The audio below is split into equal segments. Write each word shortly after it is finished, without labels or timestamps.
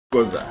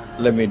Goza.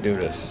 Let me do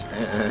this.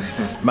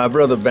 My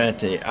brother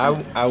Bante,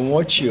 I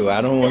want you, I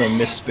don't want to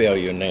misspell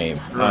your name,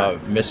 Right.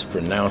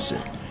 mispronounce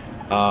it.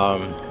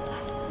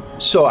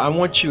 So I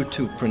want you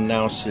to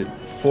pronounce it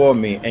for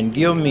me and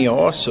give me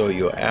also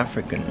your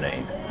African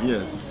name.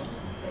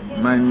 Yes.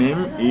 My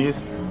name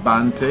is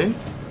Bante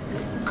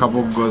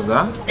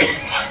Kabogoza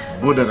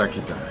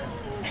Buddharakita.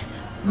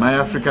 My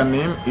African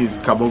name is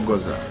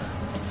Kabogoza.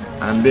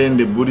 And then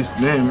the Buddhist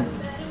name,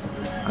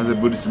 as a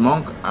Buddhist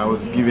monk, I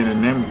was given a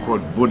name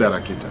called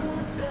Buddharakita.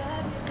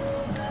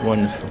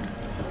 Wonderful.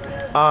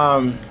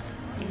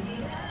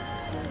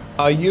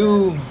 Are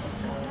you,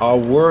 or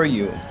were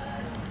you,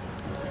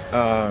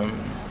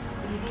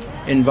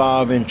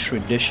 involved in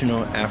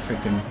traditional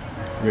African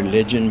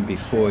religion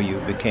before you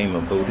became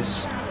a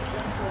Buddhist?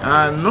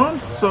 Not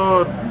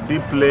so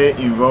deeply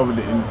involved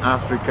in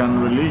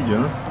African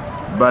religions,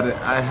 but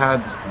I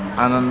had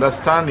an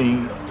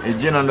understanding, a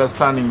genuine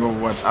understanding of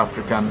what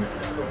African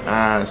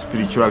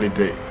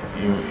spirituality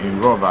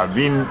involved. I've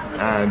been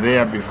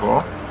there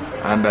before,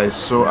 and I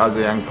saw as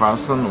a young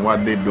person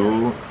what they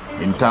do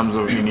in terms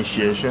of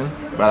initiation,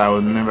 but I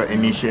was never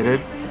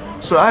initiated.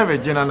 So I have a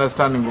genuine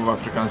understanding of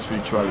African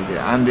spirituality,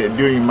 and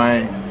during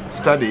my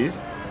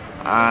studies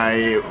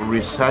I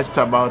researched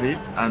about it,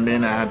 and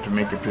then I had to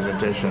make a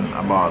presentation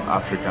about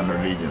African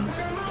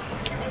religions.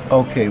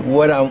 Okay,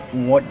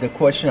 the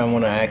question I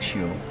want to ask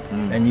you,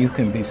 and you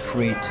can be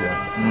free to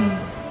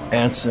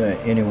answer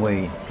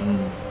anyway.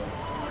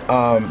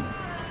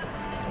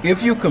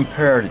 If you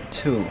compare the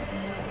two,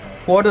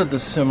 what are the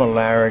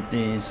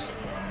similarities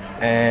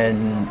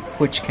and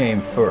which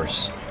came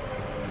first?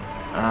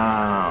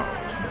 I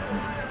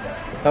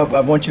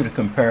want you to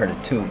compare the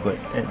two, but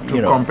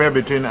you know, compare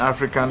between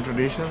African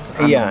traditions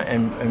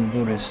and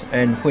Buddhist,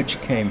 and which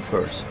came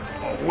first?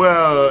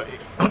 Well,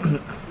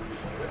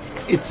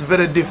 it's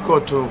very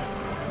difficult to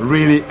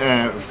really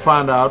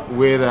find out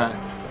whether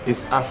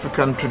it's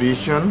African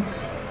tradition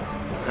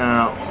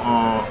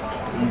or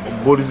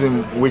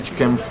Buddhism which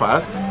came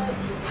first.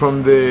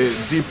 From the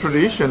deep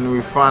tradition,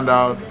 we found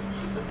out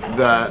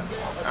that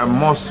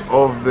most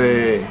of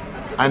the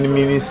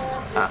animism.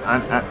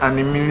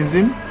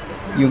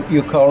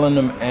 You calling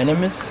them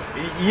animists?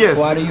 Yes.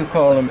 Why do you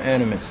call them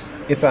animists,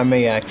 if I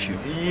may ask you?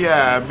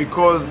 Yeah,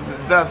 because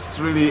that's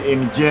really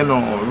in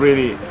general,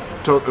 really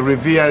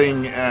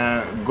revering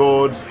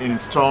gods in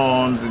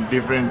stones and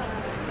different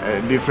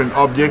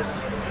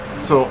objects.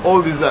 So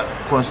all these are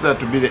considered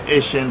to be the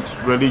ancient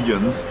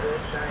religions.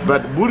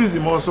 But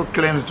Buddhism also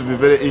claims to be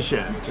very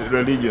ancient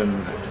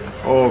religion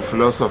or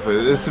philosophy.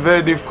 It's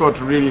very difficult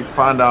to really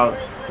find out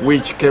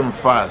which came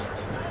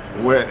first.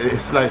 Where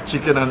it's like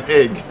chicken and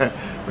egg.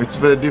 It's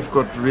very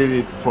difficult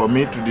really for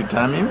me to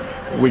determine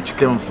which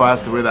came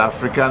first, whether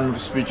African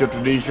spiritual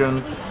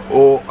tradition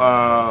or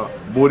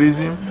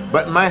Buddhism.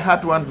 But my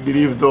heart wants to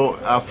believe though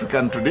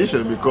African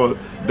tradition, because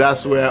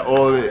that's where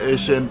all the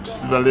ancient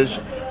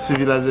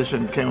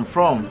civilization came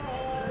from.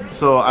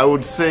 So I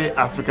would say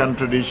African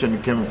tradition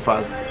came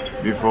first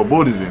before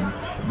Buddhism.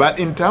 But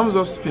in terms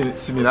of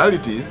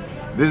similarities,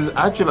 there's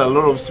actually a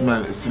lot of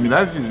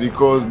similarities,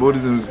 because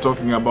Buddhism is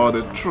talking about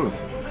the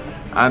truth.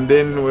 And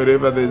then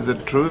wherever there's a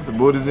truth,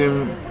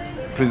 Buddhism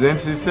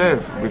presents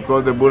itself,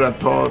 because the Buddha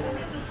taught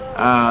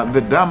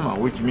the Dhamma,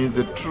 which means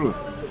the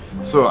truth.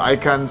 So I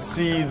can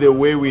see the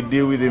way we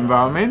deal with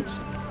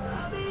environment,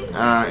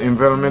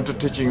 environmental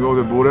teaching of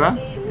the Buddha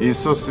is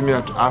so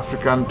similar to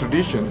African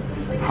tradition.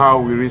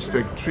 How we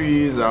respect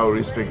trees, how we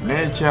respect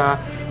nature.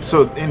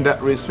 So in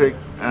that respect,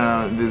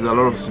 there's a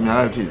lot of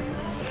similarities.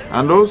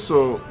 And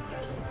also,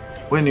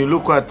 when you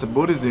look at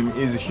Buddhism,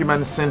 is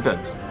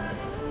human-centered.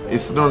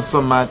 It's not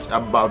so much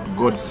about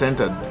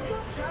God-centered.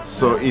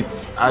 So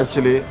it's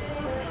actually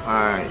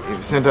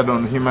centered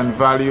on human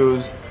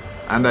values.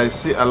 And I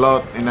see a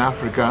lot in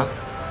Africa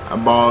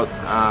about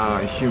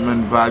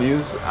human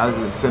values as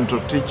the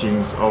central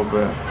teachings of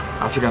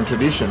African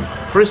tradition.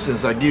 For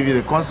instance, I give you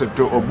the concept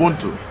of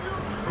Ubuntu.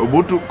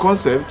 Ubuntu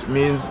concept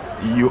means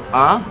you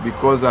are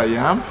because I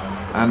am,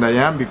 and I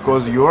am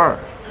because you are.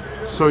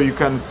 So you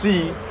can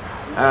see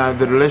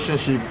the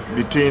relationship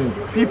between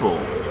people,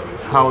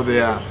 how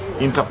they are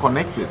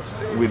interconnected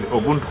with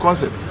Ubuntu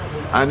concept.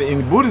 And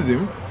in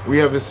Buddhism, we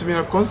have a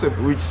similar concept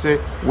which say,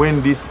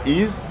 when this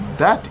is,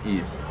 that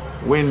is.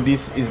 When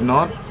this is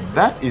not,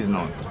 that is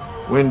not.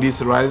 When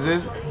this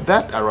rises,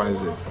 that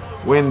arises.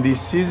 When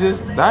this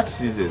ceases, that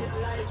ceases.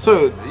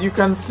 So you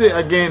can say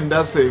again,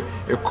 that's a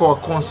core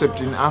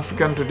concept in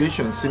African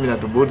tradition, similar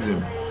to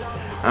Buddhism.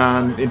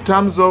 And in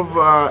terms of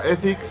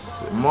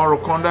ethics, moral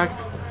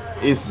conduct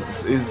is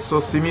so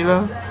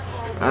similar.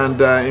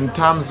 And in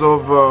terms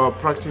of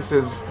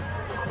practices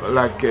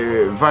like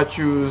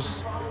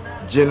virtues,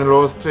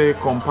 generosity,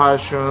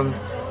 compassion,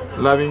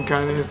 loving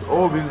kindness,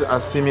 all these are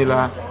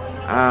similar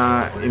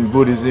in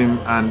Buddhism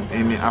and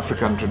in the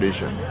African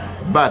tradition.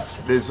 But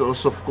there's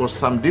also, of course,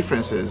 some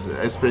differences,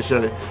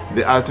 especially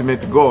the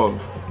ultimate goal.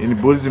 In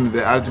Buddhism,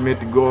 the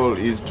ultimate goal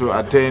is to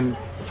attain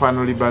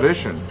final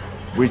liberation,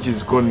 which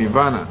is called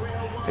nirvana.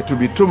 It would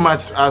be too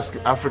much to ask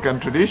African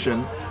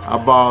tradition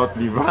about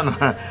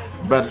nirvana.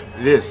 But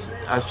yes,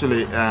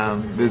 actually,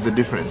 there's a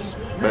difference.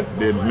 But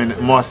the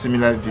more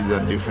similarities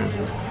than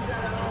differences,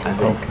 I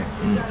think. Okay.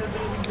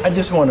 I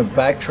just want to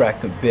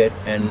backtrack a bit,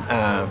 and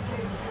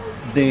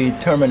the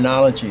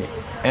terminology,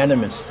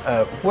 animist,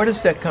 where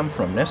does that come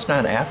from? That's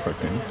not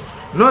African.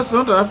 No, it's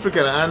not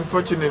African.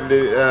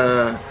 Unfortunately,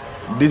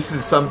 this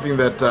is something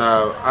that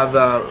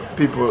other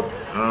people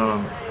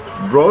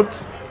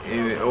brought,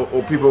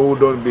 or people who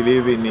don't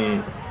believe in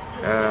a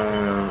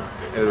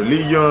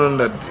religion,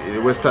 that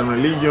Western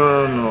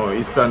religion or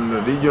Eastern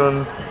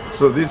religion.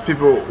 So these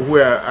people who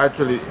are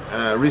actually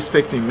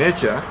respecting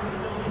nature,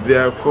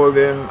 they call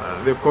them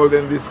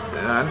this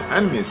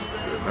animist.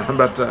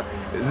 But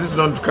this is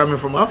not coming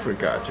from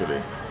Africa,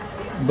 actually.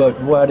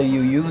 But why do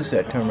you use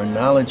that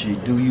terminology?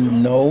 Do you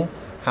know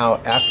how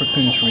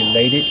Africans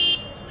related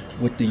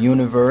with the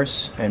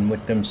universe and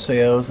with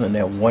themselves and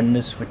their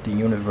oneness with the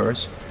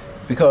universe?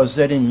 Because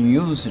they didn't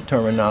use the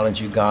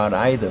terminology God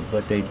either,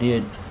 but they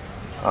did,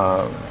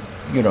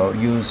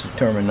 use the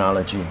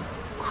terminology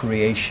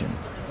creation.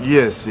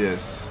 Yes,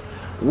 yes.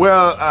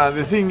 Well,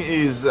 the thing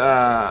is,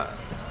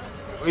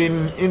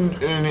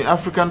 in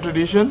African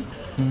tradition,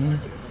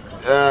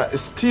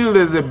 still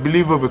there's a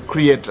belief of a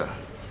creator.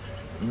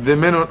 They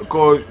may not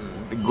call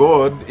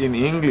God in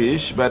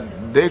English, but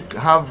they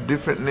have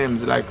different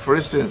names. Like, for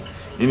instance,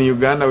 in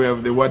Uganda we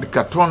have the word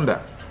Katonda.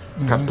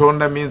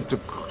 Katonda means to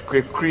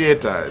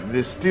creator.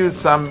 There's still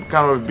some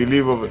kind of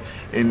belief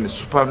in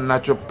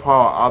supernatural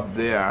power out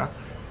there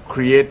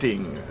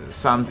creating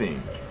something.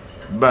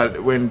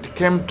 But when it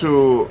came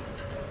to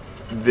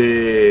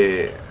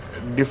the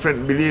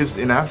different beliefs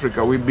in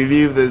Africa, we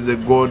believe there's a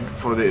God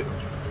for the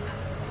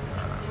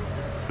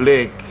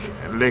Lake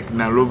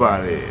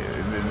Narubale.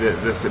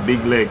 That's a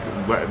big lake.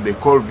 They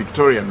call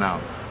Victoria now.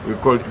 We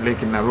call it Lake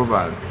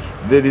Narubale.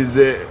 There's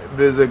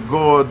a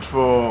God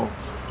for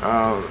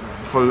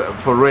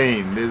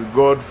rain. There's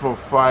God for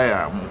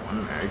fire,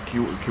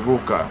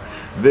 Kibuka.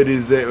 There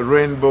is a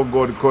rainbow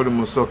God called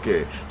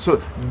Musoke.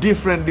 So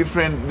different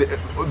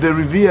the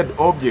revered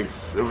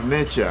objects of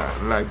nature,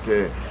 like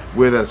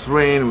whether it's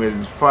rain, whether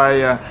it's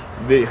fire,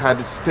 they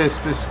had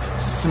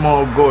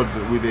small gods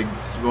with a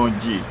small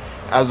G,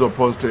 as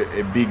opposed to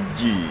a big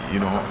G,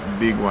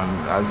 big one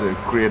as a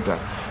creator.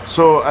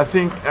 So I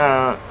think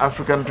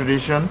African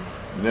tradition,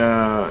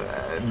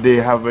 they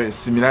have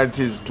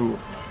similarities to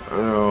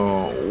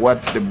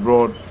what they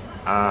brought,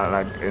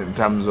 like in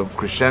terms of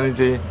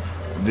Christianity.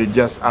 They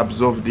just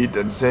absorbed it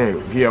and say,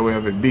 here we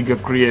have a bigger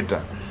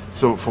creator.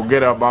 So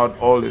forget about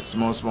all the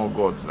small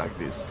gods like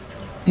this.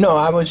 No,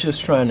 I was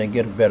just trying to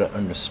get a better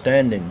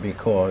understanding,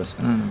 because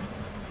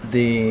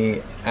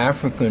the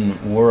African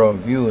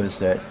worldview is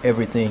that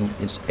everything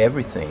is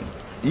everything.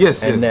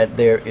 Yes, and that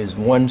there is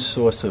one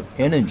source of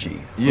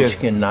energy which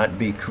cannot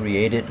be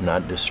created,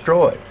 not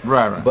destroyed.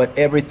 Right. But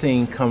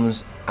everything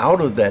comes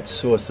out of that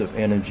source of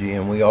energy,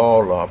 and we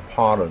all are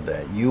part of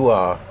that. You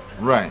are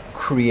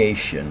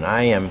creation.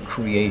 I am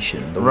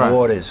creation. The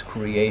water is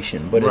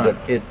creation. But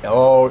it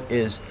all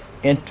is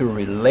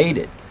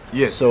interrelated.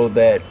 Yes. So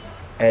that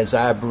as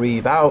I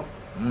breathe out,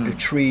 the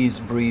trees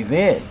breathe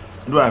in.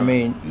 Right.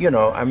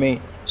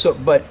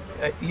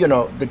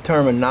 The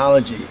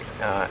terminology,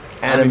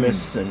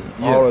 animus and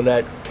all of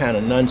that kind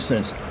of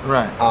nonsense, it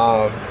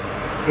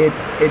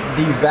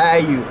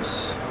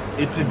devalues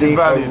the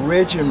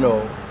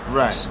original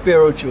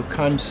spiritual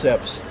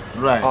concepts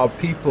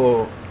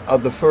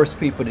of the first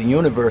people of the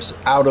universe,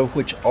 out of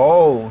which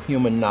all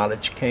human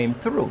knowledge came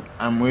through.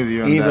 I'm with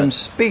you on even that.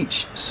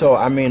 Speech. So,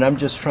 I'm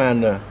just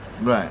trying to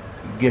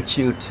get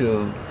you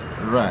to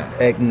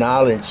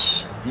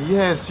acknowledge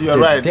yes, you're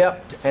the right.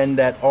 depth, and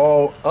that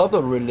all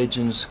other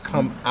religions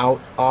come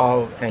out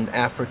of an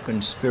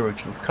African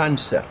spiritual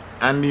concept.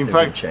 And in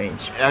fact,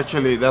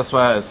 actually, that's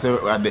why I say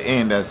at the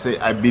end,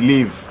 I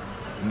believe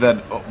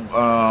that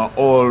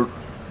all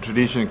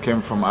tradition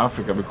came from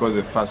Africa, because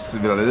the first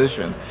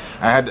civilization.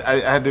 I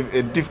had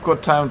a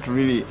difficult time to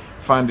really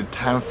find the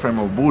time frame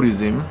of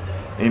Buddhism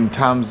in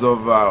terms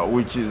of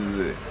which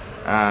is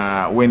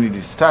when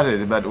it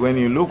started. But when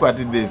you look at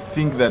it, they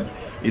think that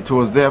it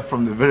was there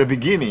from the very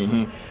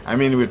beginning.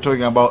 We're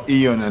talking about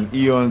eon and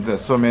eons.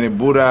 There's so many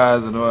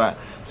Buddhas and all that.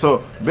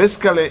 So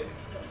basically,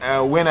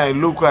 when I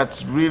look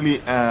at really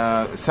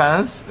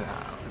science,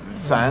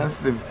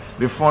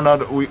 they found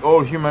out we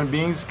all human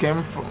beings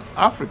came from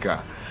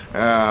Africa.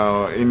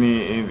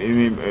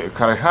 In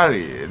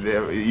Kalahari,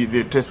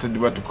 they tested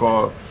what you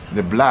call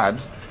the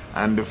blood,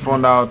 and they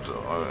found out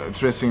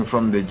tracing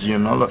from the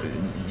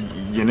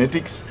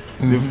genetics,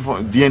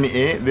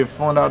 DNA. They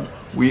found out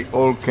we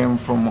all came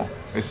from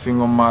a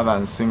single mother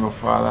and single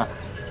father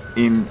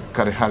in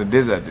Kalahari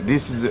Desert.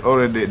 This is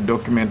already a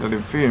documentary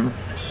film,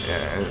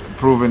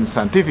 proven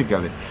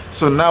scientifically.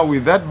 So now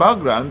with that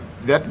background,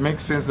 that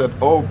makes sense that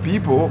all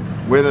people,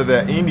 whether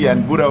they're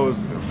Indian, Buddha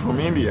was from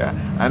India,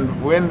 and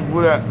when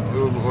Buddha,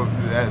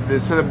 they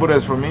say the Buddha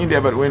is from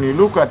India, but when you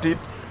look at it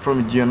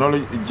from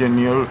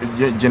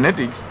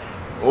genetics,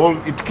 all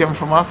it came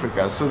from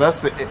Africa. So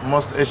that's the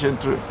most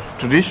ancient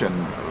tradition,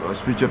 or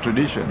spiritual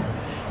tradition.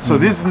 So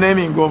this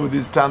naming of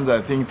these terms,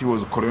 I think it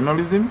was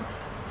colonialism,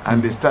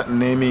 and they start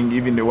naming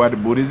even the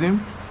word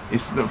Buddhism.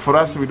 It's for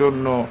us, we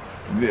don't know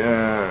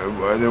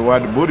the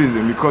word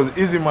Buddhism, because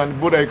ism and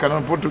Buddha you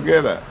cannot put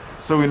together.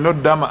 So we know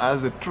Dhamma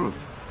as the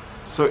truth.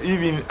 So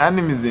even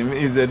animism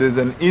is there's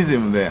an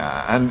ism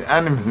there, and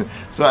animism.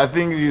 So I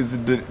think it's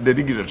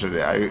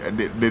derogatory. I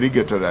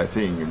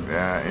think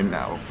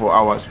for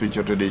our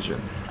spiritual tradition.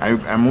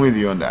 I'm with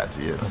you on that.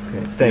 Yes.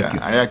 Okay. Thank you.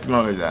 I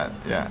acknowledge that.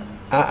 Yeah.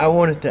 I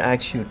wanted to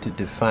ask you to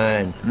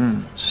define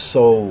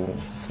soul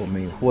for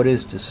me. What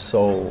is the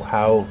soul?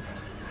 How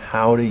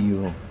do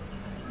you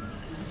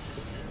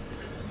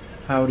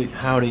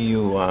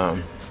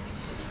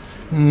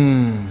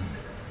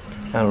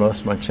I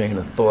lost my chain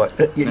of thought.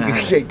 You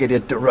can't get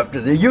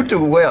interrupted. You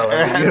do well.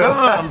 No,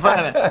 I'm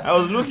fine. I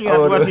was looking at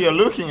what you're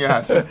looking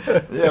at.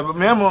 Yeah, but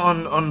I'm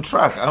on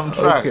track. I'm on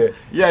track. Okay.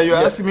 Yeah, you're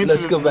asking me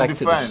Let's to go back define.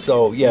 to the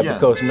soul. Yeah,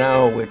 because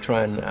now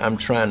I'm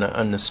trying to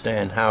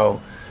understand how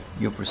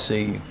you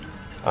perceive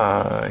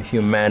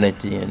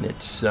humanity and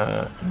its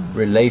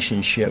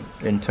relationship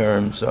in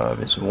terms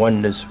of its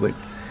oneness with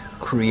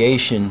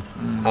creation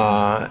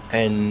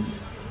and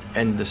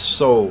the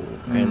soul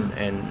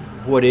and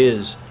what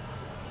is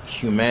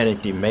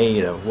humanity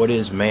made of? What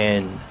is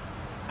man?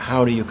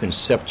 How do you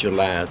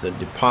conceptualize and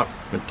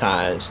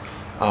departmentize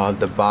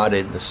the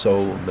body, the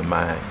soul, the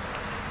mind?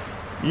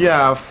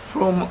 Yeah,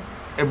 from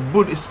a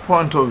Buddhist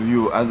point of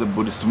view, as a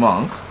Buddhist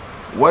monk,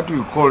 what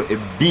we call a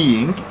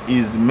being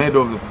is made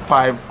of the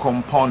 5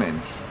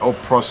 components or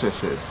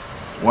processes.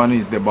 1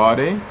 is the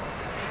body,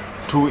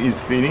 2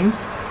 is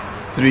feelings,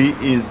 3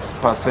 is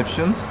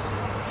perception,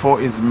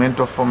 4 is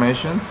mental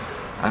formations,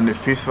 and the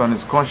 5th one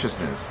is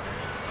consciousness.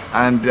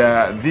 And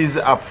these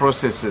are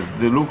processes.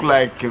 They look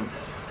like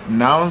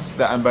nouns,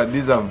 but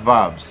these are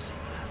verbs.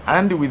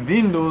 And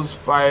within those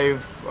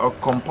 5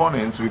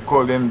 components, we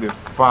call them the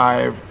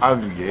 5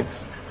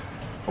 aggregates,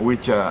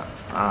 which are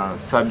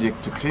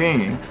subject to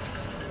clinging.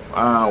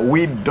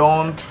 We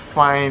don't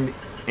find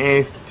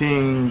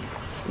anything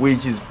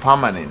which is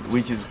permanent,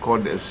 which is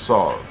called a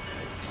soul.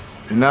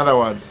 In other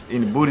words,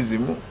 in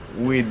Buddhism,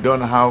 we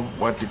don't have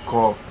what we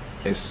call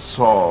a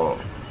soul.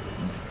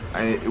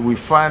 We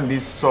find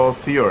this soul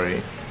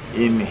theory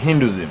in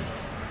Hinduism.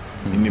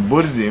 In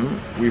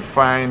Buddhism, we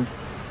find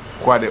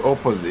quite the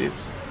opposite.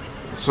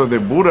 So the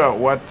Buddha,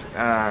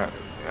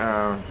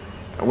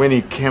 when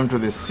he came to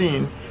the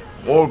scene,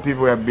 all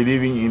people were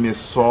believing in a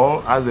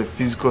soul as a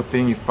physical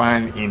thing you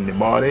find in the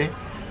body,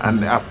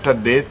 and after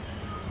death,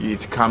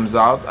 it comes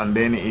out, and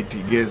then it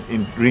gets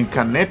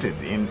reincarnated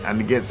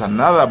and gets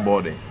another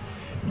body.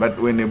 But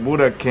when the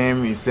Buddha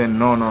came, he said,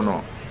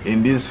 no.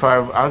 In these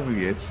 5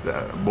 aggregates,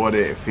 the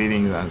body,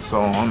 feelings, and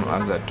so on,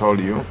 as I told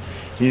you,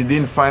 he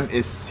didn't find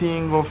a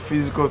single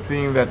physical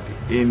thing that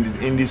is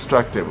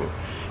indestructible.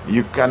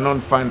 You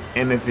cannot find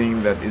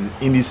anything that is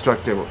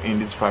indestructible in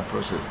these 5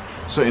 processes.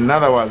 So in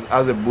other words,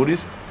 as a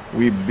Buddhist,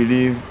 we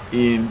believe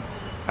in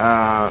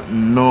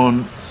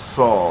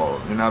non-soul.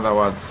 In other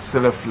words,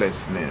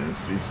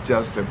 selflessness. It's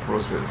just a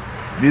process.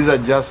 These are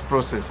just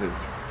processes.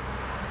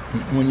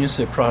 When you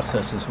say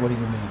processes, what do you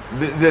mean?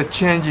 They're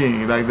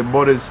changing, like the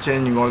body is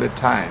changing all the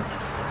time.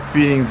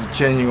 Feelings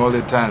changing all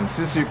the time.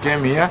 Since you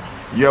came here,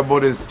 your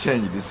body has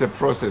changed. It's a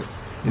process.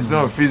 It's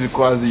not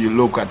physical as you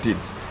look at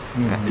it.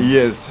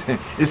 Yes,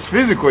 it's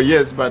physical,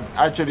 yes, but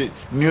actually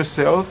new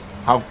cells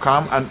have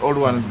come and old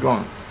one is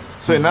gone.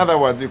 So in other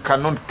words, you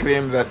cannot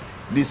claim that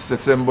this is the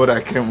same body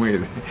I came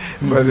with.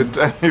 By the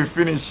time you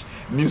finish,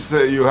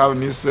 you'll have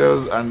new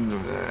cells and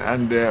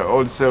the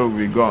old cell will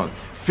be gone.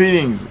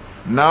 Feelings.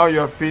 Now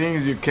your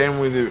feelings, you came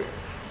with a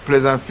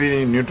pleasant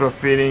feeling, neutral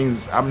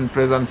feelings,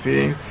 unpleasant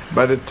feelings.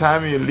 By the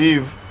time you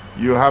leave,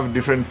 you have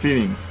different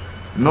feelings,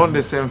 not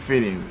the same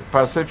feelings.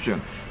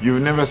 Perception.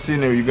 You've never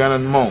seen a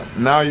Ugandan monk.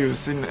 Now you have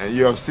seen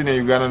a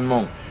Ugandan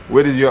monk.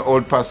 Where is your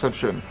old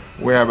perception?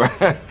 Whereby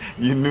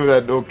you knew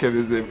that, okay,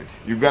 there's a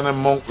Ugandan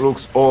monk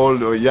looks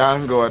old or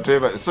young or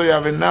whatever. So you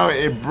have now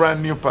a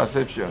brand new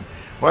perception.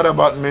 What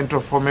about mental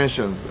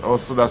formations?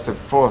 Also, that's a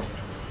 4th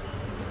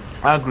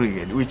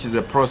aggregate, which is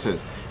a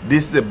process.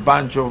 This is a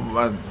bunch of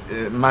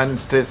mind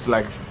states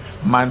like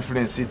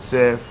mindfulness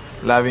itself,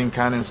 loving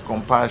kindness,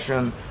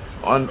 compassion,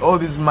 and all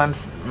these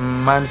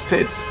mind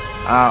states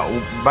are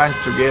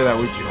bunched together,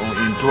 which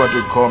into what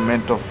we call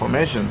mental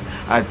formation,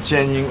 are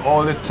changing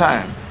all the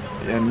time.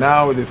 And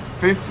now the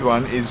 5th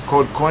one is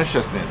called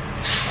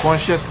consciousness.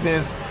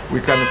 Consciousness, we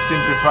can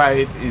simplify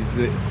it, is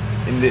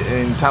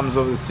in terms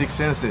of the 6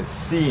 senses.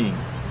 Seeing.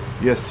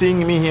 You're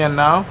seeing me here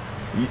now.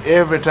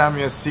 Every time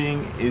you're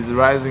seeing is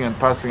rising and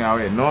passing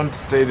away. Don't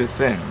stay the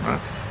same.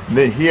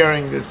 The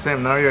hearing the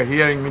same. Now you're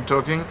hearing me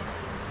talking.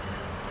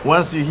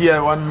 Once you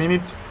hear 1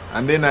 minute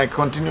and then I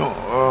continue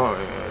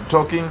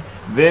talking,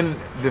 then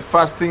the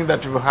first thing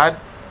that you've had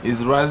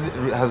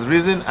has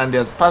risen and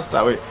has passed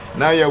away.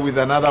 Now you're with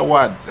another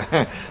word.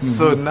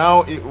 So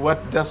now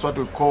that's what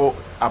we call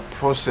our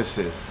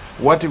processes.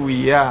 What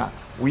we are,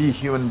 we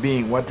human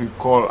being, what we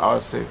call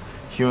ourselves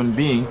human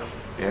being,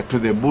 to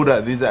the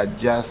Buddha, these are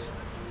just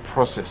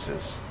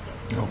processes.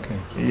 Okay.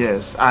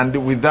 Yes,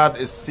 and without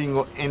a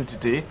single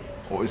entity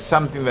or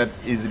something that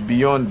is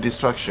beyond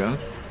destruction,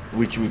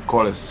 which we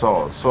call a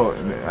soul. So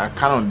I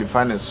cannot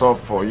define a soul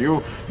for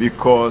you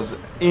because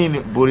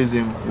in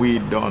Buddhism we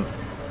don't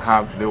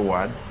have the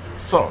word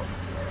soul.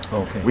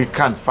 Okay. We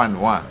can't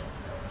find one.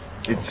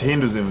 It's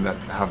Hinduism that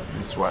have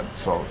this word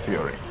soul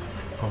theory.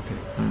 Okay.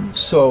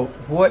 So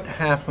what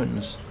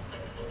happens,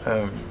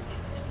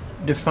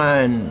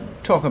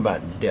 talk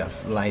about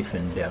death, life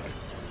and death,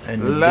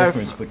 and the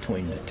difference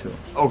between the two.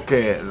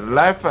 Okay,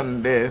 life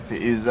and death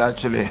is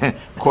actually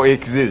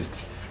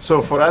coexist.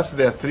 So for us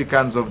there are three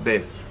kinds of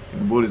death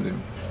in Buddhism.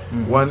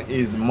 One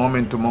is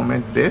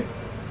moment-to-moment death,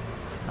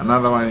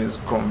 another one is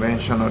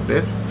conventional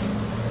death,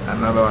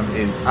 another one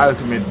is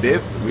ultimate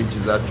death, which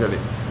is actually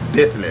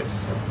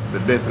deathless, the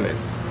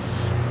deathless.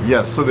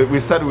 Yeah, so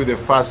we start with the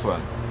first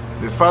one.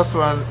 The first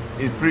one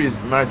is pretty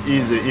much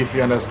easy if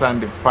you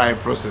understand the 5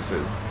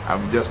 processes.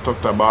 I've just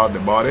talked about the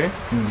body.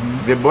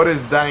 The body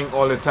is dying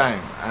all the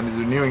time and is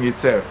renewing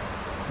itself.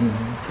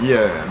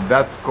 Yeah,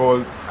 that's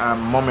called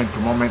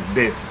moment-to-moment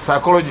death,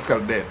 psychological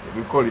death.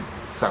 We call it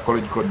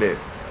psychological death.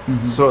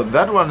 So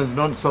that one is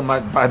not so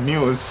much bad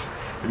news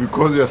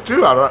because you're still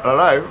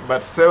alive,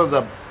 but cells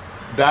are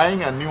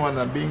dying and new ones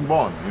are being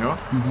born, you know.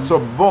 So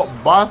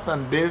birth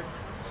and death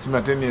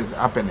simultaneously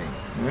happening.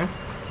 Yeah?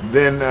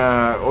 Then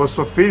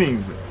also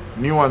feelings,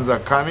 new ones are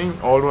coming,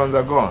 old ones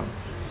are gone.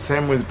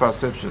 Same with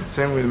perception,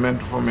 same with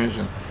mental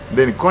formation.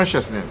 Then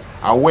consciousness,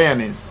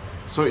 awareness,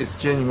 so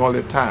it's changing all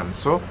the time.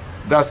 So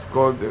that's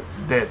called the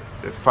death,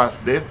 the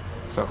first death,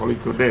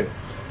 psychological death.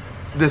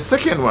 The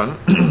second one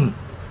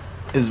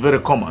is very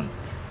common.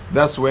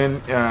 That's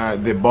when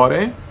the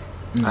body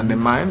and the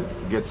mind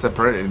get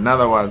separated. In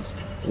other words,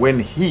 when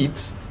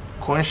heat,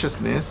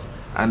 consciousness,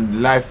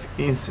 and life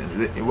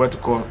essence, what you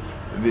call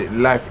the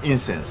life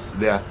essence,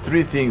 there are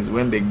 3 things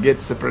when they get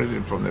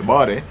separated from the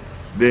body,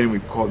 then we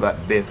call that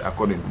death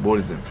according to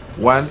Buddhism.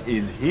 One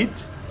is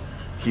heat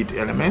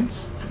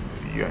elements.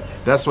 Yeah.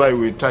 That's why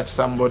we touch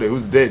somebody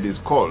who's dead is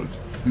cold.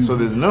 So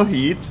there's no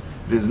heat,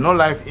 there's no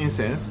life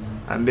essence,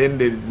 and then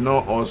there is no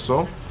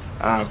also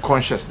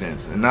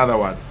consciousness. In other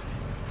words,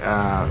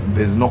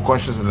 there's no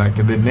consciousness like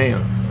the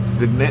nail.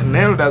 The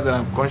nail doesn't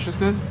have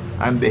consciousness,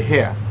 and the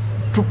hair.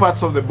 2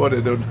 parts of the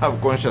body don't have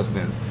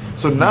consciousness.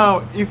 So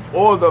now, if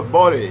all the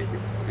body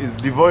is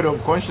devoid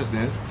of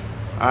consciousness,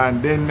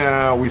 and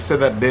then we say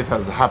that death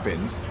has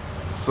happened,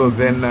 so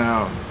then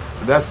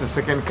that's the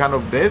second kind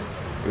of death.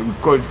 We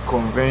call it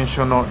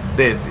conventional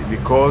death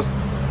because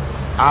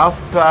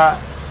after,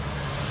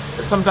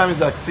 sometimes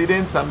it's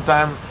accident,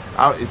 sometimes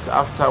it's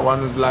after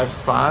one's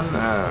lifespan.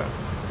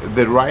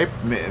 They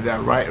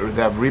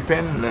have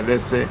ripened,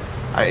 let's say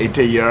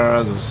 80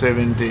 years or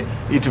 70.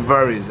 It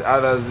varies.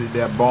 Others,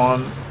 they are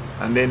born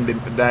and then they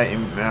die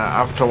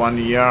after 1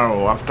 year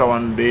or after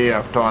 1 day,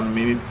 after 1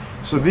 minute.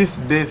 So this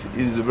death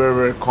is very,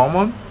 very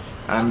common,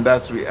 and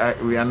that's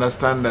we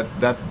understand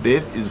that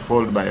death is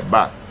followed by a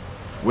birth.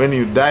 When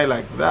you die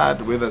like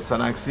that, whether it's an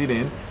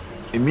accident,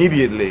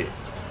 immediately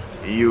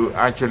you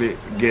actually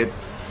get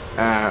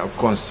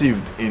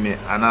conceived in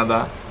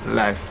another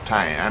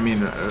lifetime. I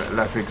mean,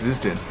 life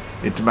existence.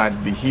 It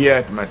might be here,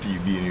 it might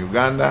be in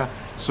Uganda.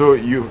 So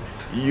you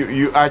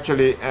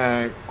actually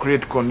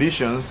create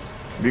conditions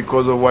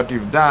because of what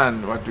you've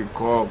done, what we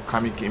call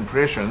karmic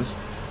impressions.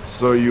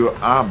 So you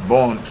are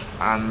born,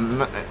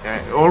 and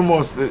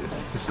almost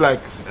it's like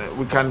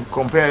we can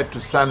compare it to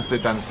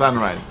sunset and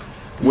sunrise.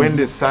 When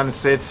the sun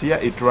sets here,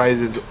 it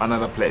rises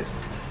another place.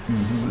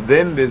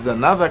 Then there's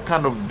another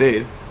kind of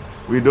death.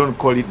 We don't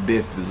call it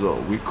death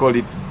though. We call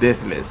it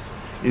deathless.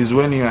 Is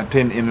when you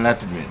attain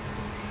enlightenment.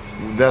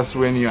 That's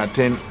when you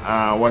attain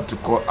what to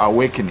call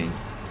awakening.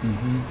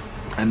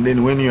 And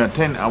then when you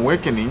attain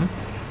awakening,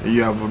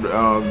 you have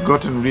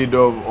gotten rid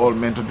of all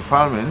mental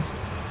defilements,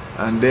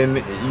 and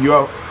then you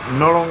are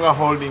no longer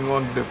holding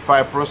on to the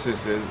 5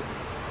 processes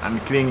and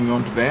clinging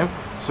on to them.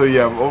 So you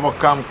have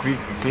overcome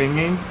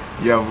clinging.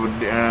 You have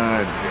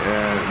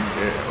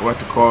what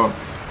to call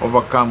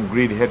overcome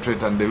greed,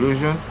 hatred, and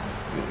delusion.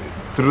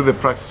 Through the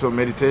practice of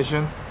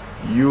meditation,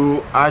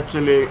 you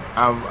actually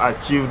have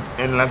achieved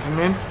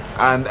enlightenment,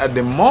 and at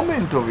the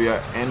moment of your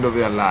end of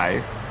your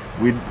life,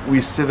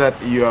 we say that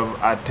you have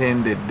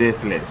attained the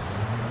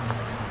deathless,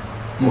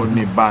 or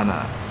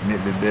nibbana,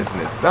 the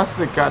deathless. That's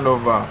the kind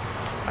of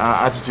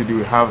attitude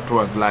we have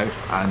towards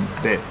life and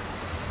death.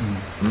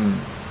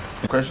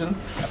 Questions?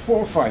 4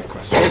 or 5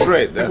 questions. Oh,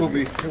 great. It will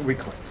be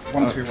quick.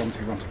 1, 2, 1,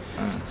 2, 1, 2.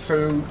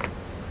 So,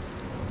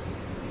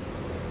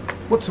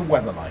 what's the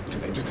weather like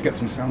today? Just to get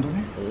some sound on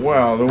you.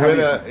 Well, the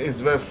weather is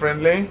very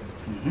friendly.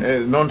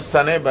 Not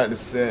sunny, but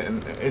it's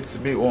a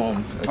bit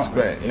warm. It's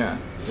great. Yeah.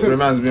 So, it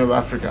reminds me of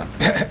Africa.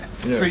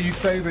 Yeah. So you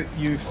say that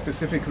you've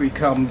specifically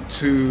come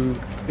to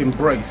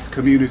embrace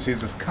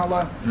communities of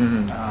color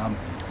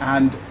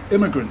and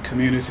immigrant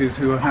communities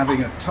who are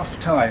having a tough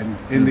time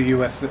in the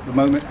US at the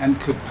moment and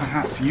could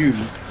perhaps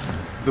use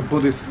the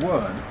Buddhist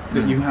word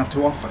that you have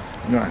to offer.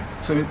 Right.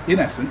 So in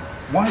essence,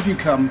 why have you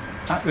come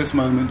at this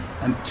moment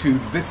and to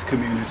this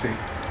community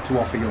to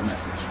offer your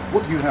message?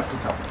 What do you have to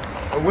tell them?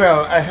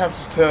 Well, I have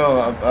to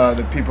tell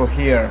the people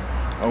here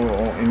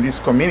in this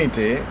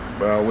community,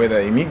 whether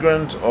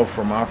immigrant or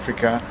from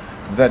Africa,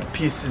 that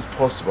peace is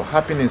possible,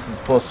 happiness is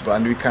possible,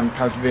 and we can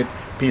cultivate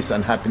peace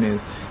and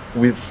happiness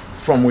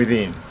from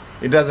within.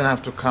 It doesn't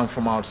have to come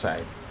from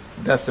outside.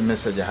 That's the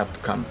message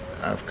I've come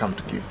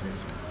to give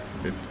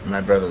my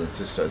brothers and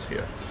sisters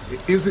here.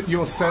 Is it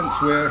your sense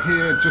we're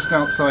here just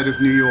outside of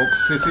New York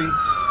City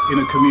in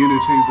a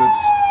community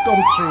that's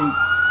gone through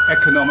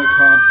economic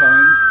hard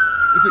times?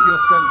 Is it your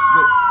sense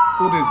that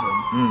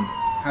Buddhism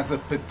has a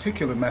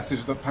particular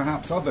message that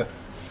perhaps other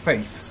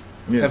faiths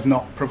have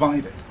not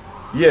provided?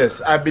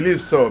 Yes, I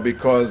believe so,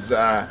 because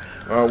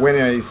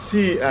when I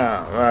see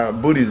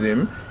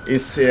Buddhism,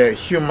 it's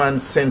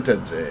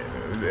human-centered.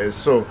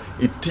 So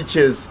it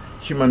teaches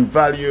human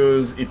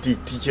values, it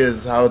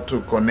teaches how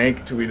to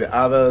connect with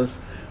others,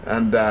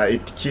 and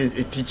it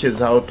teaches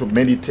how to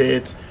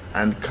meditate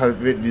and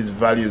cultivate these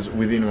values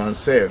within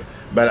oneself.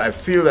 But I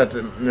feel that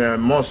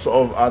most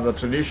of other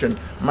traditions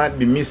might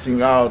be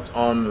missing out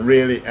on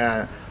really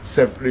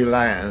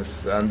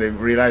self-reliance, and they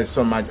rely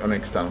so much on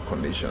external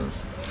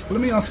conditions.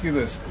 Let me ask you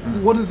this.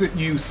 What is it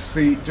you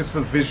see, just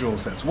for visual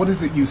sense, what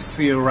is it you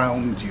see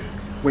around you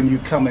when you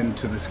come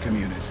into this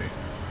community?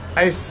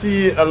 I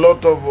see a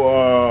lot of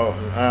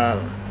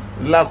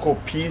lack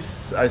of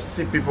peace. I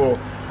see people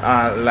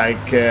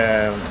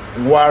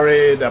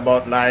worried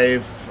about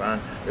life.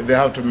 They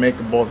have to make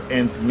both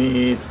ends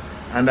meet.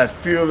 And I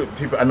feel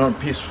people are not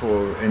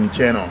peaceful in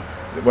general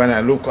when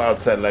I look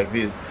outside like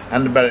this.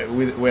 But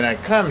when I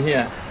come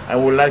here, I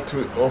would like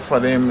to offer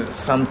them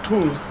some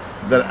tools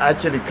that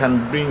actually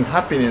can bring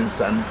happiness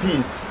and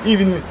peace,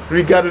 even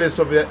regardless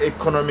of their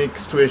economic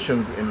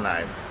situations in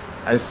life.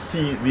 I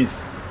see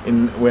this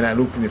when I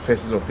look in the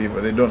faces of people.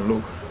 They don't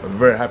look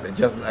very happy,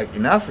 just like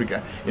in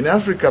Africa. In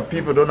Africa,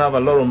 people don't have a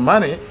lot of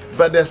money,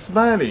 but they're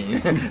smiling.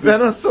 They're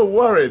not so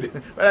worried.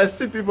 But I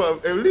see people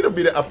a little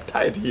bit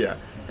uptight here.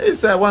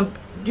 Yes, I want to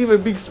give a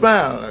big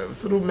smile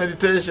through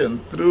meditation,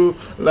 through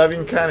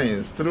loving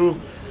kindness, through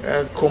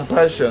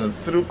compassion,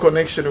 through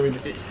connection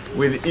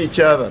with each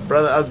other,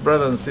 as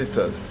brothers and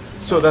sisters.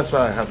 So that's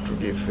what I have to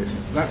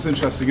give. That's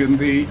interesting. And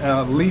the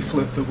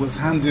leaflet that was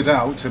handed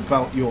out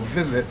about your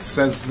visit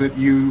says that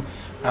you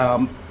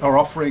are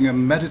offering a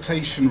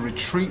meditation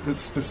retreat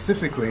that's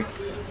specifically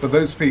for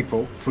those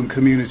people from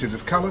communities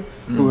of color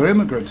who are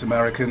immigrant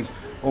Americans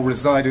or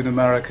reside in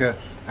America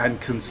and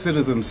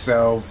consider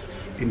themselves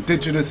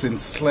indigenous,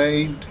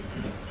 enslaved,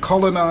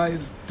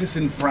 colonized,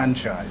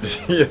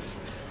 disenfranchised. Yes.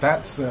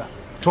 That's a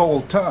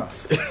tall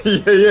task.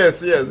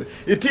 Yes,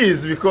 it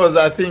is, because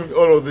I think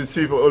all of these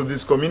people, all of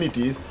these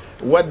communities,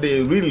 what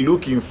they're really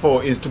looking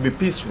for is to be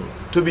peaceful,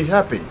 to be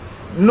happy.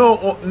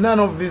 No,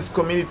 none of these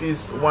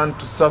communities want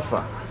to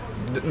suffer.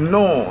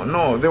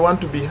 No, they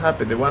want to be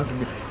happy, they want to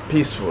be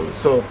peaceful.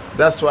 So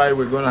that's why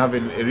we're going to have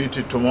a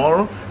retreat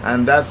tomorrow,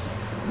 and that's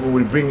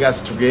will bring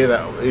us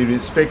together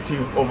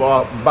irrespective of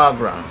our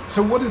background.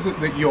 So what is it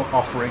that you're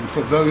offering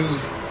for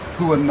those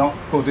who are not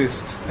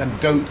Buddhists and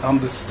don't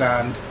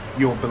understand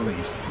your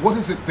beliefs? What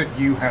is it that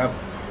you have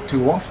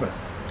to offer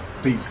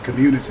these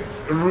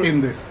communities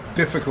in this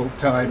difficult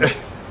time,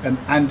 an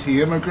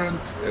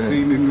anti-immigrant,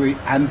 seemingly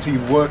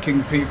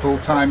anti-working people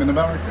time in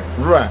America?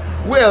 Right.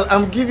 Well,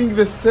 I'm giving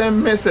the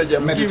same message.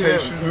 I'm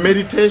meditation. Giving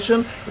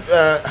meditation,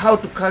 how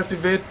to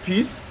cultivate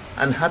peace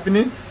and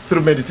happiness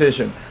through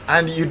meditation.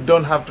 And you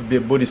don't have to be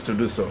a Buddhist to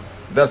do so.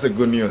 That's the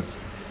good news.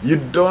 You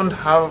don't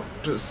have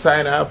to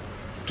sign up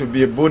to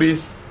be a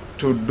Buddhist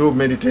to do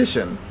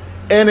meditation.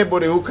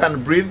 Anybody who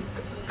can breathe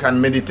can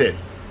meditate.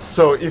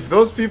 So if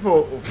those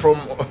people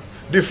from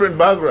different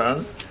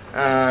backgrounds,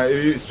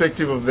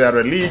 irrespective of their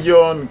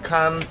religion,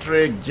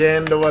 country,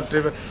 gender,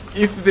 whatever,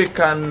 if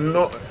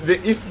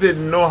they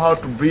know how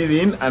to breathe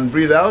in and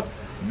breathe out,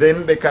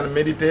 then they can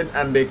meditate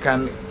and they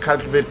can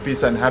cultivate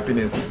peace and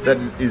happiness that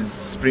is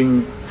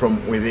spring from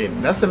within.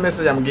 That's the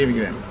message I'm giving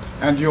them.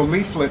 And your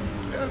leaflet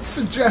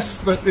suggests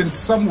that in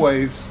some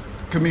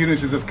ways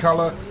communities of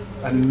color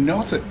are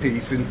not at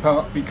peace, in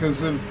part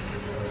because of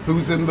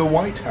who's in the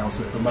White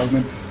House at the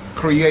moment,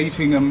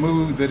 creating a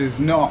mood that is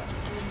not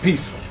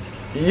peaceful.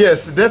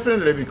 Yes,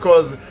 definitely,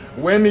 because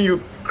when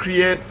you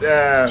create...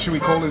 should we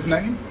call his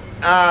name?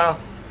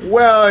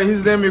 Well,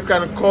 his name you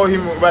can call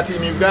him, but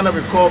in Uganda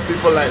we call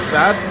people like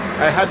that.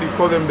 I had to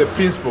call them the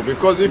principal,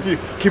 because if you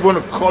keep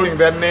on calling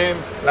that name,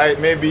 like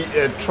maybe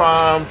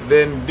Trump,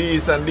 then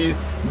this and this,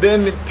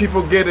 then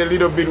people get a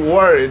little bit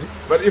worried.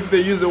 But if they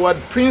use the word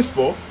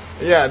principal,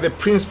 yeah, the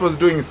principal is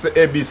doing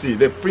ABC,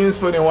 the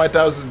principal in the White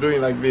House is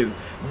doing like this.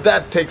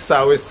 That takes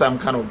away some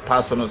kind of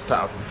personal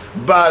stuff.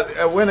 But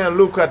when I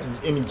look at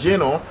in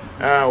general,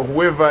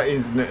 whoever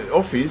is in the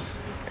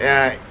office,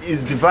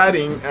 is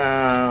dividing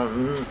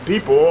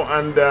people,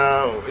 and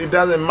it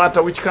doesn't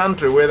matter which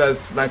country, whether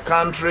it's my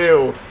country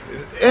or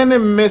any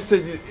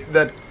message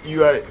that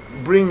you are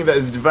bringing that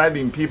is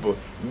dividing people,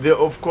 they're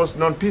of course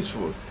not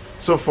peaceful.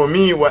 So for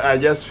me, I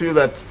just feel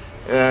that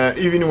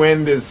even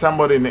when there's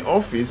somebody in the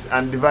office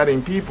and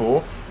dividing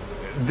people,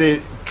 the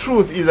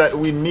truth is that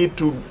we need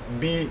to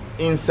be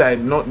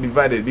inside, not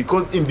divided,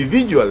 because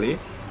individually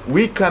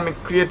we can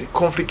create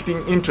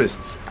conflicting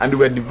interests and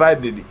we're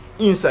divided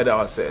inside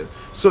ourselves.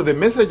 So the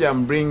message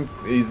I'm bringing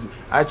is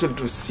actually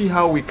to see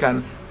how we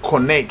can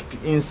connect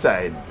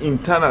inside,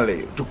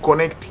 internally, to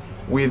connect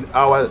with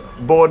our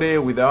body,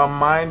 with our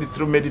mind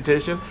through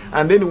meditation.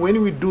 And then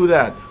when we do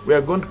that, we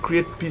are going to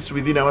create peace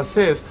within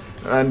ourselves.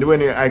 And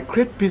when I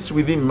create peace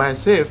within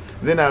myself,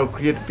 then I'll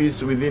create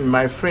peace within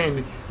my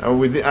friend,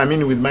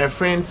 with my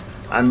friends,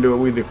 and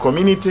with the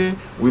community,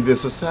 with the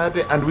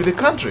society, and with the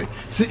country.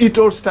 See, it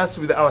all starts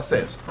with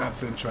ourselves.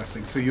 That's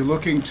interesting. So you're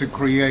looking to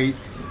create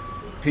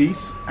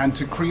peace and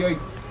to create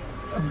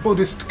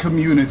Buddhist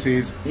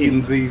communities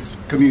in these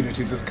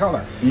communities of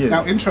color. Yes.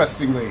 Now,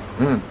 interestingly,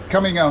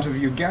 coming out of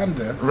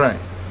Uganda, right,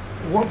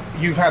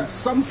 you've had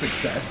some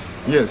success.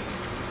 Yes.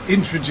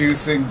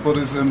 Introducing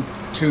Buddhism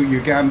to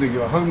Uganda,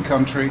 your home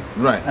country,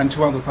 right, and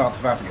to other parts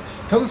of Africa.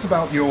 Tell us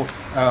about your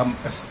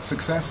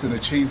success and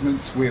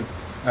achievements with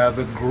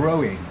the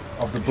growing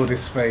of the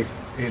Buddhist faith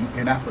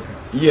in Africa.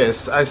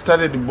 Yes, I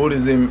studied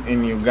Buddhism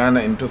in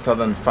Uganda in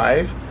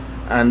 2005,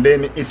 and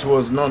then it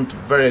was not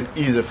very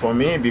easy for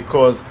me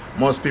because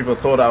most people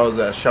thought I was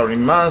a Shaolin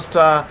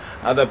master,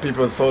 other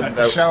people thought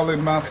that...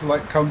 Shaolin master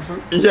like Kung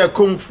Fu? Yeah,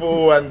 Kung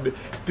Fu, and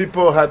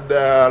people had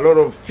a lot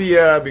of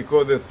fear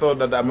because they thought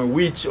that I'm a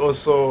witch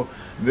also.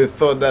 They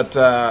thought that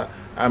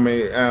I'm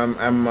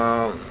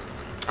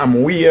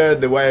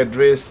weird, the way I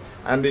dress,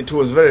 and it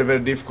was very, very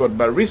difficult.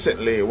 But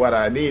recently, what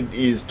I did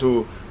is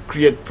to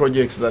create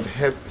projects that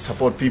help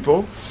support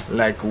people,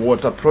 like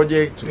water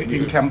project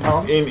in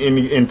Kampala,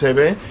 in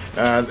Tebe.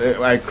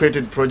 I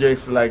created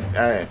projects like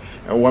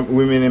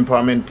women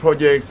empowerment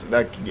projects,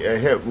 like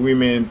help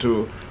women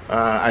to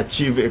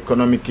achieve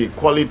economic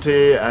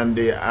equality and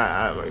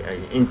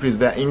increase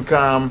their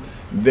income.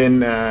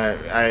 Then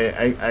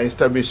I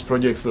established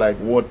projects like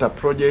water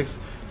projects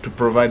to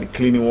provide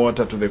clean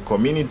water to the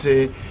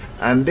community,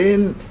 and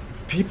then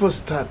people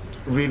start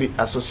really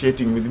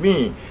associating with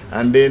me,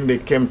 and then they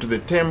came to the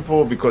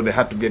temple because they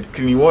had to get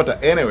clean water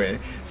anyway.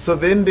 So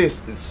then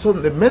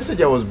the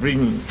message I was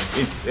bringing,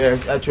 it's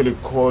actually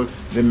called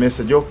the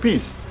message of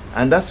peace,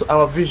 and that's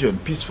our vision,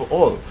 peace for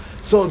all.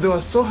 So they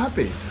were so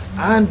happy,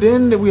 and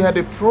then we had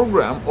a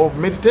program of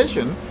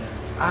meditation.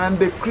 And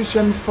the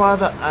Christian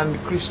father and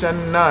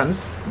Christian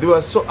nuns, they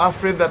were so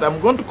afraid that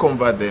I'm going to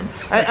convert them.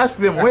 I asked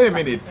them, wait a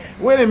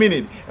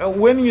minute,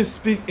 when you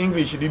speak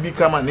English, do you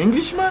become an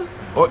Englishman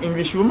or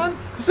Englishwoman?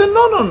 They said,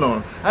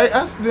 no. I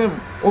asked them,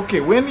 okay,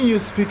 when you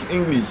speak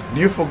English, do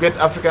you forget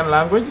African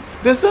language?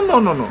 They said,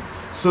 no.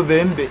 So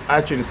then they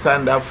actually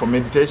signed up for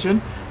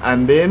meditation,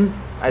 and then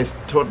I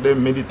taught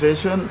them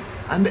meditation,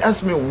 and they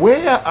asked me,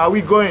 where are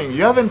we going?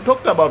 You haven't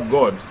talked about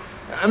God.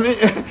 I mean,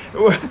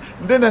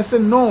 then I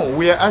said, no,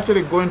 we are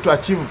actually going to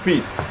achieve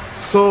peace.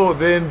 So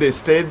then they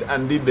stayed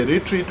and did the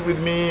retreat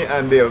with me,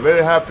 and they were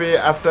very happy.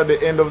 After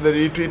the end of the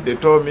retreat, they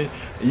told me,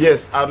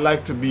 yes, I'd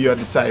like to be your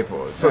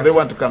disciple. So they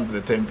want to come to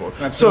the temple.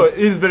 So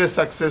it's very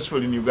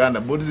successful in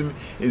Uganda. Buddhism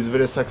is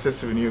very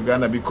successful in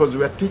Uganda because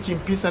we are teaching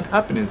peace and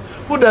happiness.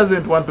 Who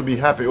doesn't want to be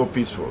happy or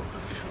peaceful?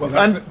 Well,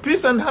 and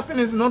peace and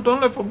happiness is not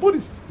only for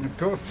Buddhists. Of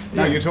course.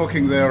 Now you're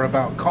talking there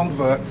about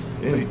converts.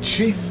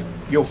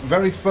 Your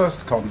very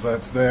first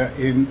converts there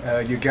in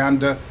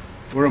Uganda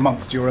were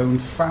amongst your own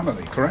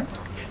family, correct?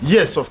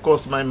 Yes, of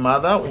course. My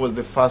mother was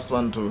the first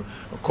one to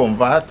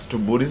convert to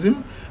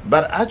Buddhism.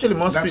 But actually,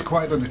 that's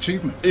quite an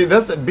achievement.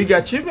 That's a big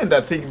achievement,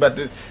 I think. But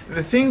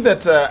the thing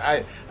that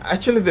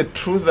the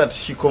truth that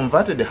she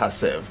converted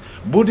herself.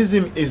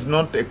 Buddhism is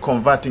not a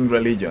converting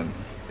religion.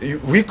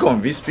 We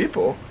convince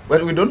people,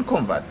 but we don't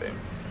convert them.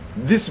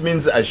 This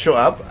means I show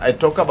up, I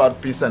talk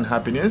about peace and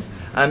happiness,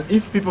 and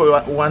if people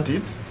want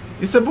it,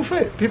 it's a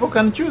buffet. People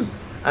can choose.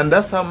 And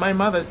that's how my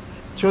mother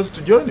chose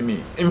to join me.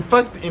 In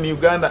fact, in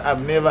Uganda,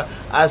 I've never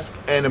asked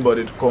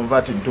anybody to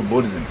convert into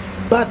Buddhism.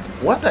 But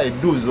what I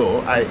do, though,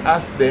 I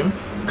ask them,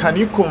 can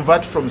you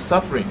convert from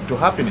suffering to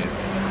happiness?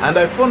 And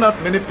I found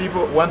out many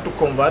people want to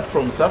convert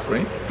from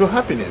suffering to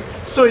happiness.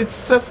 So it's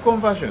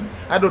self-conversion.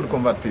 I don't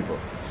convert people.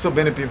 So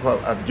many people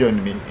have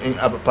joined me.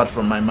 Apart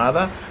from my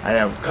mother, I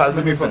have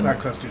cousins. Let me put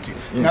that question to you.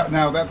 Yeah.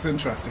 Now that's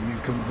interesting.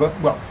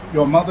 Well,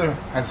 your mother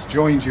has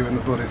joined you in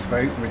the Buddhist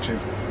faith, which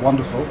is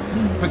wonderful.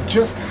 But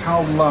just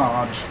how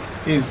large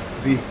is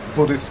the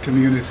Buddhist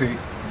community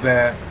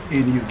there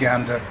in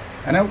Uganda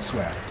and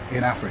elsewhere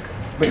in Africa?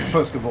 But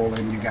first of all,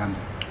 in Uganda.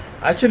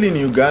 Actually, in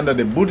Uganda,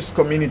 the Buddhist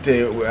community,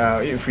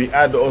 if we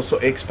add also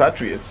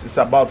expatriates, it's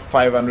about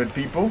 500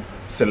 people.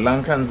 Sri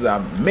Lankans are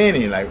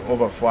many, like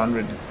over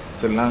 400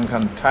 Sri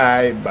Lankan,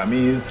 Thai,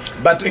 Burmese.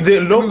 But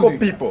the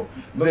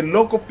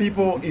local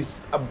people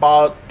is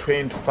about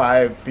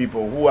 25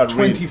 people who are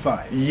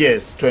 25?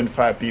 Yes,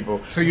 25 people.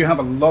 So you have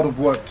a lot of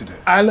work to do.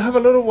 I'll have a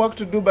lot of work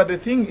to do, but the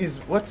thing is,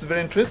 what's very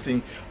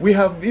interesting, we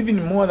have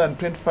even more than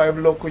 25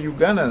 local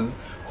Ugandans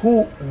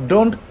who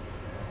don't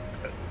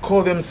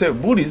call themselves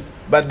Buddhists,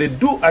 but they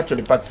do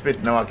actually participate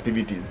in our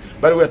activities.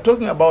 But we're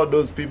talking about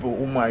those people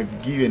whom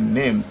I've given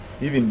names,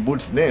 even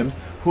Buddhist names,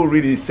 who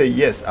really say,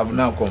 yes, I've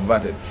now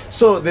converted.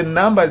 So the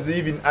number is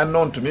even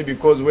unknown to me,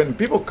 because when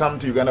people come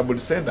to Uganda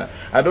Buddhist Center,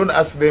 I don't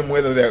ask them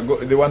whether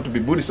they want to be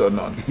Buddhist or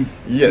not.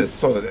 Yes,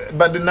 so,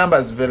 but the number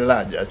is very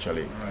large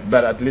actually. Right.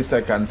 But at least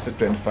I can say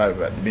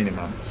 25 at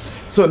minimum.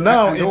 So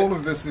now, and all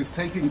of this is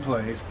taking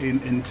place in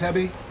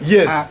Entebbe,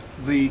 yes,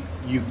 at the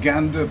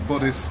Uganda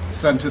Buddhist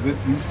Center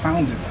that you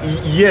founded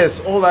there.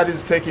 Yes, all that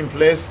is taking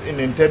place in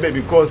Entebbe,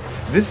 because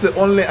this is the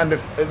only and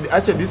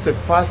actually this is the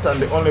first and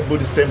the only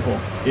Buddhist temple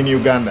in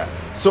Uganda.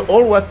 So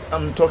all what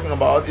I'm talking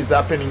about is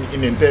happening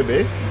in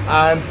Entebbe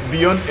and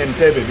beyond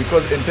Entebbe,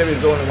 because Entebbe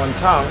is only one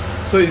town.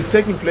 So it's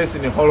taking place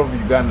in the whole of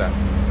Uganda,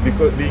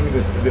 because being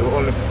the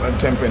only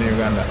temple in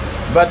Uganda.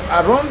 But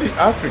around the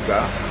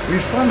Africa, we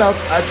found out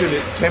actually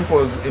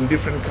temples in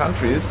different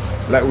countries.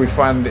 Like we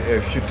found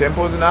a few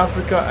temples in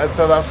Africa,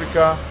 South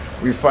Africa.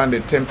 We found a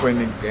temple in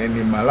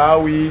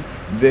Malawi.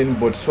 Then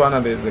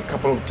Botswana, there's a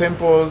couple of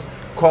temples.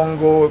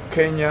 Congo,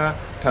 Kenya,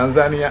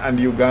 Tanzania, and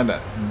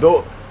Uganda.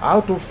 Though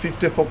out of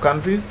 54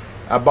 countries,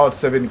 about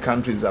 7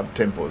 countries have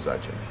temples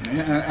actually.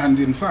 And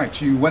in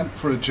fact, you went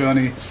for a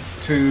journey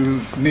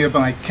to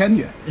nearby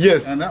Kenya.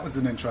 Yes. And that was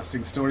an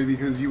interesting story,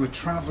 because you were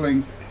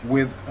traveling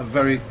with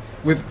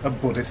a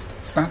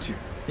Buddhist statue.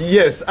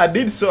 Yes, I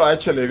did so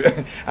actually.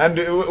 And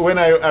when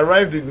I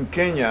arrived in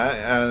Kenya,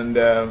 and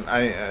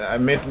I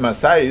met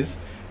Maasais,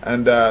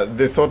 and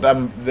they thought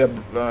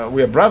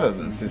we are brothers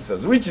and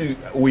sisters, which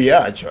we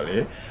are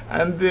actually,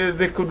 and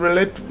they could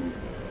relate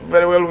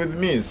very well with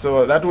me.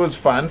 So that was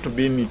fun to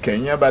be in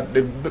Kenya. But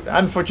the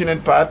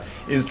unfortunate part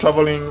is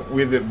traveling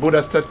with the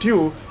Buddha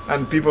statue,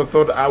 and people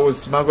thought I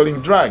was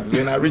smuggling drugs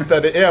when I reached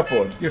at the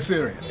airport. You're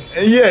serious?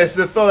 Yes,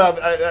 they thought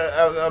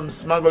I'm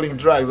smuggling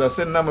drugs. I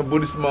said, no, I'm a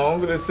Buddhist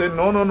monk. They said,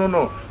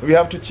 no, we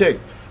have to check.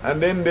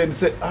 And then they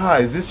said,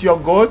 is this your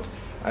goat?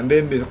 And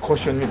then they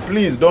cautioned me,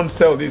 please don't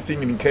sell this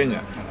thing in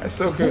Kenya. I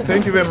said, okay,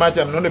 thank you very much,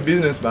 I'm not a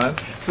businessman.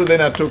 So then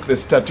I took the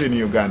statue in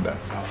Uganda.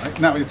 All right.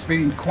 Now, it's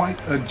been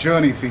quite a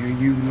journey for you.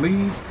 You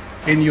leave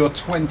in your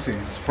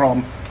 20s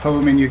from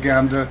home in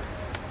Uganda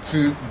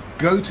to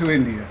go to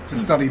India to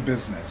study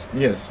business.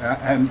 Yes.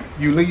 And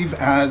you leave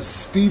as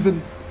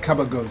Stephen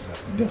Kabagoza.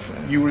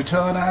 Definitely. You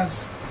return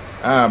as?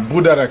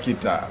 Buddha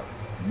Rakita,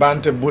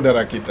 Bante Buddha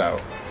Rakita.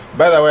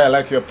 By the way, I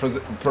like your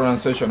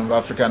pronunciation of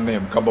African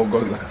name,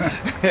 Kabogoza.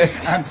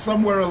 And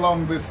somewhere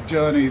along this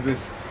journey,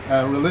 this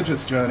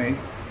religious journey,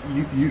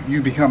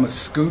 you become a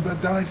scuba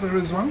diver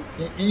as well?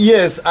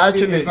 Yes,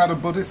 actually. Is that a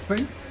Buddhist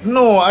thing?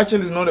 No,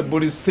 actually it's not a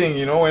Buddhist thing.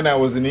 You know, when I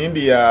was in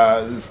India,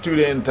 as a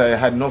student, I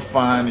had no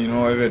fun, you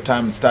know, every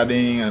time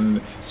studying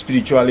and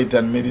spirituality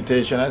and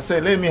meditation. I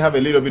said, let me have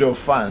a little bit of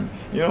fun.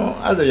 You know,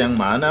 as a young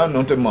man, I'm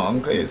not a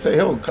monk. I say,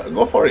 oh,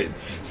 go for it.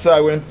 So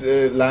I went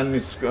learn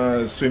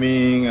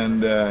swimming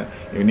and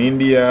in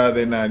India,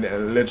 then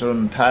later on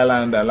in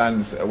Thailand, I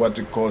learned what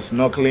we call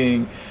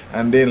snorkeling,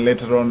 and then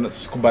later on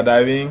scuba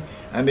diving.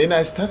 And then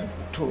I started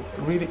to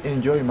really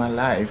enjoy my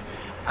life.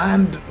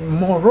 And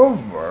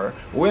moreover,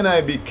 when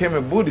I became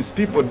a Buddhist,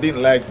 people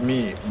didn't like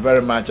me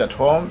very much at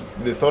home.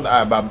 They thought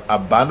I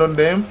abandoned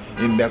them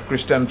in their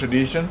Christian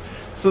tradition.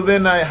 So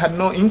then I had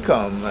no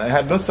income. I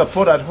had no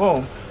support at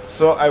home.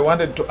 So I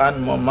wanted to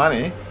earn more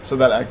money so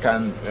that I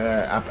can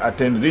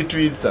attend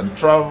retreats and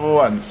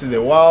travel and see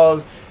the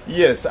world.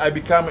 Yes, I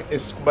became a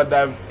scuba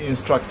dive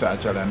instructor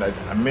actually, and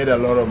I made a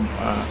lot of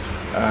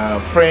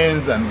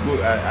friends, and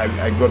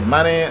I got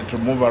money to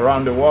move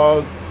around the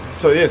world.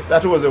 So yes,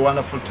 that was a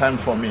wonderful time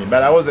for me.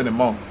 But I wasn't a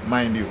monk,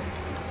 mind you.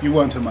 You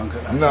weren't a monk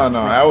at that time?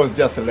 No, I was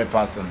just a lay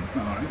person.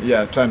 All right.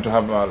 Yeah, trying to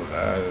have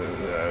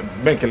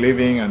make a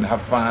living and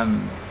have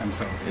fun. And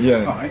so,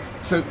 yeah. All right.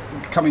 So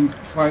coming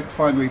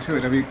finally to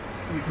it, I mean,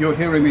 you're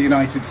here in the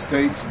United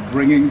States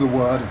bringing the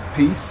word of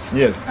peace.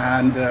 Yes.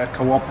 And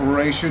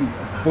cooperation,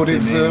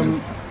 Buddhism,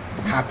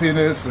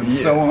 happiness, and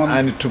so on.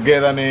 And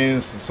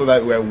togetherness, so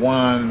that we're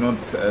one,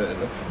 not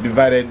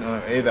divided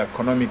either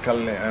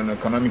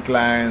economic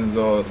lines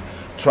or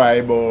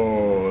tribe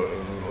or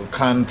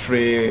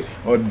country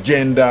or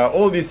gender.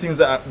 All these things.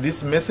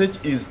 This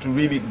message is to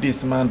really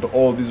dismantle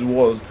all these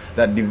walls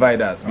that divide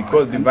us,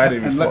 because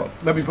divided we fall.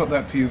 Let me put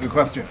that to you as a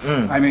question.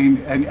 I mean,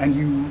 and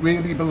you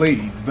really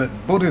believe that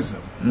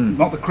Buddhism,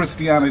 not the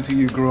Christianity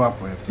you grew up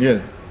with,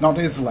 not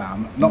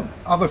Islam, not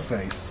other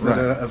faiths that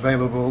are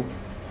available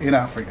in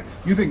Africa.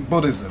 You think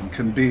Buddhism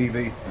can be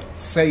the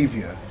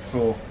savior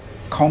for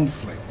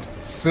conflict,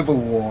 civil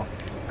war,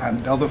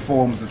 and other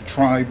forms of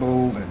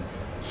tribal and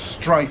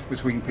strife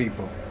between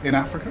people in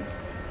Africa?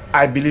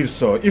 I believe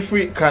so. If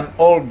we can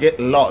all get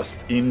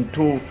lost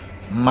into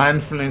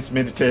mindfulness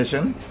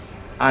meditation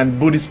and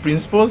Buddhist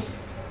principles,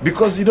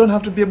 because you don't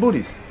have to be a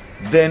Buddhist,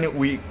 then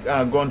we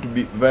are going to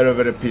be very,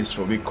 very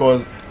peaceful,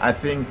 because I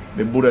think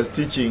the Buddha's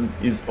teaching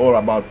is all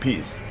about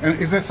peace. And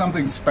is there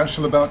something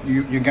special about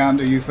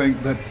Uganda, you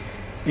think, that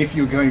if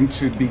you're going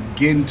to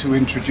begin to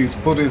introduce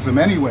Buddhism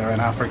anywhere in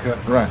Africa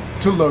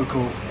to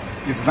locals,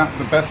 is that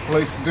the best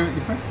place to do it,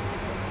 you think?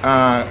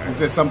 Is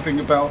there something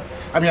about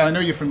I mean, I know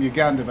you're from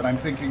Uganda, but I'm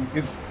thinking,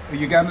 is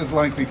Uganda's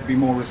likely to be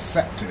more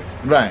receptive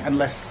and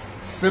less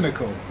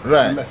cynical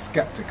and less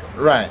skeptical?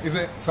 Is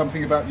it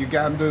something about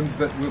Ugandans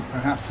that will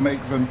perhaps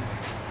make them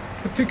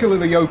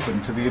particularly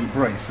open to the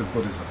embrace of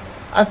Buddhism?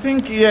 I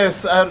think,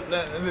 yes.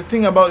 The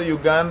thing about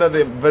Uganda,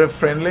 they're very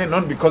friendly,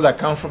 not because I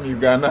come from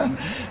Uganda,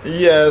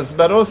 yes,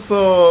 but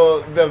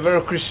also they're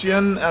very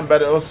Christian,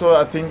 but also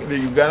I think the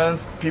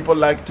Ugandans, people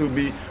like to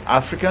be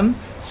African.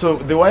 So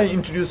the way I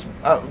introduce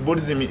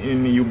Buddhism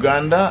in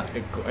Uganda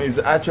is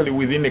actually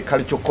within a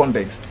cultural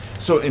context.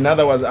 So in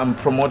other words, I'm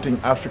promoting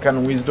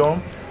African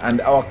wisdom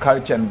and our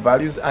culture and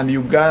values, and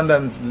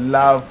Ugandans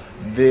love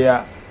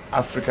their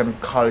African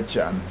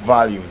culture and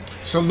values.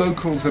 So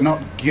locals are not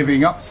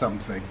giving up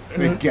something,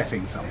 they're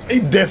getting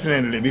something.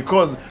 Definitely,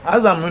 because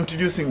as I'm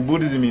introducing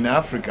Buddhism in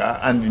Africa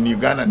and in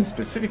Uganda and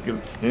specifically,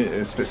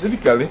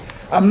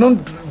 I'm not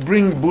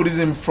bringing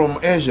Buddhism from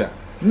Asia.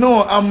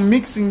 No, I'm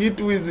mixing it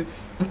with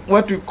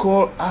what we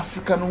call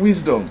African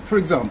wisdom. For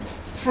example?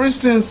 For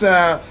instance,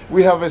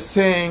 we have a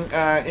saying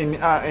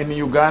in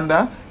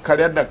Uganda,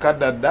 Kalyadda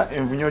kadadda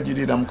envunyo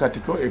jirira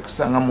mukatiko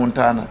ekusanga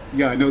Montana.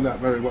 Yeah, I know that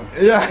very well.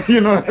 Yeah,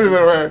 you know very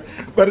well.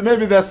 But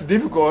maybe that's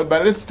difficult.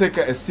 But let's take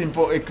a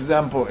simple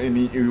example in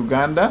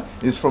Uganda.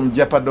 It's from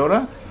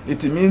Japadora.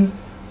 It means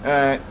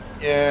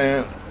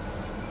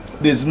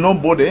there's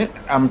nobody,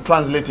 I'm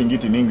translating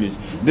it in English,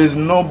 there's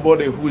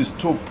nobody who is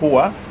too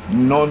poor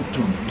not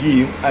to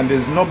give, and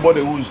there's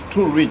nobody who is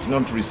too rich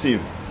not to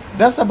receive.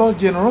 That's about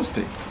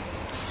generosity.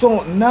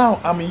 So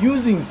now I'm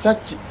using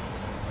such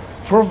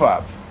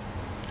proverb.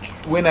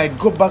 When I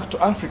go back to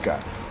Africa,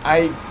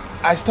 I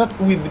start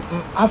with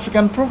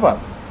African proverb,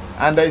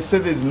 and I say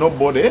there's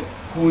nobody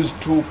who is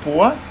too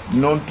poor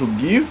not to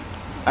give,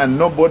 and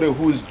nobody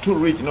who is too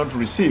rich not to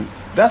receive.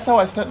 That's how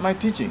I start my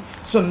teaching.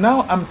 So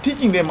now I'm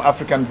teaching them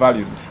African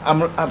values.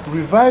 I'm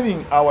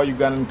reviving our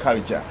Ugandan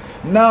culture.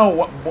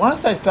 Now,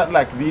 once I start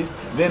like this,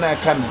 then I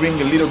can bring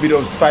a little bit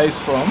of spice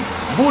from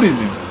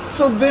Buddhism.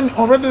 So then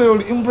already they will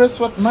embrace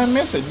my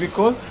message,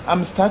 because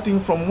I'm starting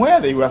from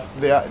where they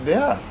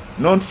are.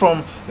 Not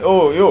from,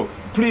 oh, yo,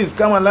 please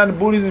come and learn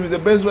Buddhism is the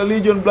best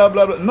religion, blah,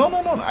 blah, blah. No,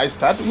 no, no. I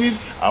start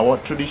with our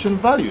traditional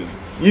values.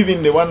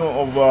 Even the one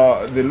of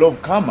the law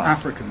of karma.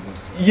 African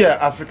Buddhism. Yeah,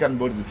 African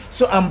Buddhism.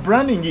 So I'm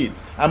branding it.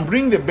 I'm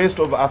bringing the best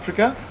of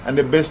Africa and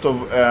the best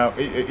of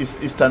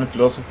Eastern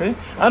philosophy.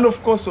 And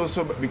of course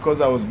also, because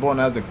I was born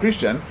as a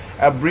Christian,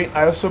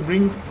 I also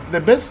bring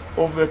the best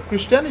of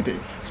Christianity.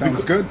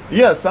 Sounds good.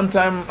 Yeah,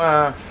 sometimes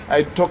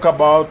I talk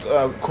about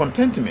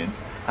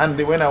contentment. And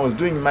when I was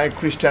doing my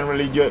Christian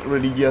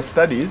religious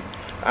studies,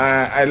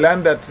 I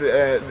learned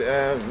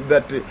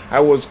that I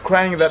was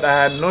crying that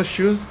I had no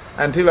shoes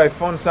until I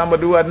found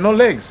somebody who had no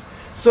legs.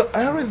 So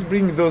I always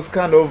bring those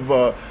kind of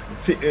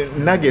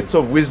nuggets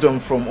of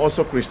wisdom from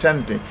also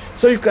Christianity.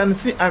 So you can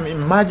see I'm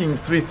merging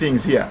three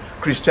things here: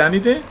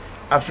 Christianity,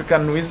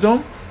 African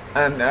wisdom,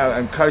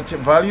 and culture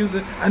values,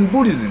 and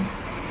Buddhism.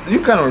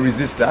 You cannot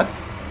resist that.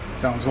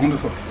 Sounds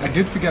wonderful. I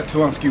did forget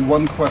to ask you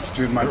one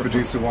question my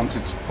producer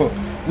wanted to put,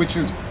 which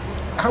is,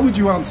 how would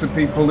you answer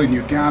people in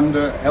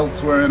Uganda,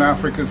 elsewhere in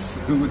Africa,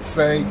 who would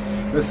say,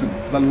 listen,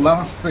 the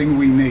last thing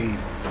we need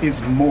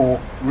is more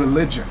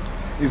religion,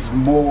 is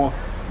more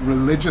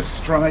religious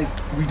strife.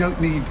 We don't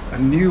need a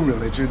new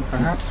religion.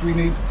 Perhaps we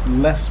need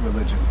less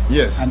religion.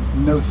 Yes.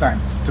 And no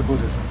thanks to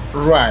Buddhism.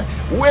 Right.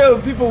 Well,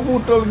 people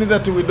who told me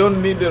that we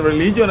don't need a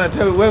religion, I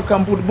tell you,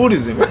 welcome to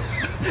Buddhism.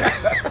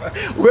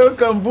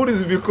 Welcome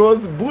Buddhism,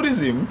 because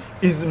Buddhism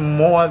is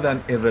more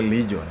than a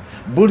religion.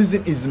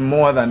 Buddhism is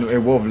more than a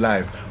way of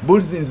life.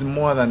 Buddhism is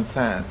more than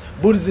science.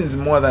 Buddhism is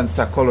more than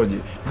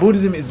psychology.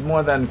 Buddhism is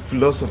more than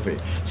philosophy.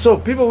 So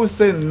people who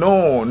say,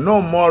 no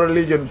more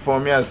religion for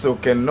me, I say,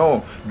 okay,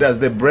 no. Does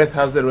the breath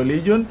has a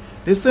religion?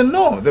 They say,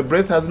 no, the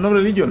breath has no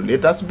religion.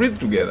 Let us breathe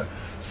together.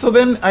 So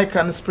then I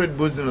can spread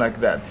Buddhism like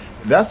that.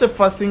 That's the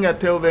first thing I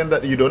tell them,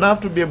 that you don't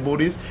have to be a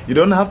Buddhist, you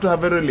don't have to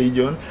have a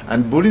religion,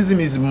 and Buddhism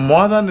is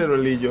more than a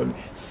religion.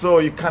 So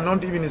you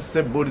cannot even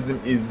say Buddhism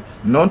is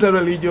not a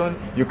religion.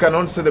 You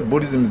cannot say that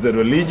Buddhism is the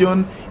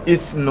religion.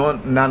 It's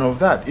none of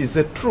that. It's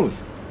the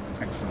truth.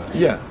 Excellent.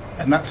 Yeah.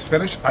 And that's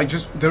finished.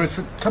 There is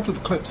a couple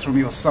of clips from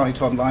your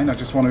site online. I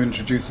just want to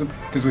introduce them,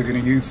 because we're going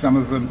to use some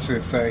of them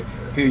to say,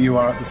 here you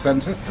are at the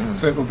center.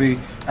 So it will be,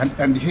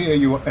 and here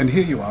you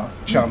are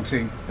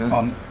chanting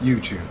on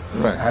YouTube.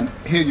 Right. And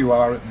here you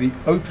are at the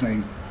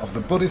opening of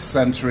the Buddhist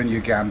center in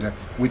Uganda,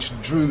 which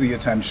drew the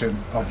attention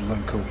of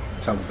local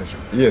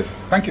television.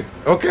 Yes. Thank you.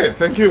 Okay,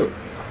 thank you.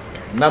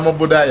 Namo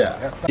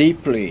Buddhaya.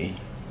 Deeply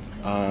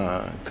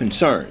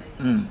concerned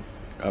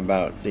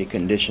about the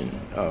condition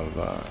of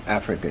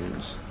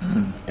Africans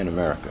in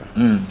America.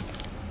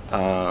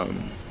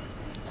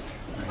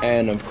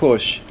 And of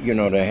course, you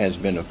know, there has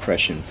been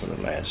oppression for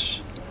the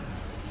last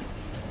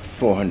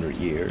 400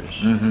 years.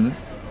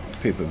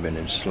 People have been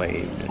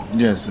enslaved. And,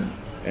 yes, sir.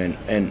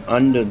 And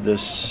under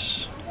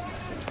this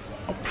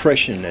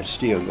oppression that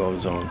still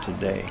goes on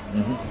today.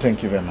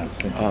 Thank you very much.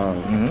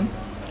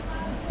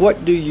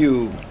 What do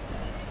you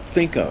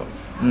think of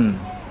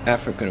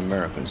African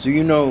Americans? Do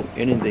you know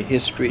any of the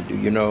history? Do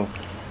you know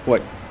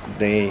what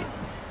they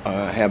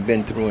have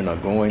been through and are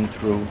going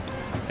through,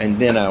 and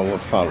then I will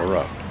follow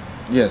up.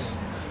 Yes.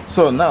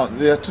 So now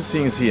there are two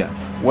things here.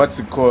 What's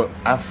it called?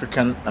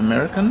 African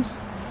Americans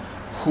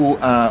who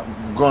are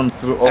gone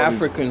through all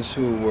Africans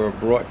who were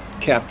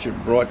captured,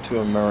 brought to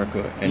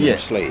America, and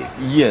enslaved.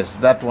 Yes,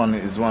 that one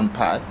is one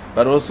part.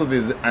 But also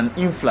there's an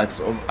influx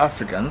of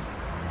Africans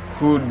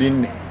who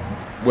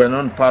were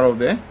not part of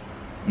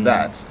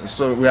that.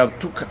 So we have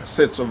two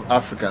sets of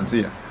Africans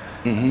here.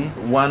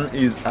 One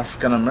is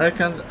African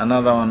Americans,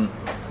 another one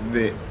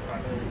the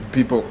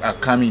people are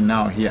coming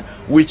now here.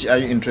 Which are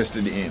you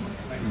interested in?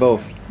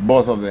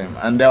 Both of them.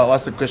 And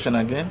what's the question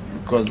again?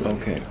 Because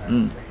okay.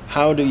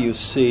 How do you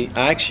see?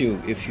 I asked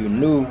you if you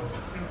knew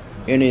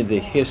any of the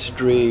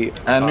history.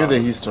 I knew the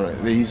history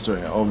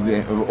of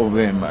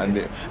them,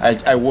 and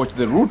I watched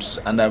the Roots,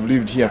 and I've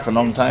lived here for a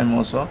long time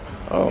also.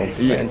 Oh,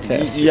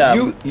 fantastic!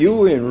 Yeah, you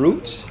were in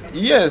Roots?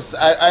 Yes,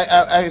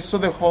 I saw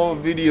the whole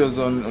videos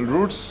on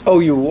Roots. Oh,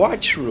 you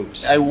watch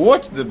Roots? I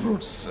watched the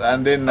Roots,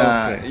 and then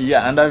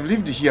and I've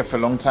lived here for a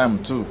long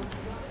time too.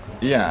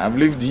 Yeah, I've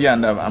lived here,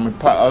 and I'm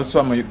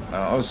also a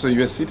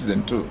U.S.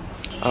 citizen too.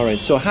 All right.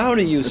 So how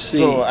do you see?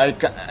 So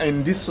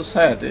in this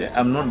society,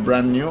 I'm not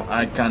brand new.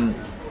 I can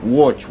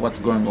watch what's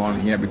going on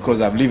here because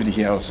I've lived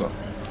here also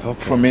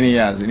for many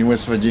years in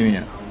West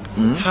Virginia.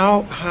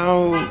 How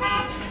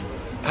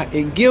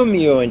give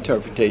me your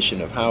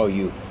interpretation of how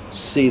you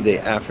see the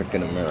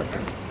African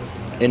American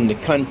in the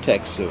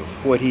context of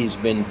what he's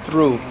been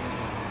through,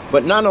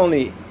 but not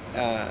only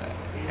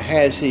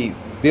has he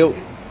built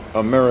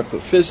America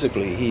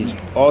physically, he's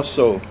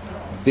also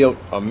built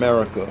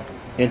America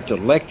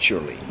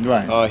intellectually.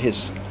 Right.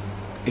 His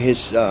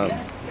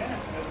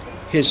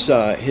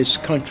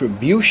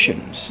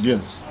contributions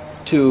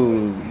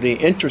to the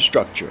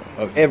infrastructure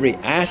of every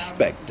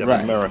aspect of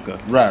America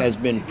has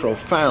been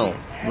profound.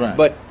 Right.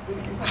 But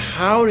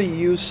how do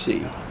you see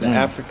the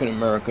African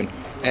American,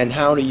 and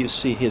how do you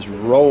see his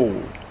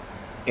role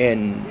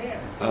in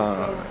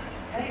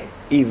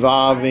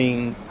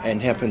evolving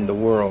and helping the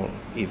world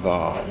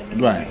evolve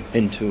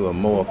into a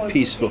more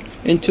peaceful,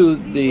 into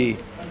the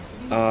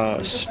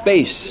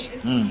space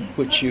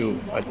which you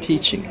are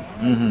teaching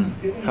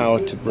how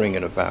to bring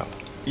it about?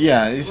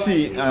 Yeah, you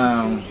see,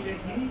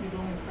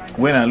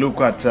 when I look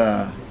at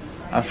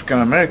African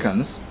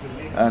Americans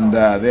and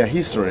their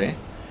history,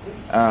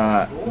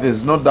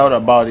 there's no doubt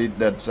about it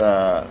that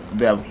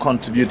they have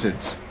contributed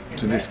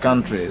to this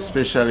country,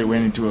 especially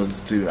when it was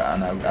still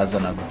as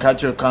an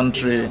agricultural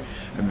country.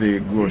 They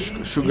grow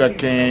sugar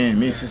cane,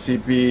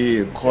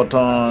 Mississippi,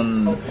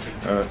 cotton,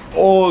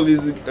 all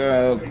these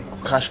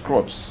cash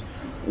crops.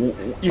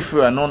 If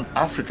we are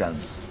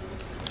non-Africans,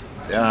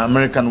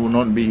 America will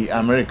not be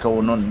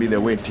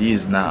the way it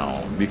is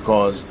now,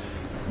 because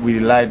we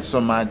relied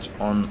so much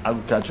on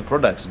agricultural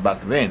products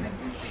back then.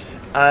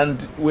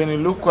 And when you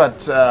look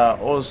at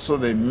also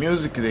the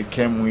music they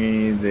came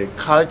with, the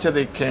culture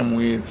they came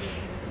with,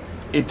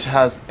 it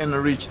has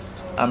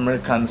enriched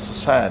American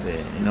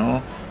society,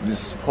 the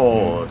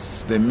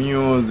sports, the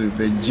music,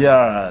 the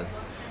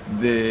jazz,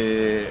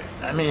 the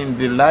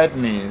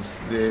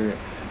lightness,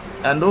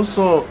 and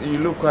also you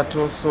look at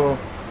also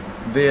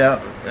their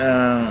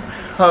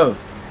health,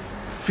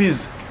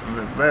 physique,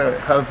 very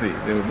healthy.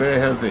 They were very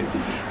healthy,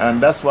 and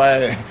that's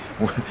why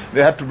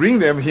they had to bring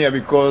them here,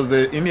 because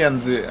the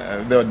Indians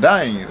they were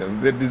dying,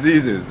 the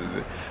diseases.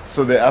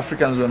 So the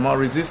Africans were more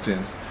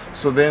resistant.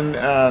 So then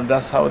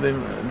that's how they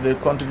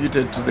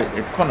contributed to the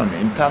economy.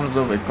 In terms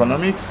of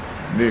economics,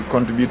 they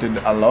contributed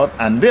a lot,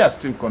 and they are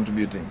still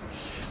contributing.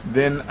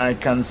 Then I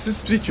can see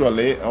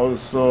spiritually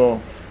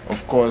also,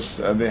 of course,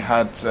 they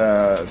had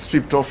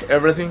stripped off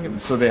everything,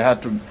 so they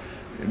had to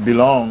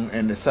belong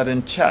in a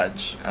certain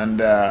church,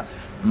 and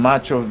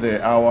much of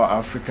our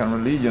African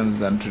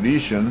religions and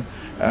tradition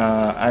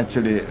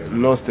actually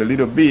lost a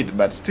little bit,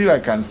 but still I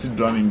can see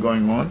drumming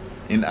going on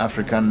in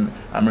African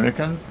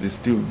Americans. They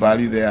still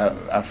value their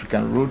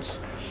African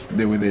roots.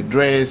 They with the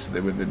dress,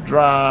 they with the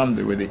drum,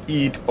 they with the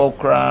eat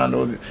okra, and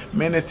all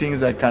many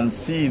things I can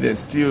see they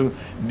still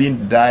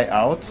didn't die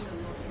out.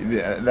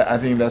 I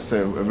think that's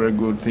a very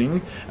good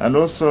thing. And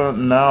also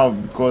now,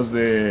 because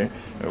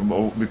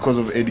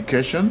of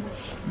education,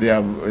 they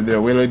are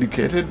well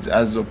educated,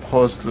 as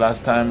opposed to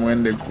last time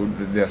when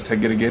they are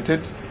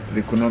segregated.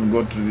 They could not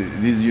go to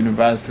these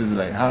universities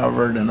like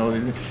Harvard and all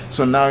these.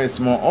 So now it's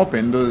more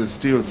open. Though there's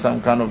still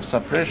some kind of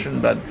suppression,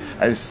 but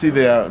I see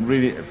they are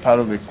really part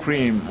of the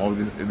cream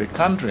of the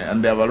country,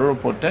 and they have a lot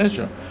of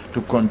potential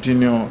to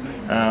continue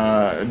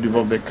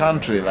develop the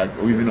country, like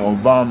even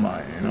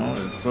Obama.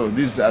 So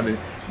these are the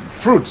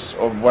fruits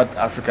of what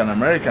African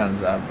Americans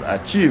have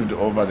achieved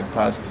over the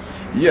past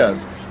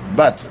years.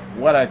 But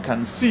what I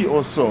can see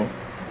also,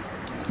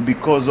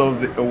 because of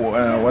the,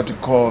 what you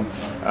call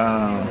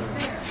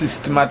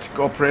systematic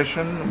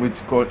operation, which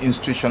is called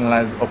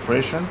institutionalized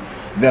operation,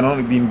 they're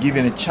not being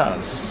given a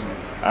chance.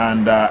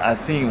 And I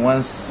think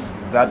once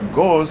that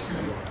goes,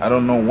 I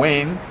don't know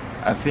when,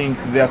 I think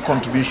their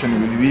contribution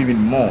will be even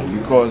more,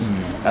 because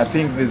I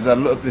think there's a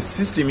lot, the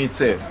system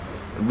itself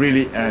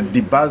really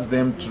debuzz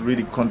them to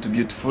really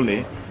contribute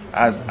fully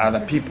as other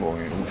people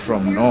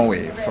from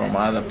Norway, from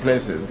other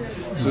places.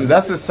 So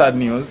that's the sad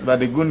news, but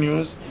the good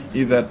news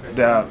is that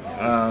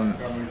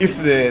if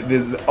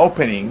there's the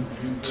opening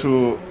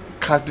to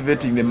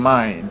cultivating the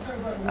mind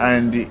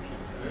and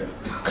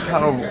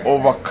kind of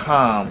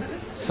overcome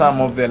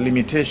some of their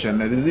limitations.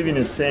 There's even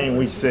a saying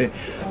which say,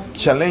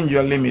 challenge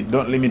your limit,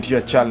 don't limit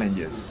your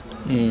challenges.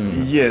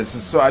 Yes,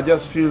 so I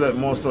just feel that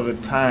most of the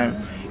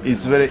time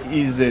it's very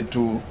easy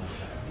to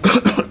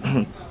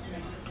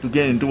to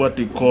get into what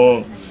we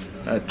call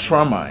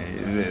trauma.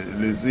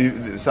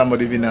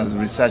 Somebody even has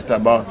researched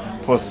about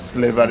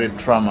post-slavery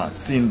trauma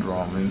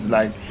syndrome. It's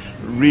like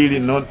really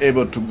not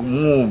able to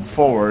move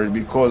forward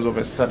because of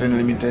a certain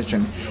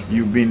limitation.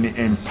 You've been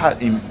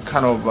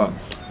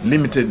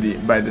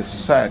limited by the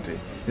society.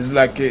 It's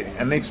like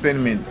an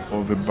experiment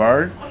of a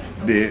bird.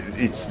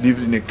 It's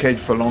lived in a cage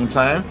for a long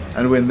time,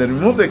 and when they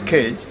remove the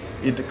cage,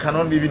 it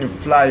cannot even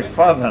fly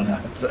further than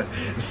that.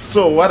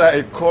 So what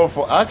I call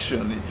for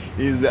action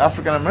is the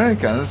African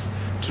Americans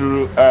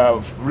to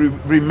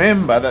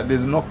remember that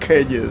there's no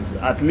cages,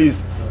 at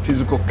least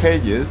physical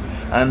cages,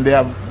 and they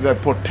have the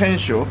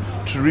potential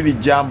to really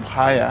jump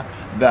higher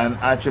than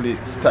actually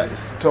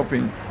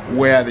stopping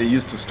where they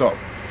used to stop.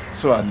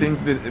 So I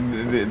think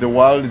the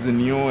world is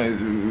new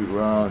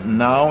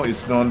now.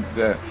 It's not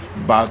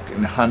back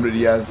in 100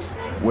 years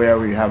where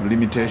we have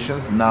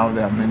limitations. Now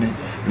there are many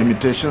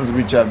limitations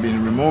which have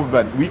been removed,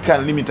 but we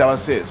can limit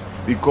ourselves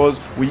because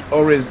we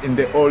always in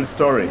the old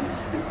story,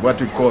 what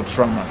we call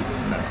trauma.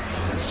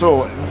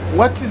 So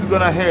what is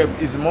going to help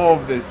is more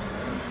of the,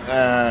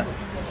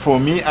 for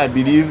me, I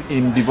believe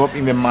in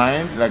developing the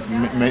mind, like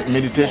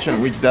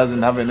meditation, which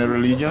doesn't have any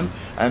religion,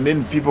 and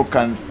then people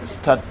can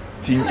start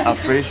think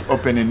afresh,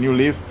 open a new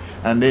leaf,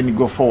 and then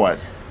go forward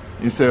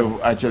instead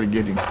of actually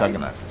getting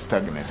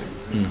stagnated.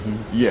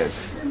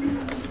 Yes.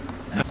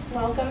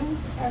 Welcome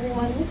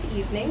everyone this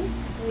evening.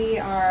 We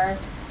are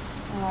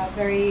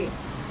very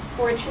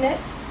fortunate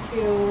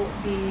to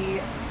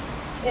be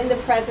in the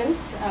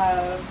presence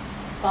of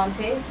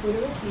Bhante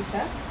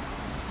Buddhism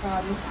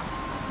from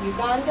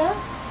Uganda,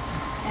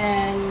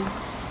 and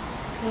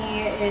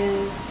he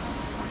is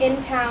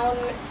in town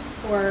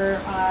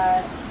for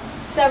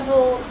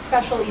several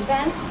special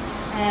events,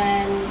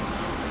 and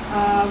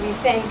we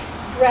thank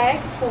Greg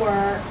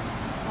for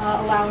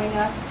allowing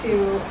us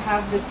to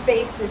have the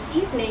space this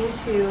evening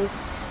to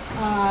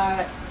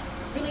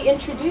really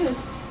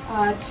introduce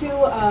two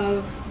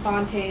of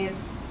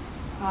Bhante's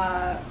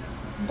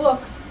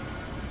books,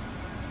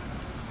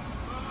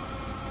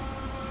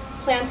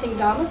 Planting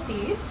Dhamma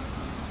Seeds,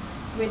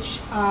 which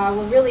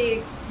will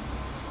really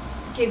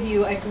give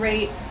you a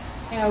great,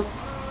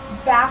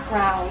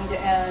 background.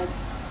 As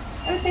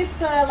I would say,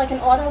 it's like an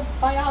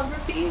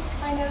autobiography,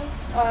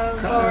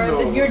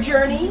 your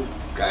journey,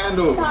 kind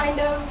of.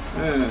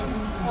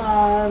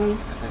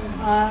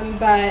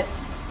 But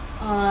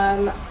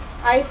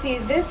I see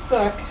this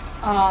book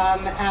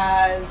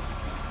as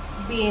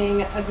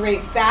being a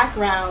great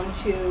background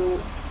to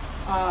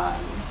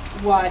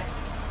what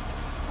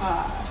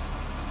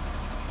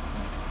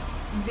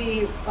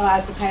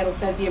as the title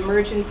says, the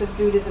emergence of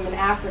Buddhism in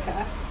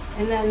Africa.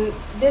 And then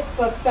this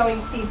book,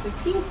 Sowing Seeds of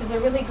Peace, is a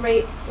really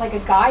great, like a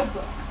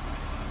guidebook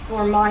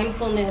for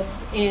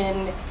mindfulness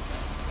in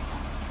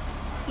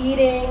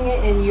eating,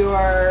 in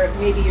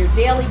maybe your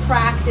daily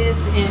practice,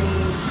 in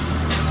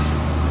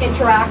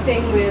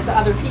interacting with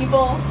other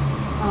people.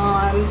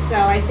 So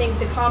I think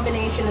the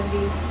combination of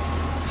these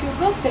two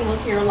books, and we'll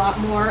hear a lot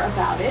more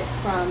about it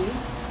from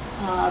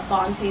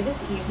Bhante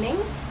this evening,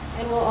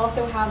 and we'll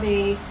also have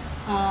the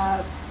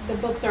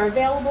books are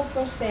available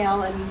for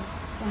sale, and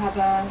we'll have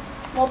a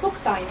small book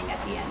signing at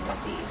the end of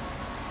the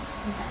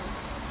event.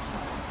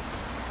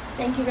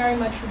 Thank you very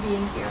much for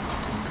being here.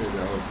 Okay,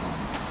 you're welcome.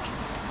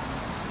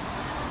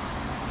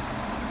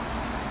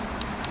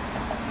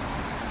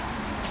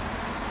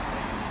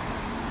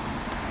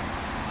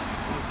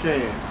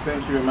 Okay,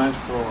 thank you very much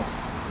for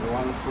the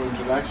wonderful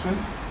introduction.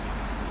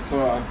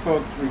 So I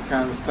thought we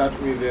can start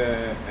with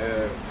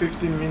a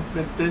 15 minutes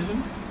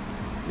meditation.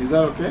 Is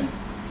that okay?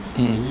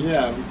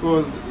 Yeah,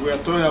 because we are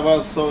talking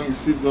about sowing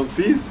seeds of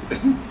peace,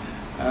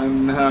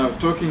 and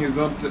talking is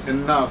not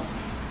enough.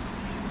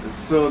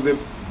 So the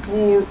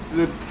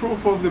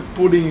proof of the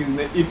pudding is in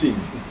the eating.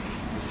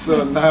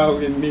 So now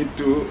we need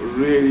to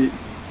really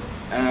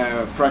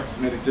practice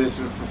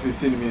meditation for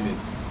 15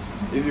 minutes.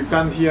 If you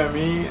can't hear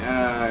me,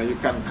 you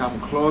can come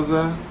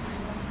closer.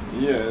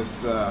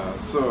 Yes,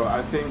 so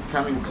I think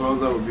coming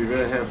closer will be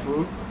very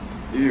helpful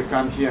if you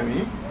can't hear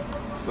me.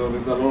 So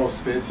there's a lot of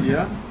space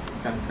here.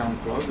 You can come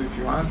close if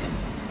you want.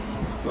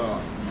 So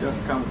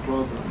just come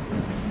closer.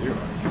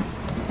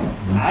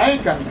 I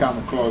can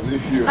come close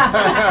if you.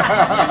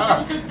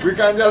 We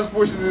can just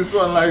push this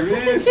one like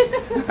this,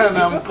 and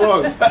I'm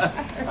close.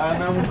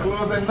 And I'm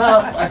close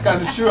enough, I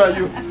can assure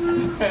you.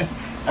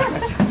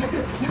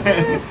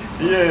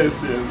 Yes,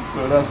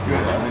 so that's good.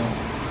 I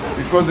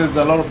mean, because there's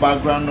a lot of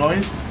background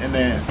noise. And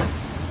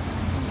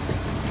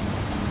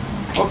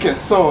okay,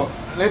 so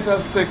let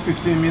us take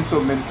 15 minutes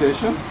of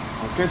meditation.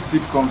 Okay,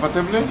 sit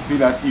comfortably,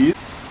 feel at ease.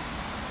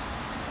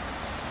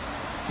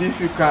 See if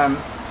you can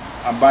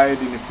abide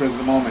in the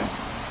present moment.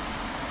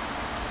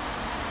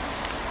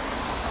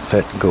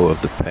 Let go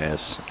of the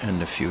past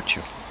and the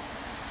future.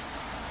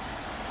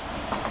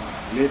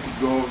 Let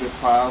go of the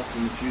past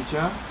and the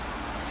future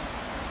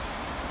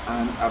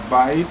and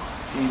abide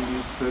in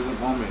this present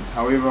moment,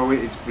 however way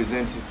it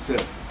presents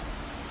itself.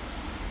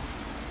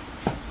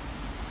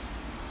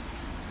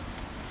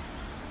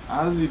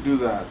 As you do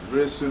that,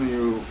 very soon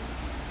you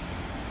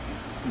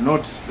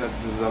notice that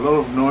there's a lot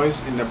of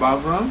noise in the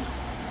background.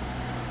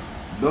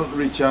 Don't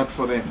reach out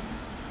for them.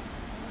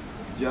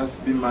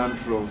 Just be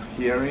mindful of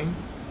hearing,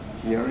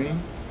 hearing,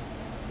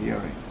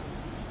 hearing.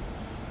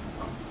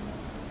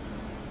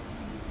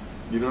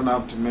 You don't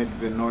have to make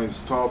the noise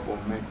stop or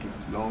make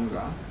it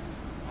longer,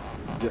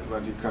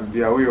 but you can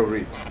be aware of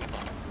it.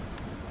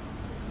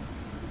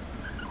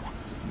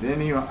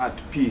 Then you are at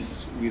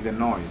peace with the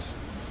noise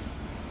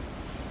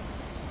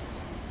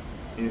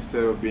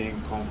instead of being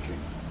in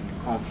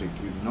conflict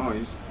with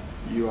noise.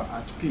 You are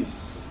at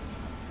peace.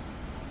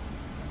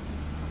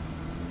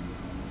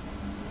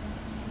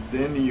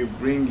 Then you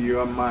bring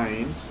your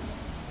mind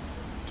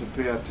to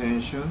pay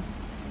attention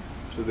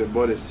to the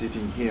body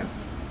sitting here.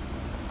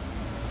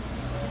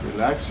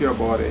 Relax your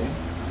body,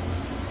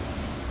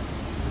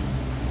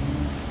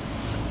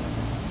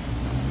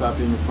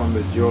 starting from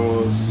the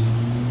jaws,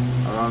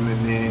 around the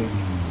neck,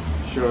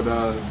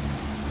 shoulders.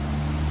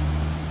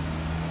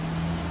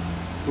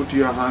 Put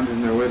your hands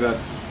in a way that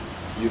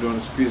you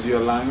don't squeeze your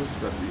lungs,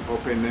 but you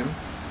open them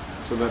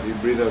so that you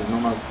breathe as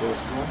normal as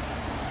possible.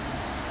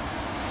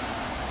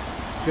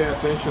 Pay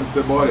attention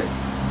to the body.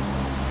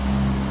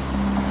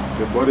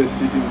 The body is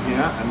sitting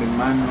here, and the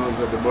mind knows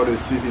that the body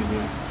is sitting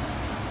here.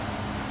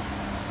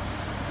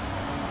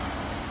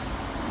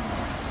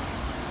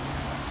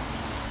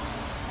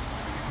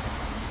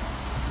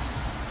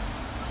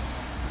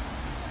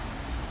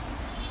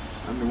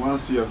 And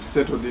once you have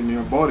settled in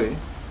your body,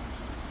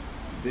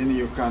 then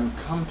you can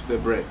come to the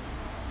breath.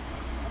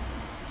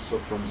 So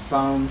from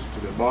sound to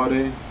the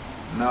body,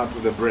 now to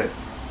the breath.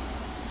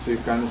 So you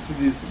can see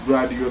this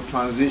gradual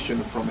transition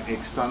from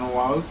external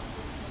world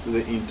to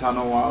the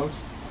internal world,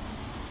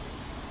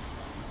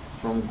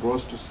 from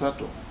gross to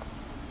subtle.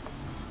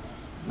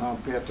 Now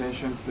pay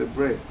attention to the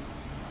breath.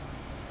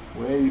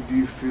 Where do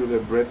you feel the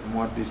breath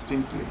more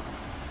distinctly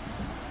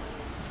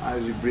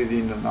as you breathe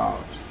in and out?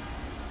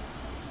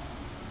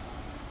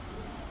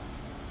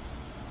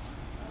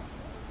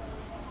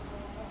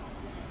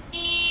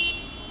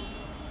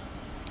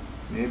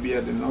 Maybe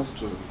at the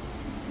nostril,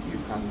 you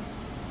can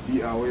be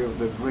aware of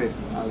the breath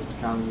as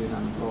it comes in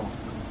and goes.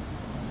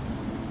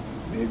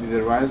 Maybe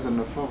the rise and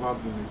the fall of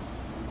abdomen.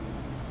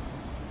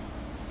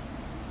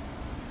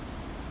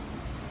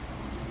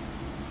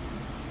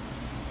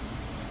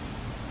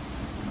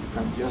 You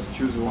can just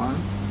choose one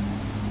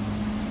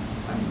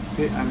and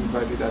pay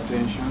undivided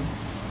attention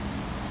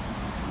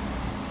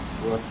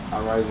to what's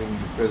arising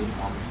in the present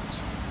moment.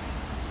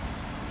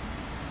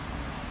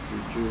 If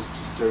you choose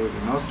to stay with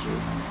the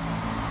nostrils,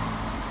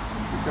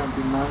 you can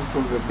be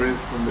mindful of the breath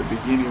from the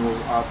beginning of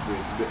out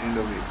breath to the end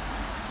of it.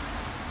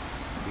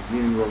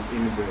 Beginning of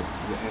in breath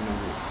to the end of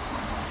it.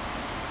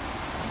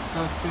 And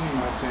start sending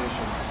your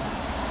attention.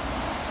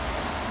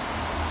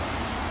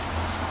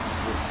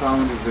 The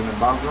sound is in the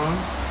background,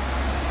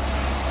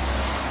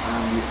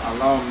 and you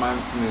allow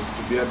mindfulness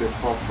to be at the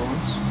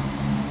forefront.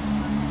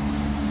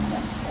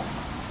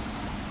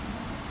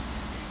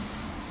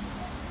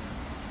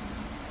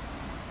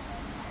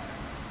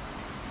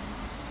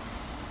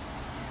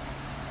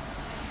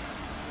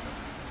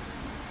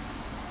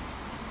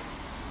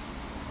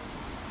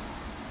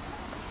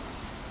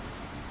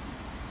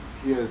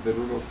 Here's the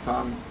rule of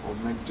thumb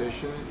of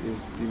meditation: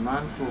 is be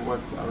mindful of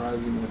what's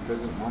arising in the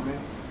present moment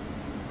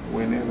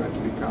whenever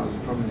it becomes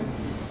prominent.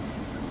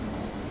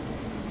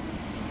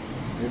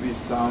 Maybe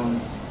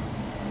sounds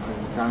are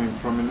becoming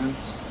prominent.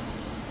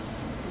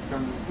 You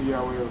can be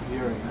aware of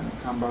hearing and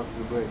come back to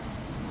the breath.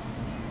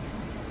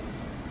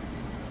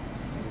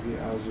 Maybe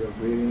as you're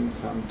breathing,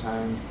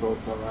 sometimes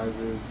thoughts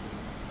arises,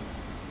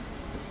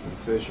 a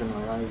sensation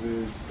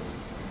arises,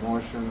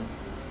 emotion.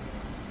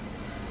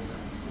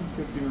 You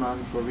could be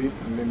mindful of it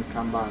and then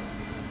come back.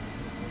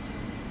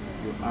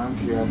 You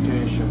anchor your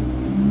attention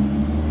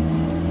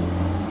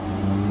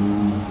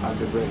at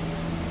the breath.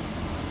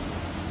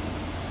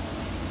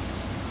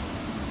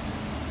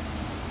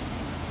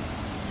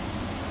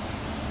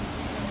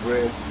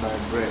 Breath by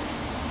breath.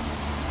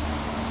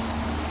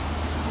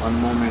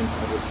 One moment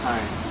at a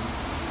time.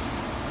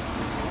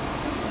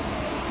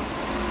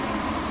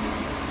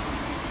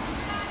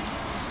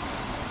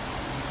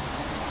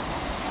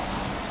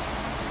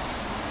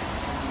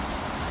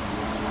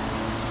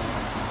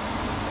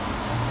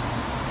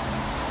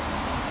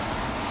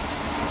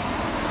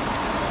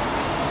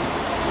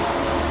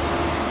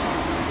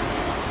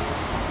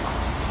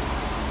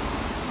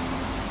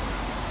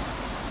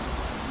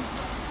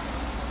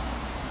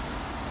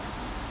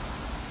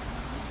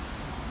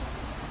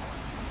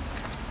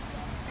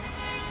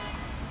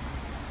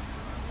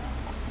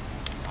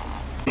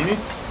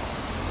 minutes.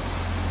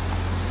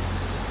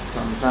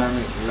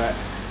 Sometimes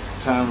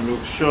time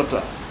looks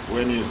shorter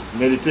when you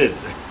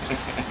meditate.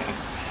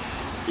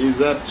 Is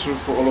that true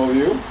for all of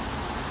you?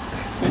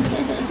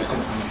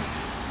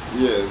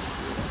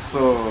 Yes.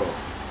 So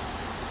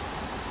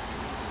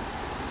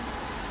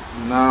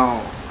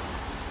now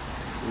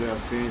we have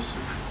finished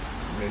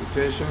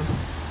meditation,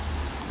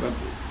 but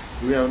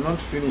we have not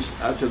finished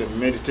actually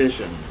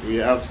meditation. We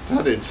have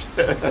started.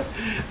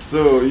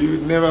 So you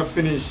never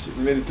finish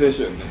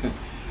meditation.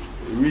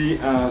 We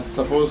are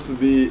supposed to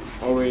be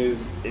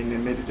always in a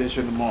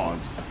meditation mode.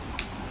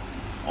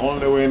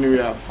 Only when we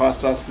are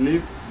fast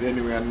asleep,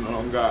 then we are no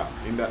longer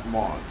in that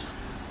mode,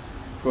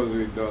 because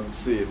we don't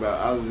see. But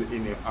as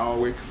in our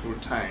wakeful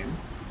time,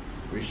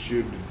 we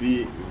should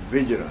be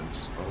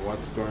vigilant on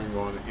what's going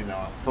on in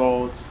our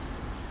thoughts,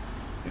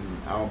 in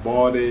our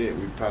body.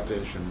 We pay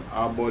attention to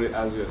our body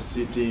as we are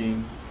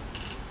sitting.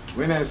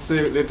 When I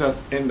say let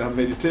us end our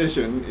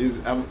meditation,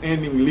 I'm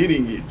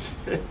leading it.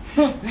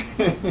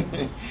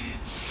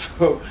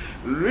 So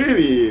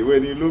really,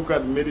 when you look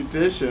at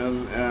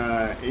meditation,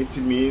 it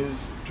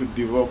means to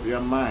develop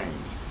your mind.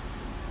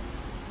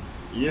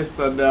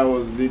 Yesterday I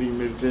was leading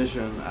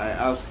meditation. I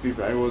asked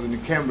people, I was in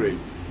Cambridge,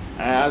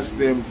 I asked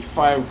them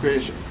 5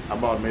 questions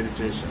about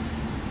meditation.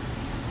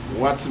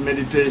 What's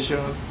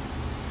meditation?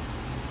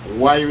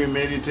 Why we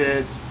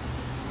meditate?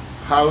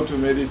 How to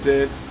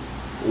meditate?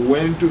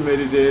 When to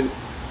meditate?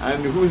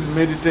 And who's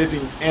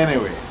meditating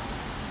anyway?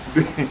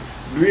 Do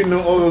we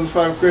know all those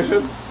 5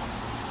 questions?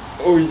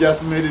 Or we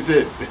just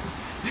meditate?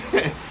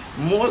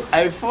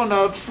 I found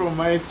out from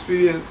my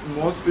experience,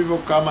 most people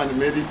come and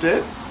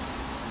meditate,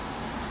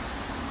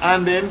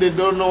 and then they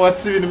don't know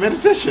what's even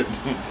meditation,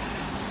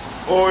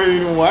 or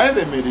even why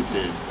they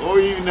meditate, or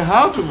even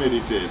how to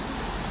meditate.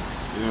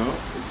 You know.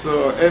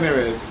 So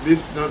anyway,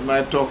 this is not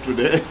my talk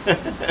today.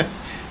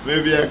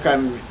 Maybe I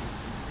can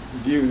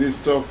give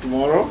this talk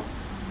tomorrow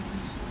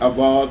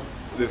about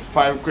the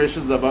 5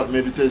 questions about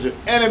meditation.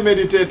 Any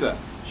meditator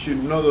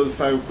should know those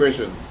 5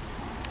 questions.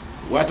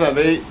 What are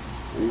they?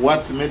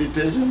 What's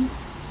meditation?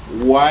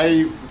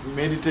 Why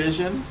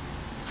meditation?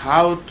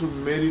 How to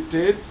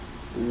meditate?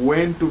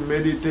 When to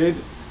meditate?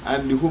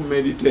 And who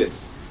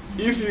meditates?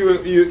 If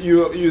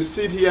you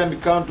sit here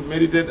and count to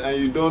meditate and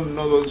you don't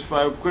know those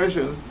 5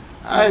 questions,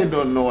 I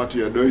don't know what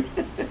you're doing.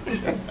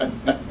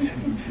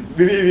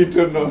 Believe it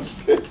or not.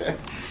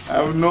 I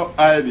have no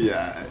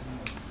idea.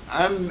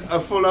 And a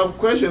follow-up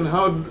question,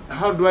 how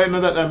do I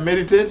know that I'm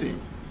meditating?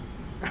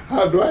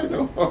 How do I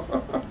know?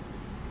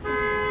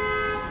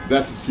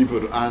 That's simple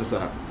to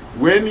answer.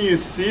 When you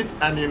sit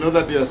and you know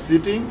that you are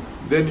sitting,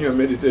 then you are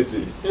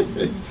meditating.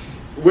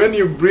 When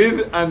you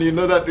breathe and you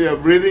know that you are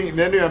breathing,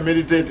 then you are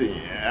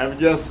meditating. I'm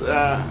just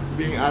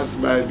being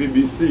asked by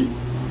BBC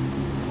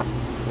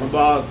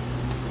about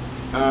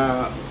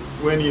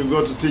when you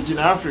go to teach in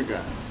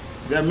Africa.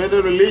 There are many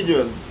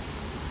religions.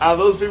 Are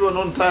those people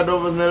not tired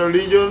of their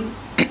religion?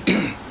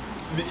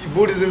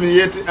 Buddhism is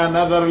yet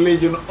another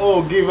religion.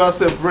 Oh, give us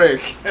a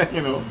break.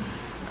 You know.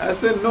 I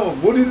said, no,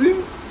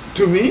 Buddhism,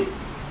 to me,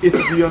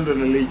 it's beyond a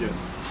religion.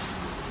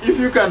 If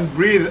you can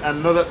breathe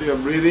and know that you are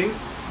breathing,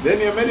 then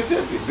you're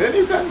meditating. Then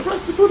you can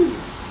practice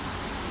Buddhism.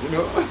 You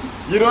know,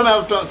 you don't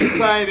have to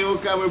sign,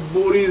 okay, I'm a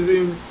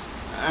Buddhism,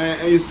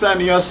 you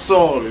sign your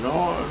soul, you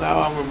know,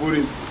 now I'm a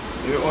Buddhist,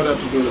 in order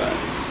to do that.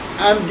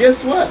 And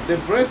guess what? The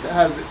breath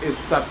has a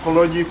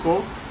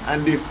psychological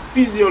and a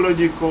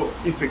physiological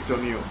effect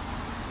on you.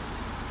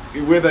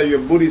 Whether you're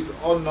Buddhist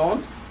or not,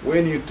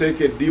 when you take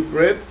a deep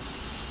breath,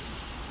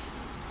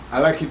 I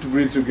like you to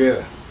breathe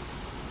together.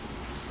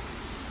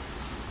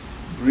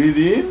 Breathe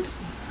in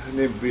and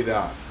then breathe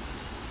out.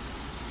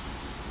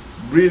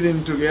 Breathe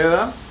in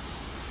together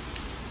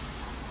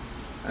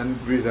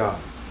and breathe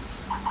out.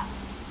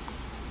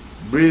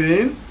 Breathe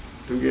in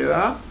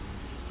together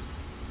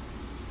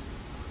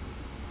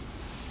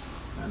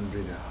and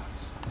breathe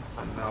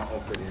out. And now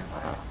open your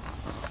eyes.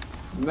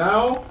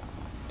 Now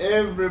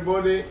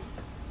everybody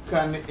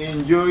can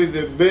enjoy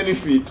the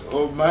benefit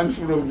of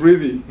mindful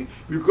breathing,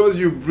 because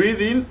you breathe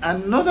in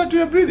and know that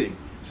you are breathing.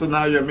 So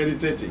now you are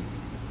meditating.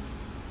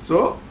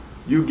 So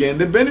you gain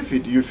the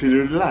benefit. You feel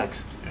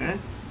relaxed.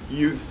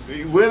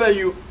 Whether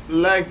you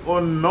like or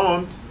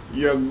not,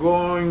 you are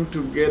going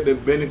to get the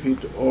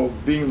benefit of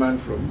being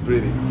mindful of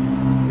breathing,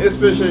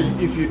 especially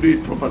if you do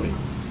it properly.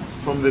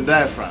 From the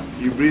diaphragm.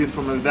 You breathe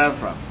from the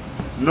diaphragm.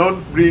 Not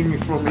breathing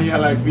from here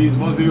like this.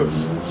 Most people,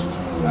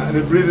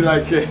 they breathe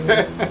like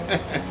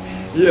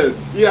yes,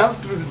 you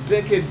have to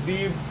take a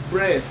deep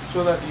breath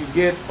so that you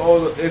get all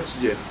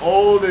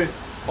the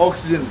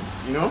oxygen,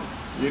 you know,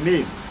 you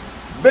need.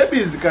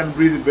 Babies can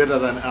breathe better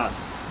than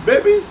us.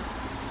 Babies,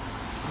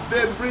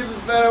 they breathe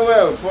very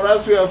well. For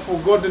us, we have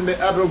forgotten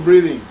the art of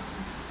breathing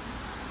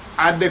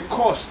at the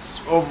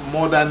cost of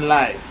modern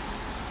life.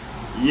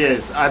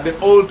 Yes, at the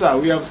altar,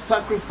 we have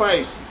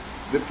sacrificed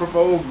the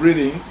proper way of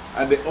breathing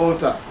at the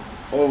altar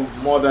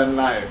of modern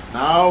life.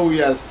 Now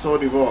we are so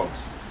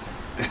divorced.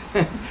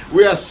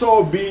 We are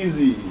so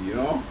busy, you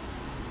know.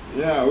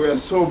 Yeah, we are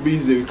so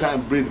busy, we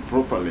can't breathe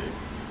properly.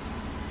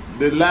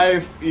 the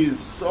life is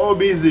so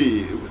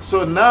busy.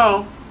 So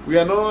now we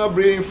are no longer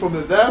breathing from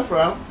the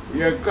diaphragm.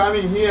 We are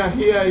coming here,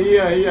 here,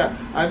 here, here.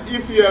 And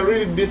if you are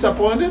really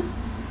disappointed,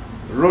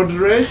 road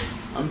rage,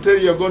 I'm telling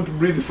you, you're going to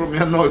breathe from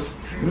your nose,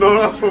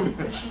 not from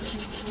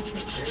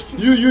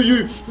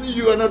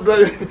you are not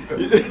driving.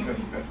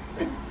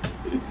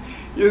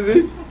 You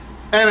see?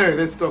 Anyway,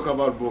 let's talk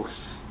about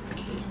books.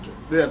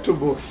 There are two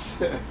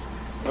books.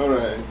 All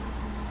right.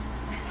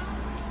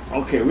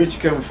 Okay, which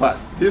came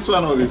first? This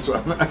one or this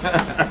one?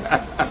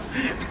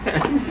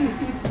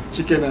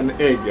 Chicken and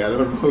egg, I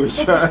don't know which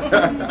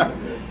one.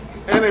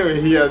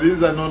 Anyway, here,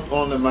 these are not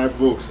only my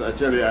books.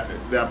 Actually,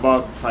 they're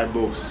about 5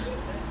 books.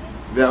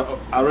 They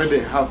already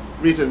have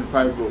written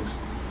 5 books.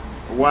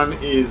 One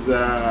is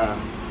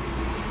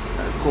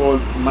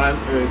called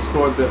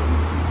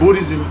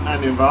Buddhism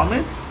and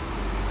Environment.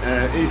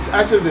 It's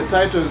actually, the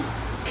title is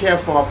Care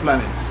for Our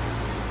Planet.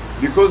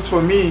 Because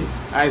for me,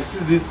 I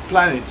see this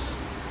planet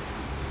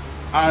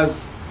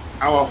as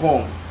our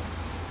home.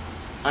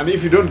 And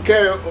if you don't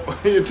care,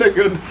 you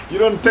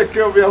don't take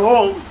care of your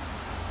home.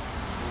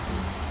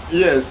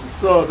 Yes,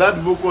 so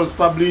that book was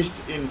published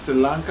in Sri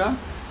Lanka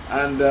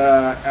and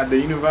at the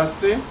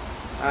university,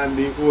 and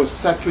it was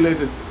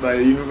circulated by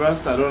the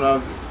university. I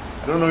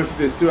don't know if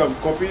they still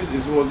have copies.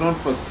 It was not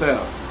for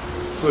sale.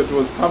 So it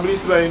was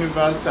published by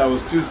university. I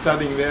was still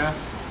studying there,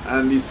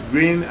 and it's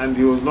green, and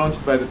it was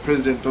launched by the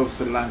president of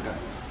Sri Lanka.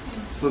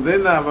 So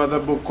then I have another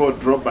book called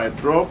Drop by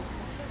Drop,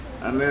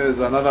 and then there's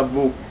another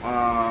book,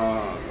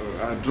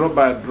 Drop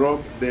by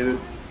Drop, Daily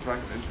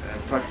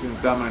Practicing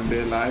Dharma in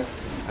Daily Life.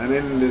 And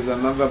then there's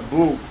another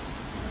book,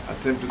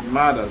 Attempted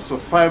Murder. So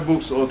 5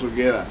 books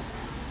altogether.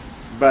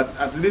 But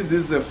at least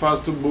this is the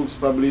first 2 books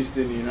published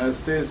in the United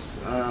States.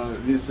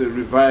 These are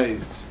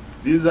revised.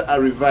 These are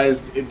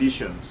revised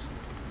editions,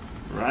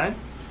 right?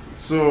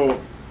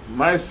 So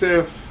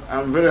myself,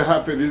 I'm very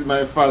happy this is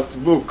my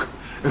first book,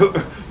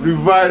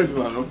 revised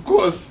one. Of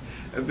course,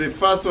 the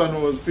first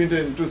one was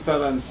printed in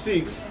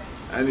 2006,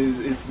 and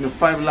it's in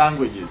 5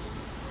 languages.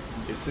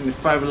 It's in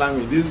 5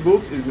 languages. This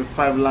book is in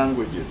 5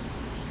 languages.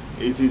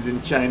 It is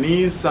in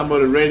Chinese.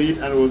 Somebody read it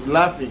and was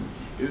laughing.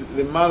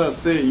 The mother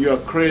said, "You are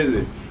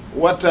crazy.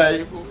 What are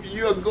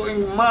you are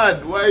going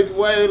mad. Why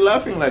are you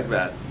laughing like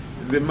that?"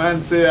 The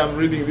man said, "I'm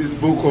reading this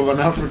book of an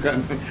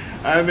African."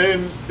 And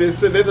then they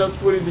said, "Let us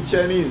put it in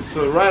Chinese."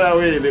 So right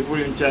away they put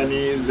it in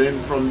Chinese. Then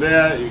from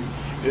there,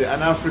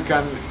 an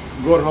African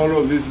got hold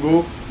of this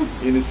book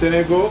in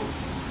Senegal.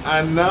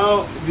 And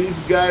now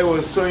this guy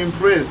was so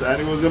impressed, and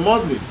he was a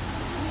Muslim.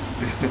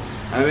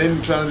 And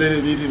then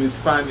translated it in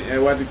Spanish,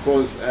 what he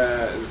calls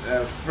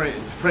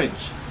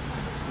French.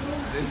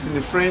 It's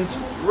in French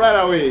right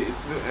away.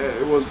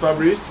 It was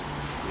published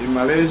in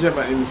Malaysia,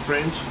 but in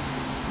French.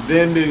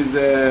 Then there is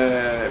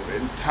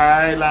in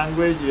Thai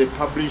language. They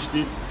published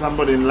it.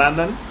 Somebody in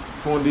London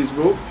found this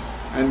book,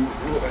 and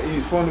he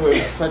found it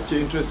was such an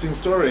interesting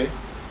story.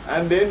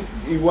 And then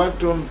he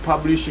worked on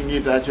publishing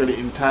it actually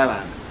in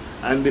Thailand.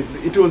 And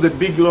it was a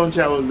big launch.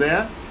 I was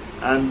there,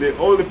 and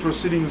all the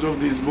proceedings of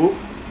this book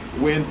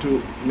went to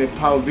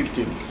Nepal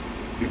victims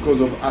because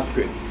of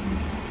earthquake.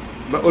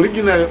 But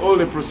originally all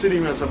the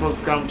proceedings were supposed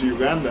to come to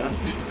Uganda,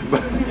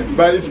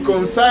 but it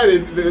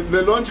coincided,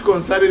 the launch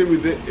coincided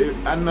with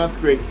an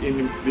earthquake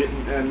in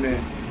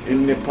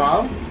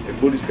Nepal, a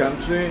Buddhist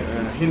country,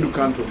 a Hindu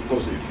country of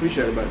course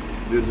officially, but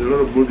there's a lot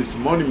of Buddhist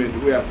monuments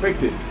were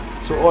affected.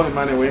 So all the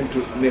money went to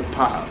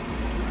Nepal.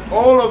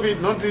 All of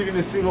it, not even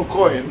a single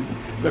coin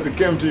that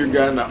came to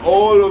Uganda,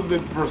 all of the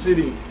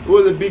proceeding. It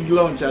was a big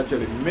launch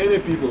actually, many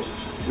people.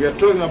 We are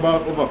talking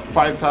about over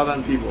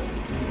 5,000 people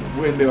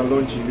when they were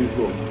launching this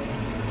book.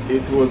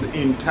 It was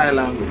in Thai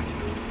language.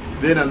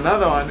 Then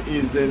another one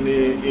is in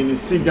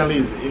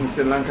Sinhalese, in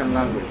Sri Lankan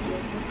language.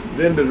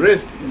 Then the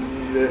rest is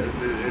the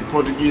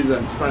Portuguese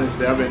and Spanish.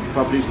 They haven't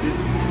published it.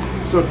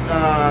 So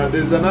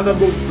there's another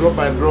book, Drop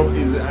by Drop,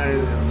 is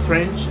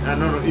French,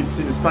 and no, it's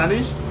in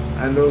Spanish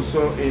and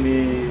also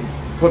in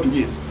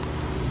Portuguese,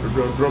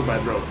 Drop by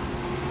Drop.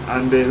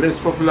 And the less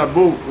popular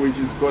book, which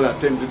is called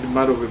Attempted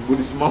Murder of a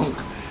Buddhist Monk,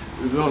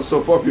 is not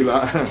so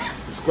popular.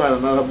 It's quite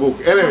another book.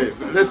 Anyway,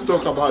 let's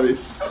talk about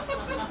this.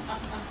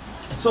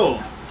 So,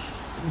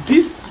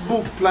 this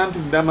book,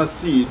 Planting Dharma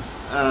Seeds,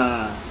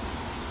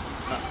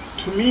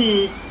 to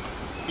me,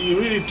 it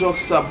really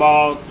talks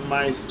about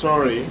my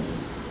story.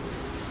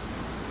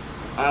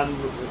 And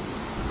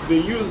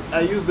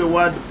I use the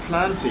word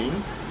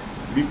planting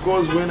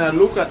because when I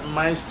look at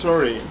my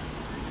story,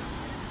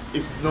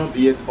 it's not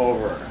yet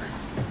over.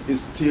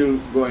 It's still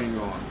going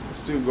on. It's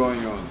still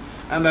going on.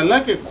 And I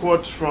like a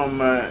quote from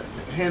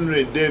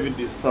Henry David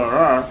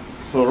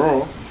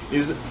Thoreau,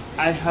 is,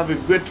 "I have a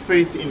great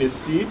faith in a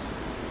seed.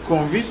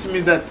 Convince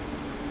me that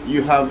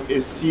you have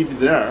a seed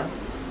there,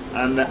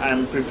 and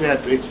I'm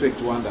prepared to expect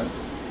wonders."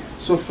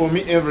 So for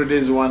me, every day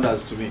is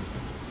wonders to me.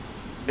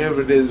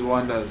 Every day is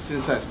wonders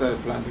since I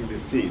started planting the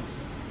seeds.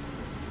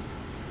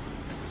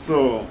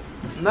 So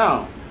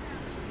now,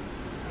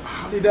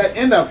 how did I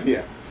end up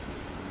here?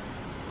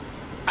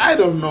 I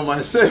don't know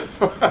myself.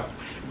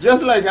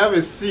 Just like have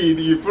a seed,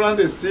 you plant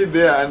a seed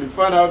there and you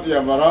find out you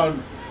have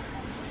around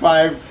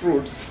 5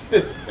 fruits.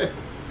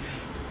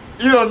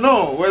 You don't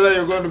know whether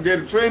you're going to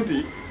get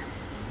 20,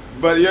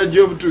 but your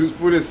job to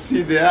put a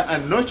seed there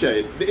and nurture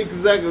it.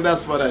 Exactly,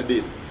 that's what I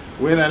did.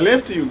 When I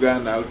left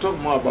Uganda, I'll talk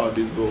more about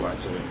this book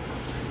actually.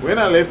 When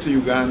I left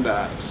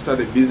Uganda to start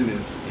a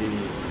business in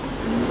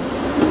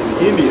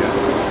India,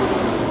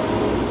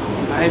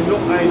 I had no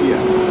idea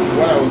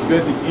what I was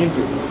getting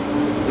into.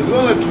 It's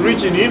only to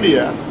reach in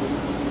India,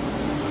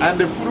 and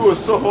the food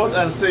was so hot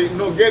and say,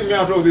 no, get me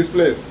out of this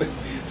place.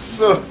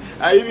 So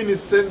I even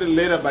sent a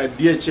letter by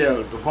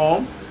DHL to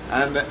home,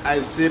 and I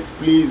said,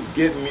 please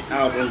get me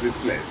out of this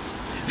place.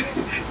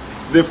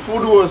 The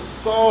food was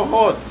so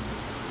hot.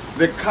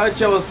 The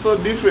culture was so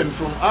different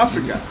from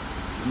Africa.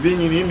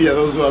 Being in India,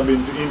 those who have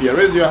been to India,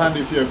 raise your hand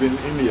if you have been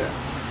in India.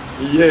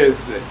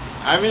 Yes.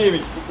 I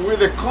mean, with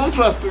the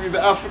contrast with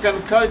the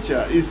African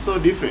culture is so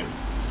different.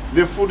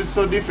 The food is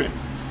so different.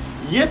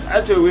 Yet,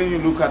 actually, when you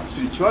look at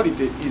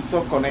spirituality, it's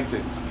so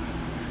connected.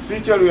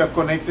 Spiritually, we are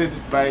connected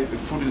by the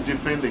food is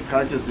different, the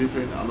culture is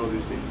different, and all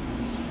these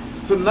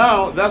things. So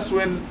now, that's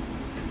when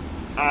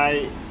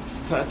I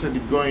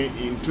started going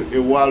into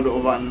a world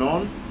of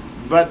unknown.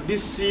 But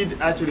this seed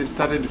actually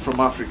started from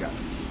Africa.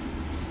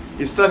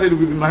 It started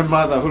with my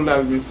mother, who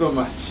loved me so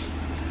much.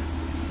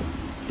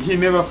 He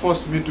never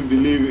forced me to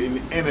believe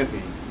in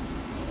anything.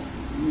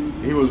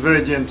 He was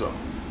very gentle.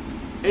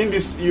 In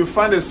this, you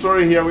find a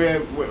story here where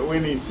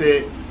when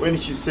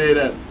she said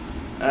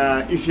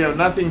that if you have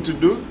nothing to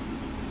do,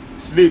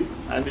 sleep,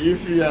 and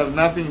if you have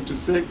nothing to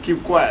say,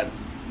 keep quiet.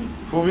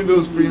 For me,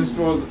 those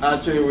principles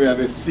actually were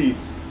the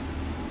seeds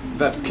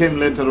that came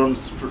later on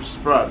to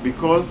sprout.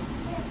 Because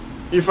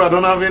if I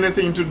don't have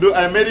anything to do,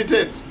 I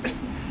meditate.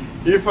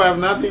 If I have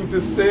nothing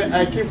to say,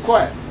 I keep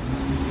quiet.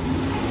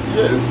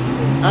 Yes.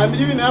 And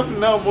even up to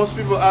now, most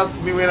people ask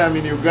me when I'm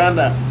in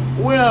Uganda,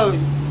 well,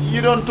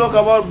 you don't talk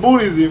about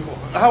Buddhism.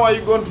 How are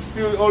you going to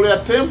fill all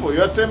your temple?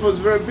 Your temple is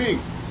very big.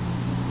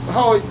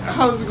 How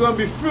is it going to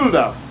be filled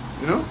up?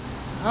 You know?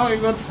 How are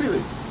you going to fill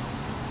it?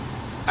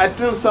 I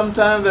tell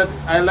sometimes that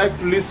I like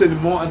to listen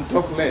more and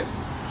talk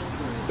less.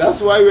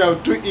 That's why we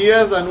have 2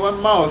 ears and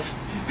 1 mouth.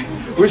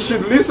 We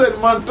should listen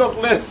more and talk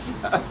less.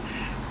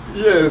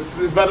 Yes,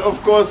 but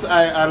of course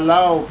I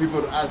allow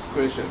people to ask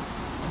questions,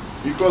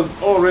 because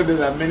already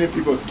there are many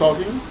people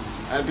talking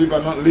and people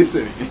are not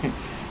listening.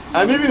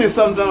 And even if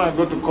sometimes I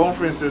go to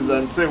conferences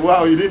and say,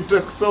 wow, you didn't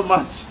talk so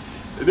much.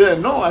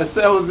 No, I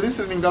say I was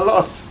listening a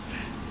lot.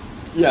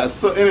 Yeah,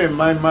 so anyway,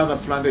 my mother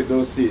planted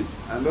those seeds,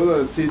 and those are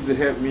the seeds that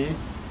helped me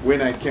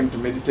when I came to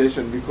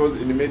meditation,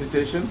 because in the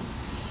meditation,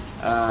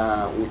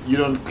 you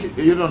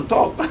don't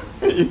talk.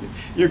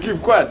 You keep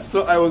quiet.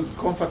 So I was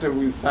comfortable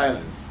with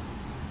silence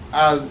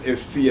as a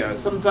fear.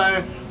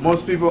 Sometimes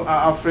most people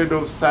are afraid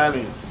of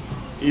silence.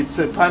 It's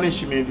a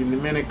punishment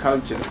in many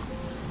cultures.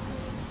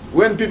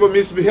 When people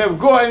misbehave,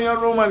 go in your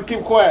room and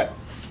keep quiet.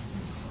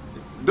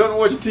 Don't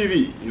watch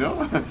TV, you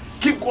know.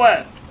 Keep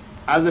quiet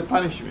as a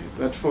punishment.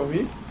 But for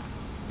me,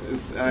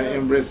 I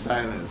embrace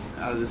silence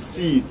as a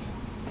seed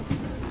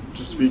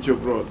to spiritual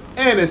growth.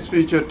 And a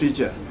spiritual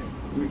teacher,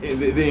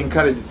 they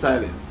encourage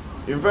silence.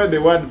 In fact,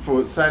 the word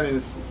for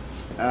silence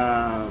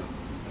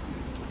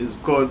is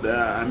called,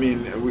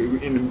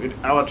 in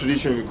our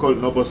tradition we call it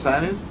noble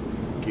silence.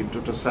 Keep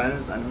total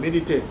silence and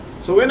meditate.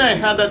 So when I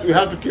heard that we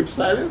have to keep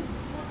silence,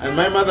 and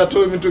my mother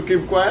told me to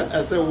keep quiet,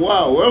 I said,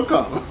 wow,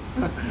 welcome.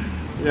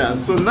 Yeah,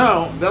 so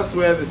now that's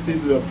where the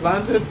seeds were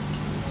planted.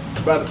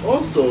 But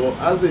also,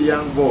 as a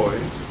young boy,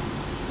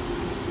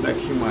 like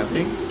him, I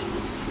think,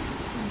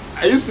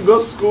 I used to go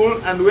to school,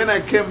 and when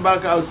I came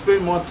back, I would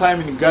spend more time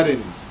in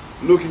gardens,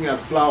 looking at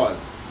flowers.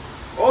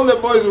 All the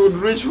boys would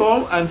reach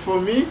home, and for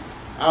me,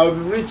 I would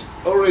reach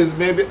always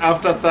maybe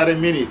after 30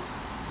 minutes.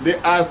 They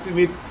asked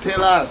me,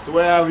 tell us,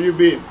 where have you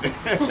been?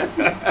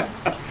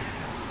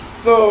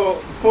 So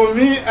for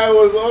me, I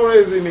was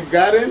always in the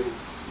garden,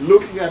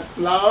 looking at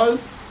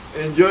flowers,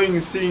 enjoying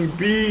seeing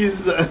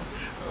bees,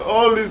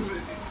 all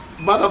these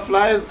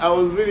butterflies. I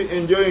was really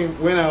enjoying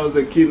when I was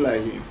a kid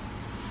like him.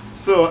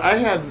 So I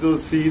had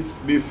those seeds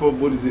before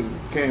Buddhism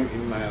came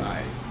in my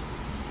life.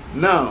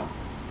 Now,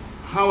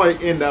 how I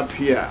end up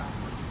here,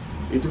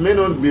 it may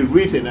not be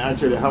written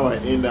actually how I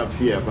end up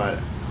here, but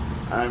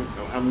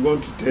I'm going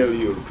to tell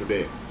you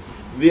today.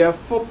 There are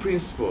 4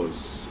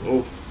 principles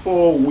or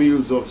 4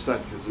 wheels of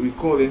success. We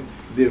call them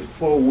the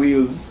 4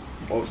 wheels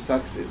of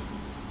success.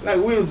 Like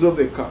wheels of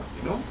the car,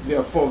 you know, there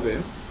are 4 of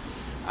them.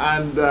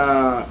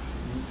 And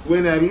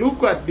when I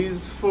look at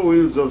these 4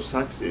 wheels of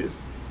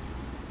success,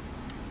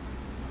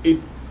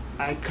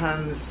 I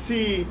can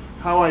see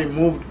how I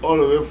moved all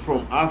the way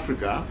from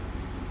Africa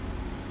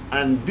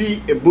and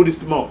be a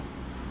Buddhist monk.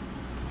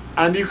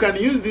 And you can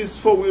use these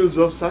 4 wheels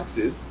of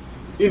success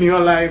in your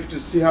life to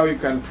see how you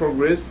can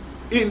progress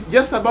in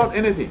just about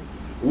anything,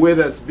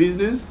 whether it's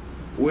business,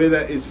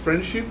 whether it's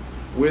friendship,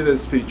 whether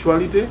it's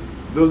spirituality.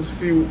 Those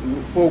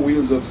 4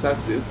 wheels of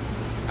success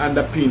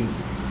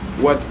underpins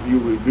what you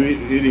will be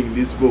reading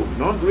this book.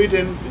 Not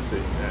written,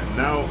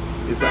 now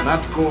it's an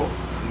article,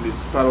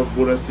 It's part of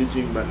Buddha's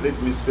teaching, but let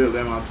me spell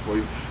them out for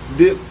you.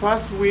 The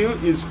first will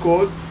is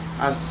called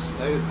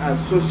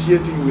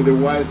associating with the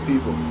wise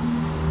people,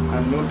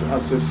 and not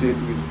associate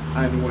with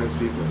unwise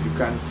people. You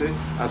can say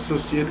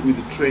associate with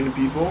the trained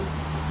people,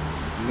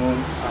 not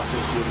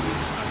associate with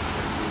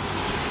untrained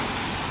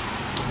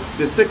people.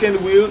 The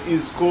second will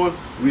is called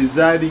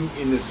residing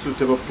in a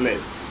suitable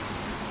place.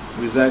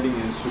 Residing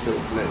in a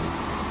suitable place.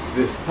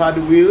 The third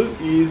will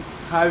is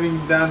having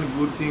done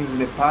good things in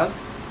the past.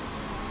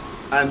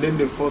 And then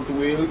the fourth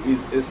will is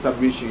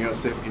establishing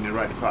yourself in the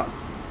right path.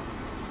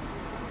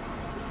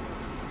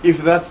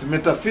 If that's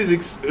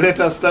metaphysics, let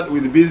us start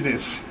with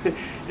business.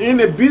 In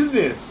a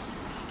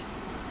business,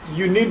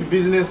 you need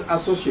business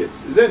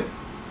associates, isn't it?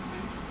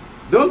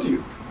 Don't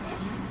you?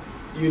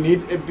 You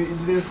need a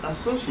business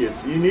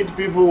associates. You need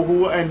people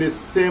who are in the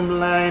same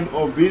line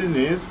of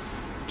business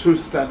to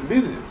start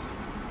business,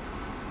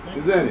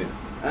 isn't it?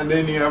 And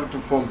then you have to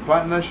form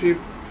partnership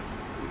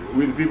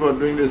with people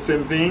doing the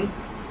same thing.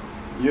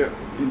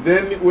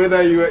 Then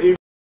whether you are even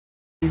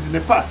in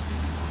the past,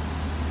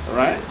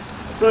 right?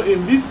 So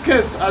in this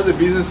case, as a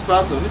business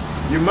person,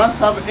 you must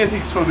have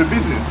ethics for the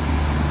business.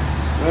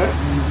 Right?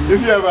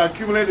 If you have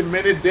accumulated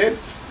many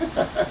debts,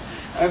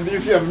 and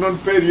if you have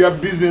not paid your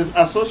business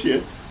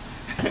associates,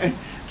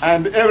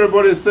 and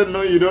everybody said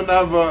no, you don't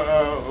have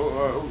a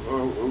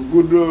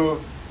good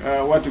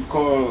what you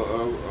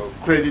call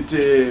credit,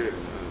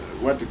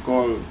 what you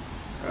call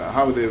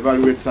how they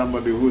evaluate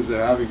somebody who's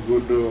having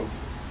good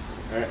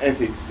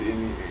ethics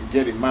in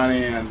getting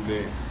money and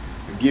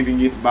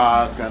giving it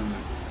back, and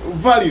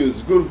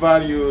values, good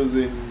values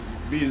in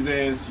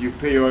business. You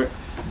pay your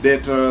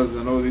debtors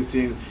and all these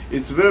things.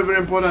 It's very, very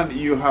important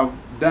you have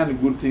done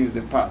good things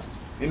in the past.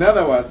 In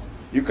other words,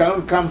 you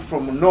cannot come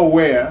from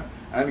nowhere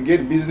and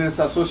get business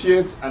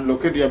associates and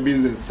locate your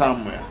business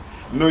somewhere.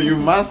 No, you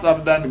must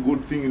have done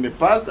good things in the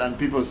past, and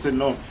people say,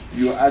 no,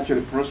 you are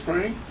actually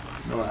prospering.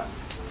 No.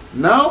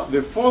 Now,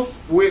 the fourth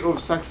way of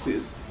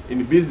success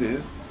in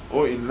business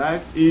or in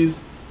life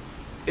is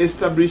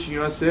establishing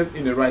yourself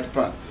in the right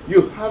path.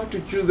 You have to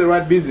choose the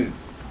right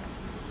business.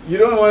 You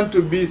don't want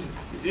to be,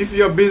 if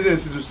your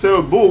business is to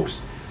sell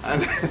books,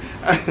 and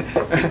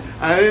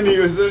and then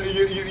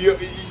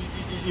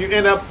you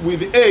end up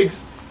with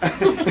eggs.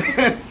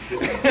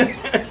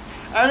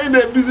 I mean,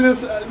 the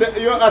business,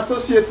 your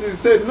associates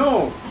said,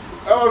 no,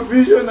 our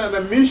vision and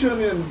the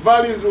mission and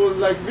values was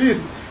like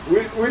this.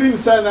 We didn't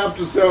sign up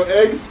to sell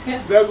eggs.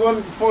 They're going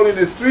to fall in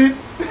the street.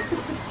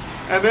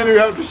 And then we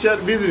have to share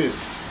business.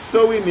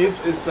 So we need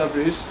to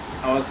establish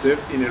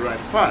ourselves in the right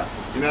path.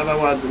 In other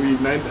words, we need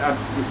to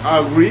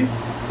agree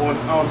on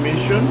our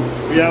mission.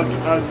 We have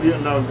to agree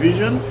on our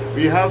vision.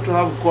 We have to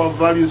have core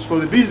values for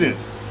the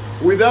business.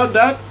 Without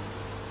that,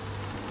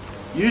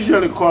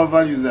 usually core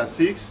values are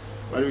 6,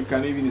 but we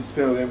can even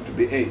spell them to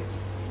be 8.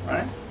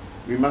 Right?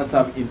 We must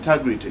have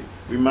integrity.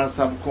 We must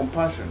have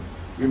compassion.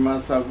 We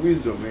must have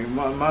wisdom. We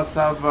must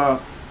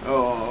have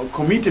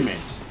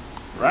commitment.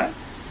 Right?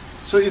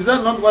 So is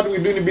that not what we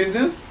do in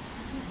business?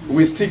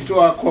 We stick to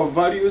our core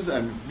values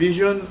and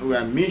vision,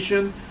 our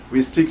mission.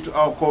 We stick to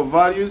our core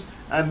values,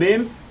 and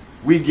then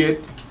we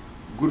get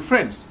good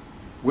friends.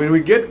 When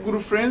we get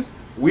good friends,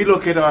 we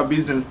locate our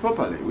business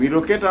properly. We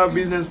locate our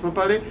business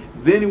properly,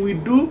 then we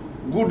do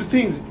good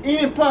things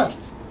in the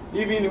past,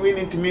 even when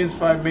it means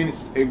 5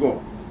 minutes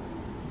ago.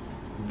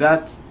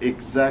 That's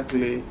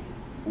exactly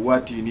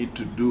what you need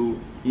to do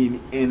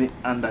in any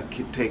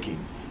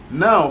undertaking.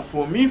 Now,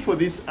 for me, for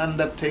this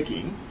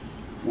undertaking,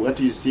 what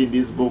you see in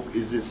this book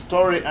is a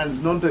story, and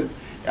it's not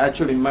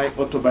actually my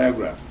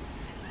autobiography.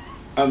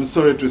 I'm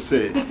sorry to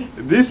say.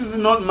 This is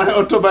not my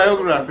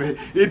autobiography.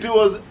 It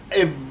was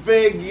a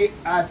vague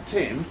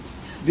attempt.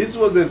 This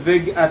was a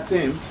vague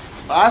attempt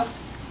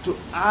to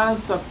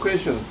answer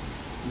questions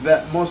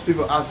that most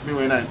people ask me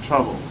when I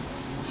travel.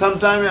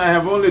 Sometimes I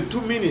have only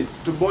 2 minutes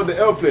to board the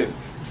airplane.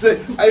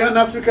 Say, are you an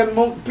African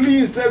monk?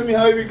 Please tell me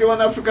how you became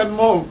an African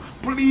monk.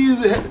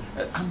 Please,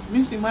 I'm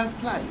missing my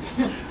flight.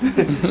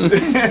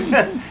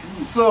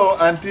 So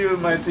until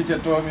my teacher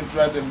told me to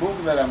write a book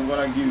that I'm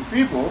going to give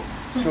people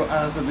to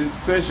answer this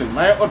question.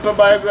 My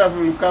autobiography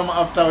will come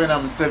after when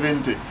I'm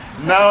 70.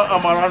 Now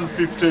I'm around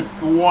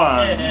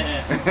 51.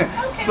 Okay,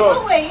 So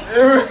we'll wait.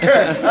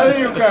 I think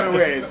you can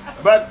wait.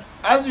 But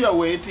as you are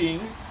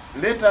waiting,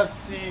 let us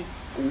see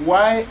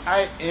why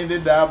I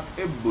ended up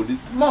a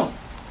Buddhist monk.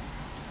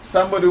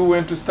 Somebody who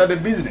went to start a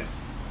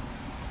business.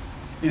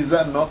 Is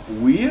that not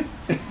weird?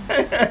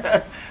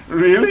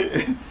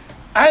 Really?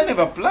 I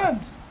never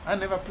planned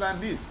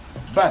this.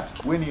 But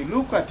when you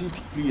look at it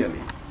clearly,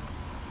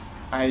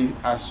 I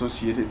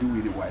associated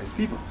with the wise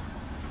people.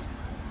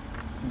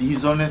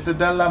 His Holiness the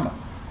Dalai Lama.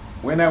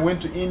 When I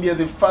went to India,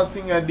 the first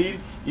thing I did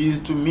is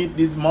to meet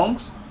these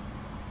monks.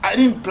 I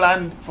didn't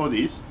plan for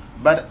this,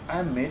 but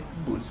I met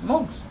Buddhist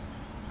monks.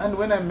 And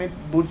when I met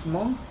Buddhist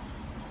monks,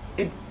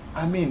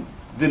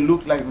 they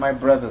looked like my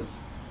brothers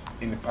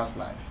in the past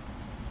life.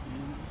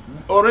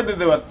 Already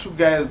there were 2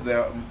 guys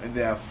there.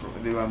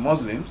 They were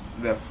Muslims.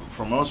 They're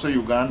from also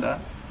Uganda.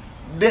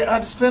 They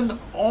had spent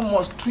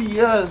almost 2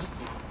 years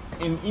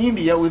in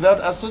India without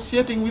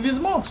associating with these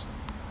monks.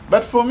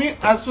 But for me,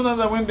 as soon as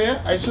I went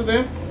there, I saw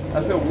them,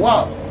 I said,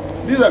 wow,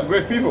 these are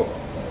great people.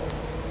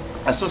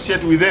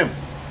 Associate with them.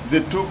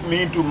 They took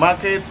me to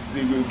markets,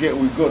 we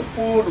got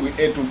food, we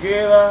ate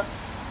together.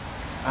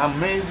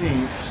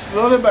 Amazing.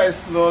 Slowly by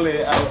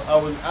slowly, I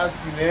was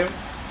asking them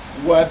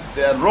what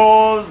their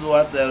roles,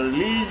 what their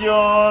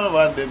religion,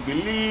 what they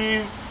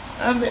believe,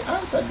 and they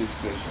answered this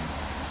question.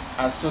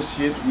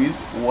 Associate with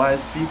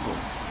wise people,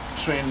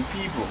 trained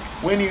people.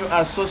 When you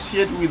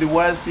associate with the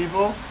wise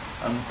people,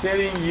 I'm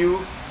telling you,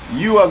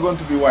 you are going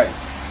to be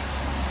wise.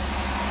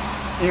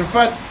 In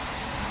fact,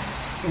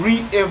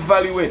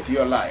 re-evaluate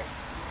your life.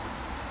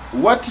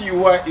 What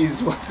you are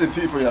is what the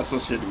people you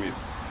associate with.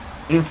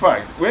 In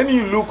fact, when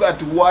you look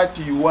at what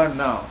you are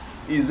now,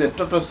 is a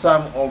total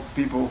sum of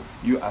people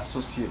you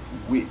associate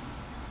with.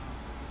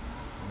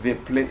 They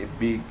play a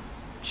big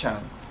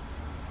chunk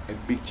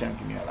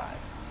in your life.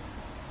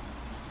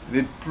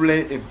 They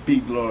play a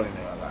big role in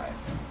your life.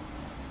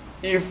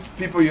 If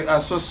people you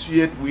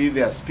associate with,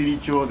 they are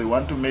spiritual, they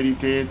want to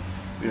meditate,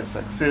 they are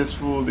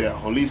successful, they are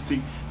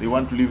holistic, they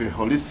want to live a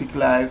holistic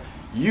life,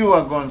 you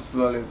are going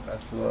slowly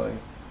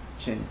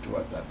change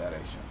towards that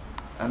direction.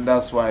 And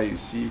that's why you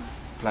see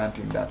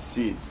planting that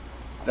seed.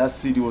 That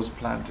seed was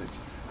planted,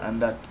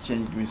 and that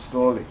changed me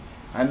slowly.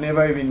 I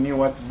never even knew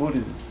what's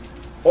Buddhism.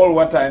 All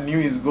what I knew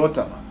is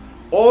Gautama.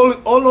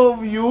 All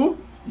of you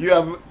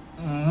have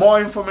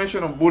more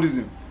information on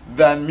Buddhism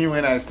than me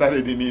when I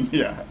started in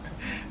India.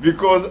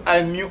 Because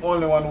I knew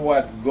only one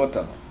word,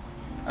 Gautama.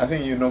 I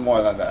think you know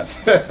more than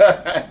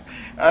that.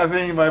 I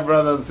think my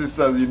brothers and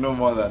sisters, you know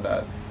more than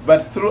that.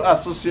 But through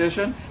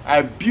association,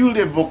 I built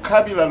a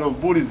vocabulary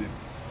of Buddhism.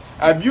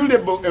 I built a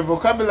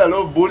vocabulary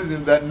of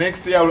Buddhism that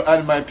next year I will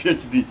add my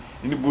PhD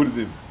in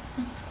Buddhism.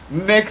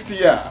 Next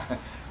year.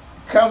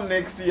 Come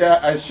next year,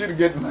 I should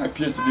get my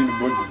PhD in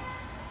Buddhism.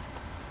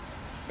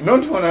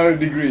 Not honorary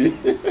degree,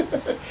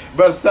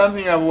 but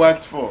something I've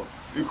worked for,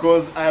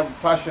 because I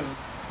have passion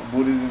for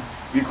Buddhism,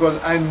 because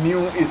I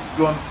knew it's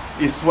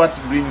what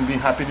brings me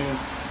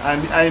happiness,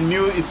 and I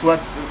knew it's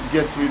what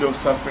gets rid of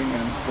suffering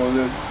and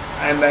exposure,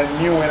 and I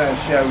knew when I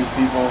share with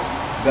people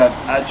that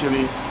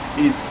actually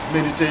it's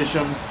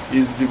meditation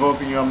is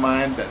developing your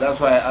mind. That's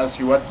why I asked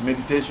you what's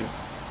meditation.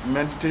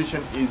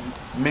 Meditation is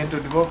mental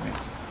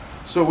development.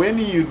 So when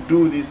you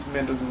do this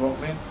mental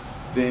development,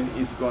 then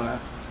it's gonna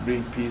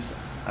bring peace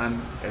and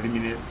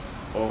eliminate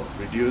or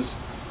reduce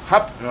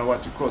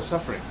what you call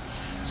suffering.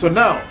 So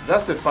now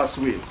that's the first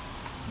way.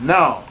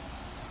 Now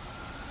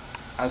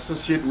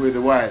associate with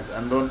the wise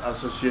and don't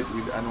associate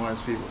with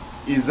unwise people.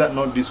 Is that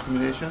not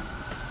discrimination?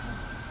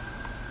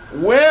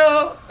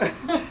 Well,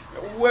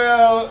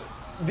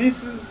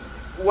 this is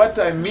what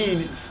I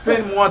mean.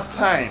 Spend more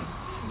time.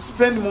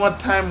 Spend more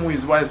time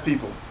with wise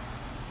people.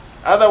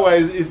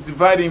 Otherwise, it's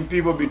dividing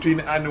people between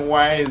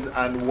unwise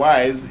and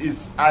wise.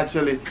 Is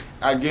actually,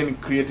 again,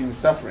 creating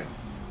suffering.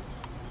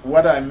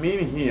 What I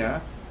mean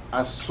here,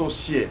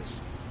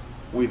 associates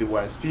with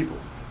wise people.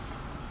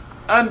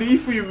 And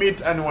if you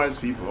meet unwise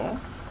people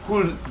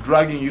who are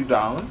dragging you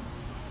down,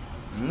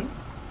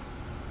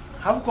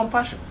 have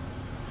compassion.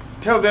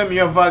 Tell them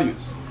your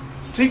values.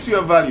 Stick to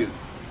your values.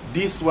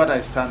 This is what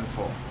I stand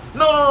for.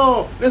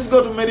 No, let's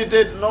go to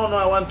meditate. No,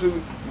 I want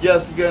to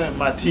just get a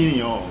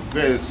martini or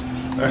get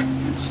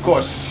a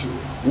Scotch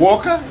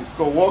Walker. It's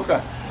called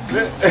Walker.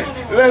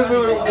 Let's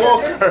do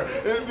Walker.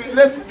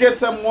 Let's get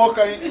some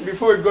Walker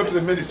before we go to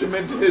the meditation.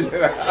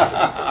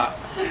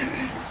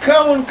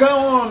 Come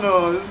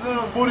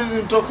on.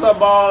 Buddhism talks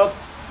about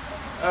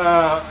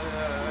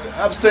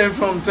abstain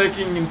from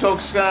taking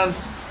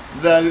intoxicants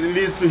that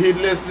leads to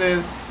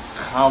heedlessness.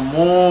 Come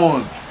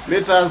on.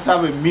 Let us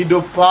have a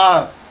middle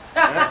path.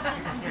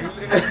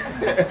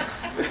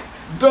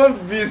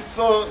 Don't be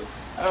so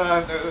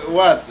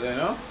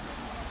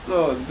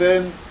So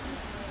then,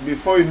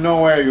 before you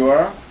know where you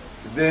are,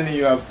 then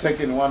you have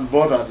taken one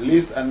bottle at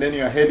least, and then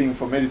you are heading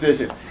for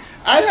meditation.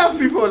 I have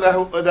people that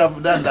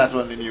have done that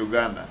one in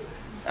Uganda,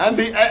 and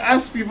I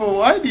ask people,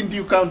 why didn't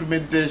you come to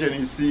meditation?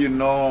 You see,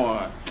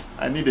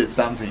 I needed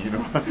something,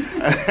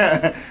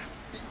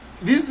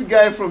 This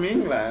guy from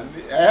England,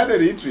 I had a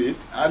retreat,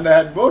 and I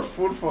had bought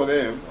food for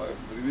them.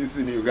 This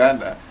in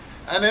Uganda.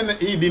 And then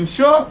he didn't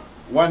show up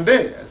one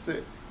day. I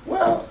said,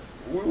 well,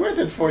 we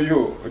waited for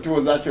you. It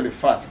was actually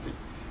fasting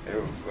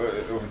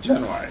of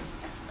January.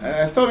 And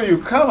I thought you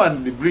come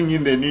and bring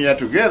in the new year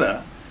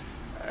together.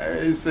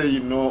 I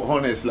said,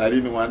 honestly, I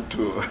didn't want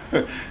to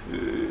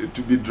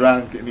to be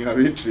drunk in your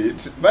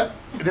retreat. But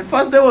the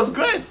first day was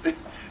great.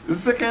 The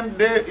second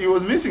day, he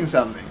was missing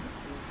something.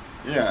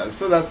 Yeah,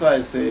 so that's why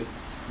I say,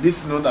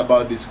 this is not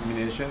about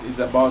discrimination. It's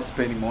about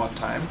spending more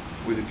time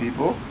with the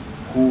people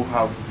who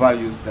have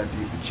values that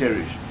you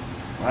cherish.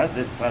 Right?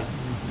 The first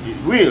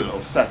will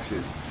of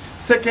success.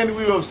 Second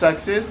will of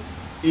success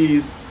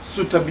is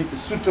suitable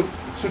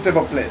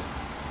place.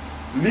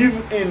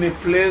 Live in a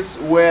place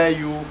where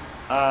you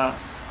are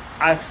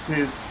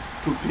access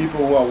to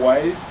people who are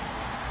wise,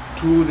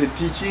 to the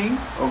teaching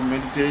of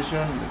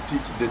meditation,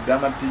 the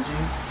Dharma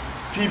teaching.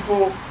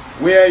 People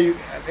where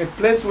a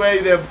place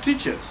where they have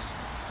teachers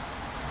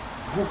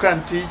who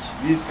can teach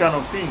these kind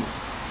of things.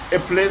 A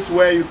place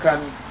where you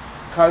can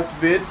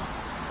cultivate,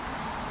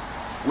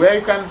 where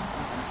you can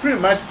pretty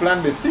much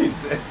plant the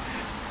seeds.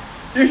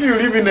 If you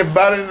live in a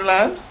barren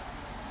land,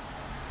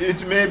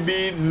 it may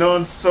be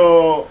not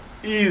so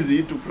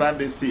easy to plant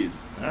the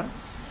seeds. Huh?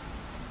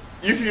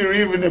 If you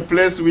live in a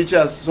place which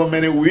has so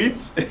many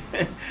weeds,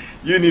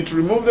 you need to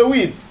remove the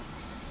weeds.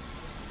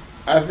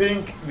 I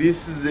think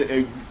this is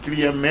a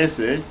clear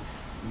message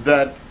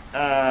that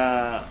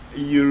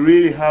you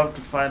really have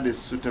to find a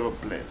suitable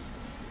place.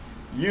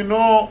 You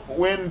know,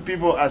 when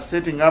people are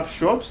setting up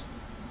shops,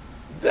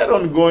 they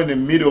don't go in the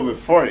middle of a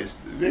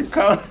forest. They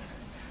come,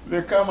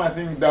 I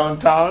think,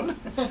 downtown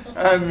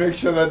and make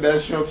sure that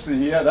their shops are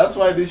here. That's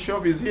why this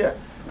shop is here.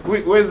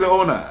 Where's the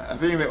owner? I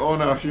think the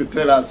owner should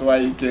tell us why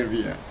he came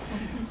here.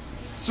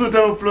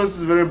 Suitable place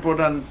is very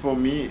important for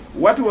me.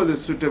 What was the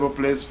suitable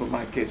place for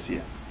my case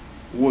here?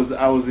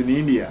 I was in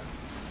India.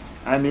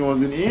 And it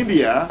was in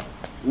India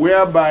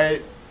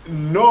whereby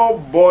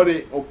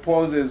nobody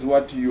opposes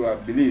what you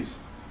believe.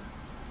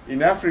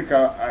 In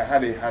Africa, I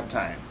had a hard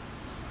time.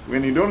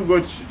 When you don't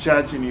go to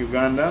church in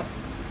Uganda,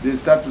 they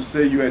start to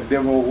say you're a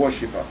devil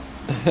worshipper.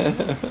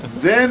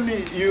 Then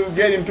you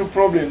get into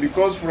problem,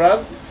 because for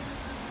us,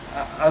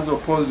 as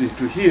opposed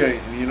to here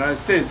in the United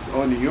States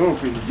or in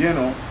Europe in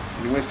general,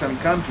 in Western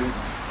country,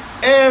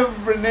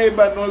 every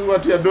neighbor knows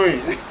what you're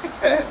doing.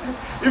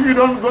 If you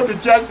don't go to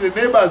church, the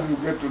neighbors will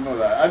get to know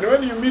that. And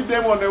when you meet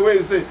them on the way,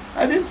 you say,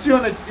 I didn't see you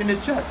in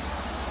a church.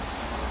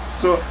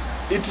 So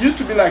it used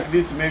to be like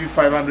this maybe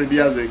 500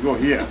 years ago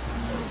here.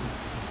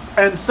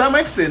 And some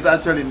extent,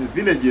 actually, in the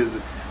villages,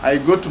 I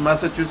go to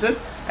Massachusetts,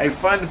 I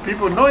find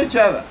people know each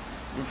other.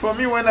 For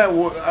me, when I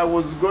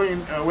was going,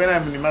 when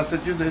I'm in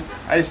Massachusetts,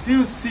 I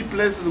still see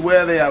places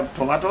where they have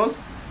tomatoes,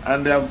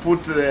 and they have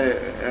put,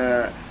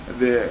 they're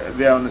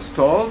on the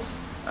stalls,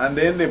 and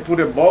then they put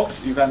a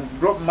box, you can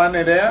drop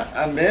money there,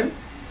 and then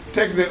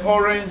take the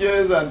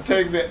oranges and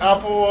take the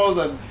apples,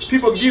 and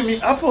people give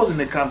me apples in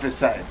the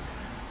countryside.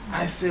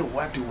 I say,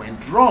 what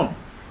went wrong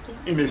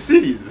in the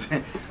cities?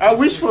 I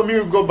wish for me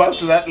to go back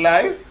to that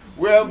life,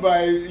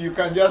 whereby you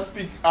can just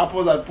pick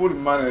apples and put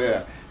money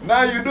there.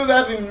 Now you do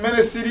that in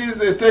many cities,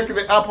 they take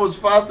the apples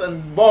first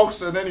and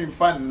box, and then you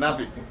find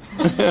nothing.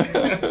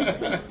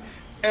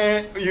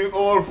 And you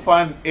all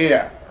find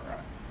air.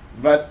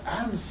 But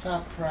I'm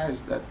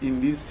surprised that in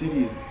these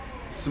cities,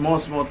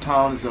 small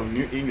towns of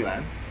New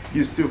England,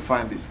 you still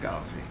find this kind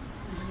of thing.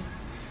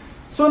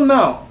 So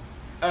now,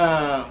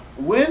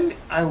 when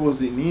I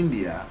was in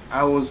India,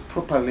 I was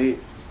properly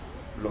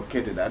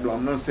located.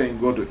 I'm not saying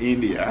go to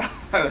India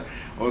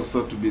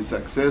also to be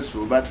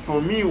successful, but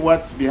for me,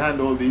 what's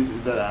behind all this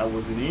is that I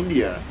was in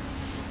India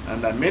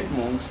and I met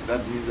monks.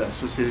 That means I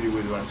associated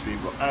with those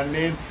people. And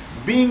then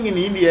being in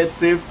India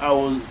itself,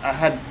 I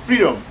had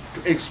freedom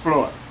to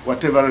explore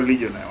whatever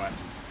religion I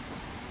wanted.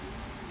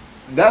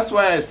 That's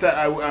why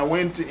I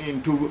went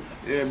into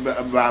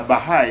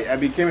Baha'i. I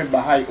became a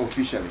Baha'i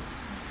officially.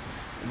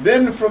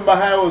 Then from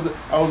Baha'i,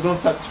 I was not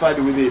satisfied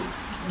with it.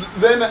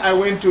 Then I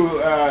went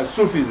to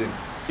Sufism,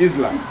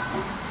 Islam.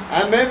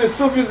 And then the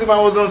Sufism, I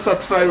was not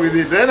satisfied with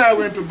it. Then I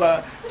went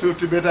to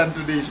Tibetan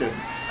tradition.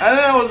 And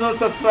then I was not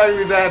satisfied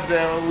with that,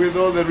 with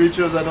all the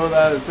rituals and all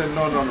that. I said,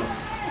 no.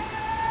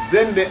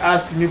 Then they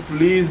asked me,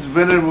 please,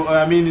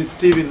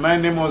 Stephen, my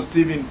name was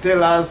Stephen,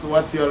 tell us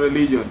what's your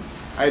religion.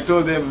 I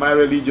told them my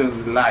religion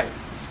is life.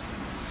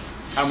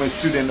 I'm a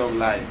student of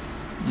life.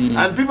 Mm-hmm.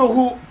 And people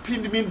who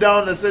pinned me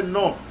down and said,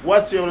 no,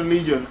 what's your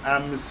religion?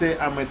 I'm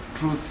a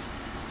truth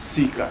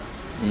seeker.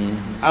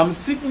 Mm-hmm. I'm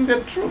seeking the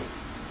truth.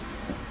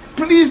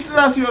 Please tell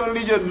us your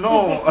religion.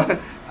 No.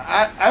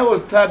 I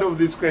was tired of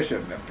this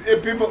question.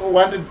 People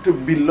wanted to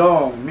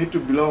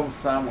belong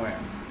somewhere.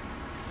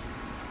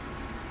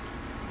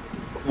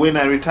 When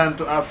I return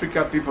to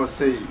Africa, people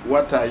say,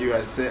 what are you?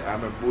 I say,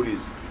 I'm a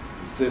Buddhist.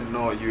 They say,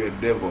 no, you're a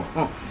devil.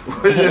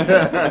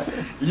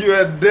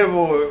 You're a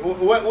devil.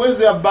 Where's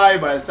your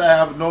Bible? I say, I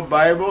have no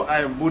Bible. I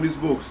have Buddhist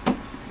books.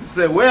 They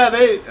say, where are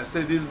they? I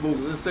say, these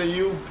books. They say,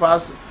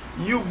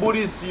 you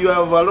Buddhists, you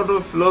have a lot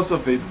of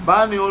philosophy.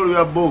 Burn all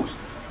your books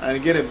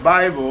and get a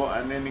Bible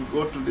and then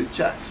go to the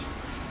church.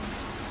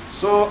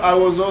 So I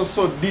was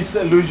also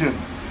disillusioned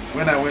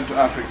when I went to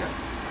Africa.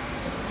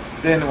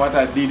 Then what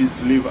I did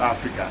is leave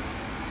Africa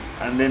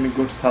and then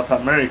go to South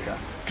America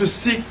to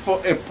seek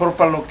for a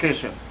proper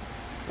location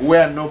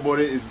where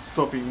nobody is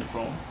stopping me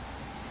from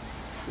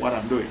what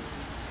I'm doing.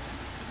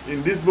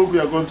 In this book,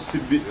 you are going to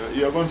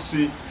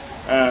see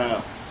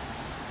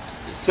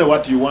say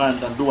what you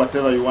want and do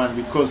whatever you want,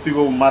 because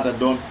people who matter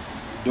don't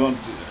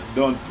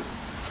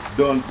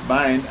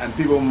mind, and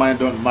people who mind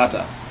don't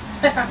matter.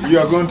 You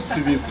are going to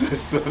see this very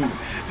soon.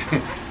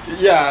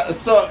 Yeah,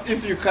 so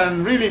if you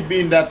can really be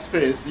in that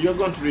space, you're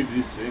going to read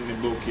this in the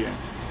book here.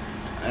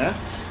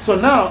 So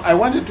now I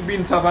wanted to be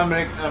in South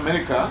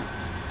America,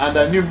 and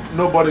I knew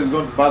nobody is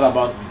going to bother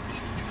about me.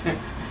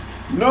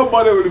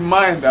 Nobody will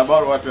mind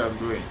about what I'm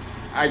doing.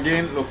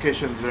 Again,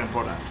 location is very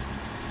important.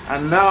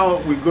 And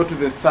now we go to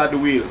the third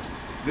wheel.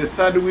 The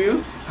third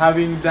wheel,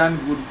 having done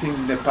good things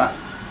in the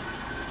past.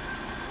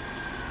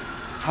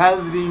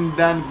 Having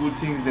done good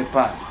things in the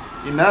past.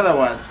 In other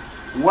words,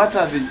 what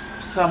are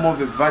some of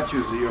the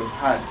virtues you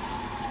have had?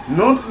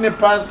 Not in the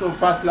past or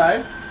past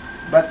life,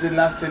 but the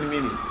last 10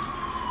 minutes.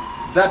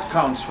 That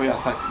counts for your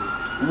success.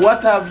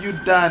 What have you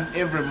done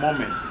every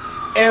moment?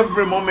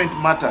 Every moment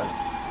matters.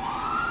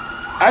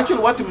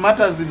 Actually, what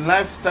matters in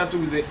life starts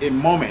with a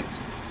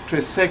moment, to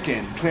a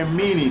second, to a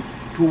minute,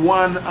 to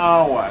 1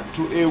 hour,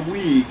 to a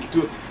week.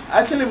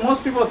 Actually,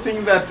 most people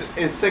think that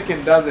a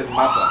second doesn't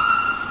matter.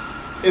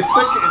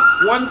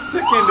 1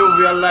 second of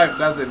your life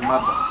doesn't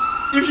matter.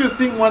 If you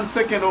think 1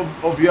 second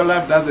of your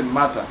life doesn't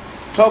matter,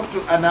 talk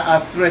to an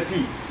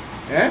athlete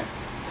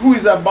who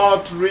is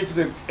about to reach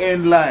the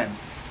end line,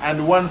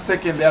 and 1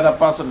 second the other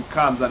person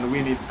comes and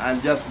win it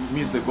and just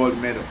miss the gold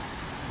medal.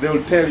 They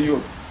will tell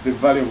you the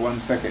value of 1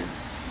 second.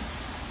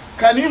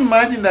 Can you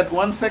imagine that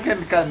 1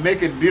 second can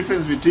make a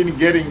difference between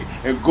getting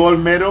a gold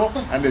medal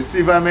and a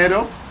silver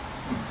medal?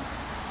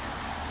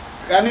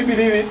 Can you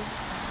believe it?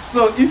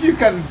 So if you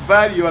can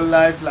value your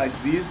life like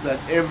this, that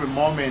every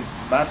moment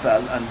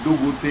matters and do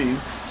good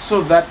things,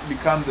 so that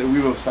becomes a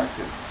wheel of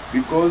success.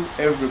 Because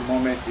every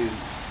moment is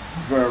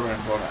very, very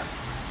important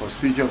for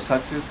spiritual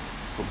success,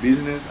 for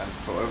business, and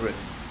for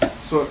everything.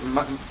 So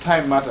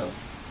time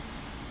matters.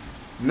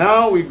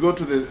 Now we go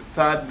to the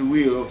third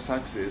wheel of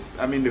success.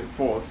 I mean the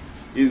fourth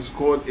is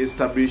called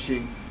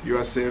establishing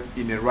yourself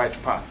in a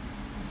right path.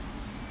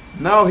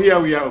 Now here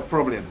we have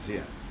problems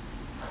here.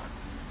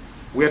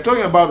 We are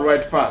talking about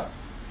right path.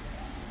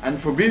 And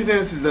for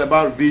business, it's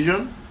about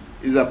vision,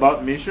 it's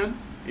about mission,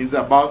 it's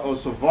about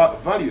also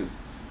values.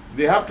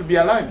 They have to be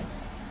aligned.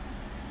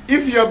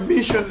 If your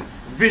vision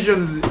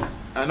is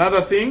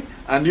another thing,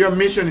 and your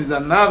mission is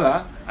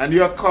another, and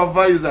your core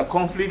values are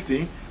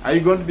conflicting, are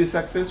you going to be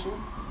successful?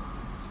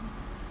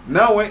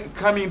 Now, when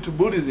coming to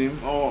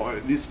Buddhism, or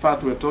this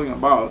path we're talking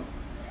about,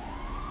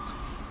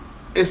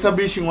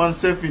 establishing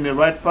oneself in the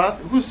right path,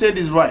 who said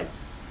is right?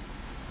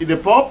 Is the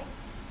Pope?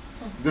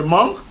 The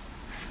monk?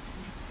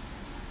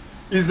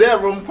 Is there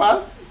a wrong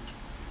path?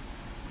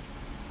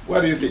 What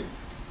do you think?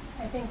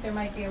 I think there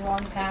might be a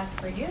wrong path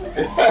for you.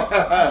 There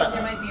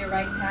might be a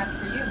right path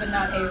for you, but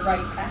not a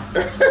right path.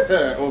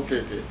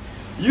 Okay.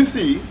 You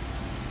see,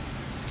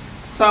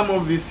 some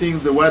of these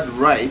things, the word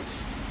right,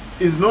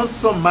 is not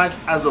so much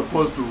as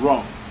opposed to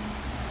wrong.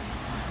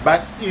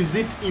 But is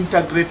it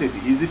integrated?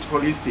 Is it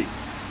holistic?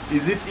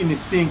 Is it in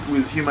sync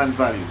with human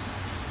values?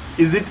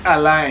 Is it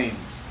aligned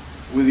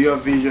with your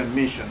vision,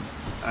 mission,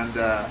 and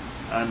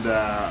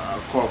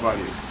core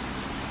values?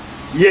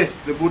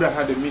 Yes, the Buddha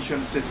had a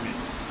mission statement.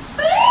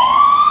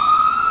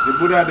 The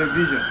Buddha had a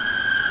vision.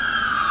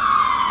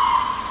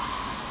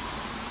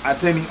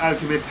 Attaining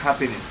ultimate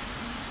happiness.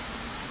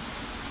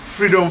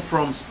 Freedom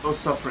from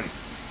suffering.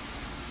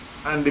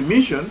 And the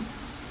mission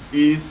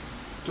is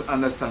to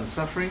understand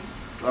suffering,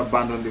 to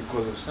abandon the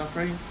cause of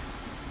suffering,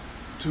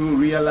 to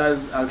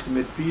realize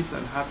ultimate peace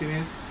and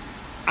happiness,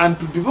 and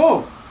to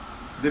develop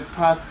the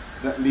path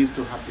that leads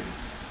to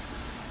happiness.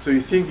 So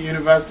you think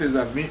universities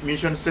have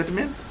mission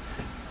statements?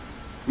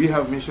 We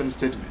have mission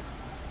statements.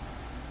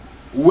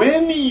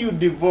 When you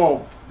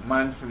develop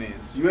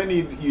mindfulness, when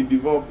you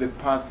develop the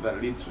path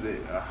that leads to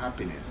the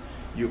happiness,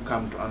 you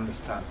come to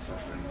understand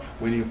suffering.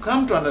 When you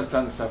come to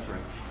understand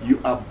suffering,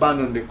 you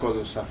abandon the cause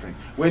of suffering.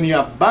 When you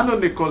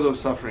abandon the cause of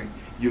suffering,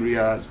 you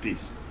realize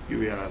peace, you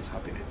realize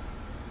happiness.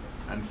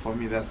 And for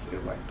me, that's the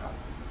right path.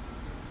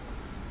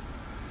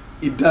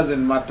 It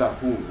doesn't matter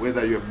who,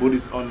 whether you're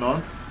Buddhist or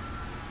not,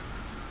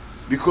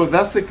 because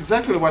that's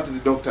exactly what the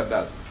doctor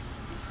does.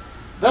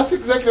 That's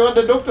exactly what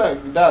the doctor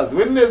does.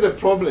 When there's a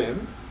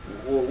problem,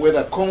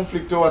 whether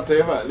conflict or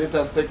whatever, let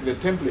us take the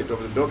template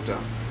of the doctor.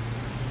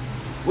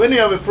 When you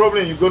have a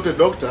problem, you go to the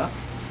doctor,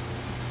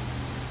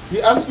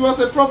 he asks you what's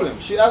the problem.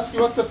 She asks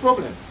you what's the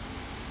problem.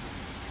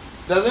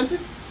 Doesn't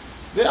it?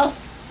 They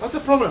ask, what's the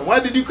problem? Why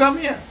did you come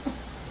here?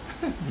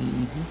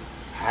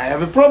 I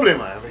have a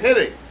problem, I have a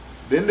headache.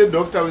 Then the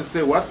doctor will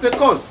say, what's the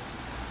cause?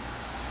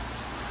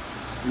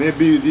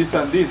 Maybe this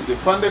and this, they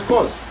find the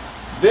cause.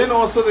 Then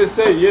also they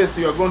say, yes,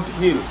 you are going to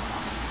heal,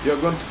 you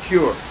are going to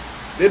cure.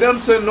 They don't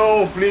say,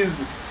 no,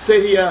 please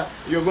stay here,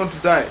 you're going to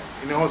die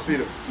in a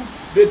hospital.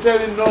 They tell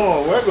you,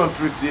 no, we're going to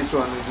treat this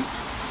one.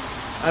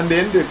 And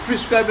then they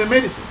prescribe the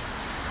medicine.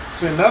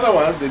 So in other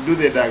words, they do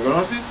the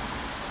diagnosis,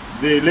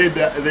 they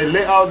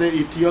lay out the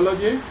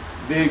etiology,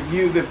 they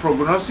give the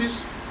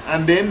prognosis,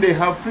 and then they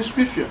have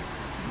prescription.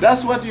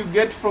 That's what you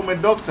get from a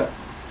doctor.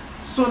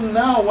 So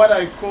now what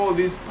I call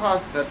this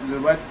path, that is the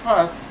right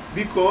path,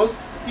 because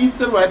it's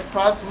the right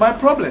path to my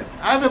problem.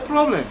 I have a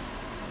problem.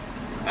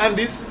 And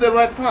this is the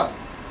right path.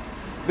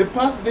 The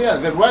path there,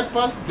 the right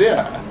path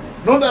there.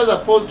 Not as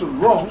opposed to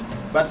wrong,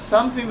 but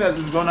something that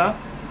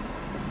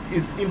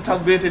is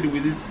integrated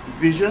with its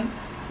vision,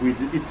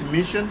 with its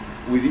mission,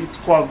 with its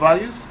core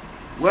values.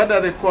 What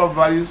are the core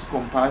values?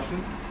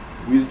 Compassion,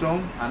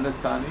 wisdom,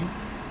 understanding,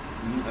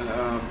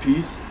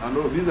 peace, and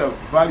all these are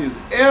values.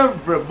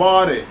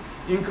 Everybody,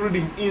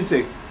 including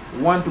insects,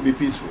 want to be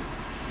peaceful.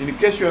 In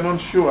case you are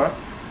not sure,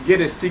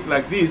 get a stick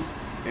like this,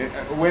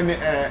 when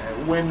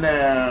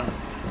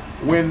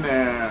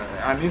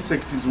an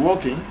insect is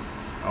walking,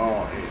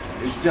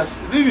 it's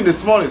just even the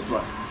smallest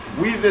one.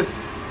 With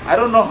this, I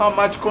don't know how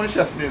much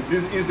consciousness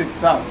these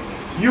insects have.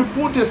 You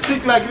put a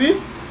stick like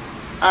this,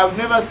 I've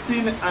never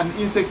seen an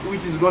insect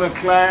which is going to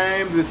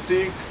climb the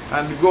stick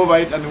and go over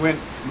it and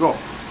go.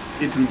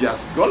 It will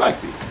just go like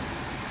this.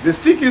 The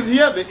stick is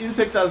here, the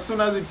insect, as soon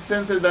as it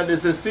senses that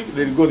there's a stick,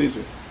 they will go this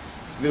way.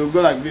 They will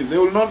go like this. They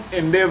will not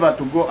endeavor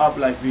to go up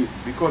like this,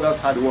 because that's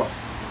hard work.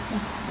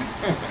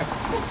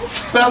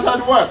 That's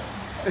hard work.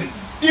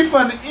 If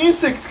an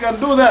insect can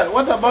do that,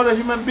 what about a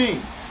human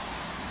being?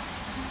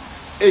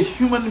 A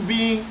human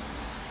being,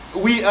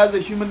 we as a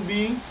human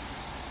being,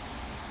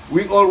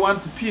 we all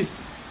want peace.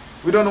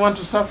 We don't want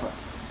to suffer.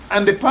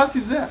 And the path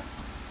is there.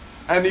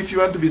 And if you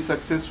want to be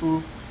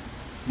successful,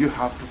 you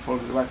have to follow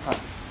the right path.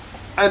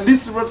 And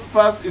this right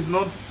path is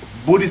not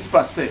Buddhist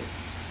per se.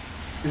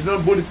 It's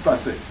not Buddhist per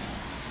se.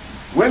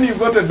 When you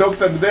go to a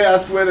doctor, do they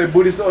ask whether they're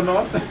Buddhist or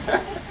not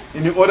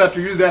in order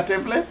to use their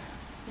template?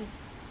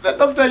 The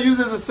doctor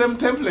uses the same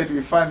template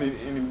we find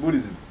in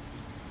Buddhism.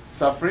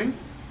 Suffering,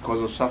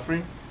 cause of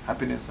suffering,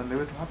 happiness, and the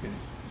way to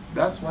happiness.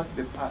 That's what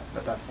the path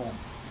that I found.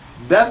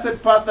 That's the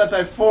path that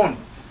I found,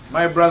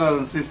 my brothers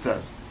and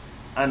sisters.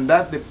 And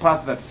that's the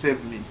path that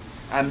saved me.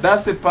 And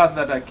that's the path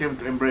that I came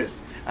to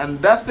embrace.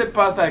 And that's the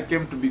path I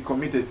came to be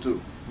committed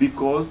to,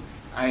 because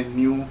I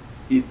knew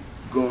it's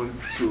going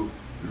to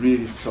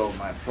really solve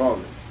my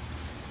problem.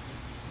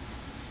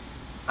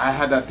 I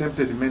had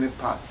attempted many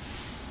paths.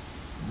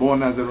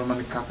 Born as a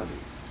Roman Catholic,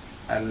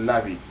 I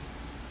love it.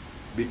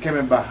 Became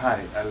a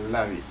Baha'i, I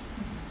love it.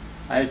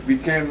 I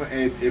became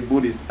a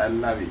Buddhist, I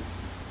love it.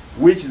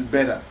 Which is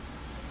better?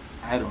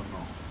 I don't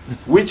know.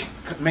 Which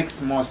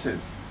makes more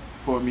sense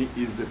for me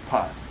is the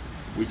path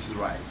which is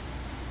right.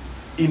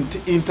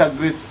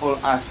 Integrates all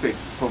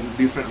aspects from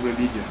different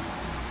religion,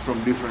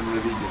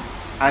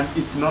 and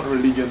it's not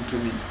religion to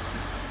me.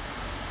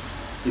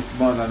 It's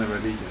more than a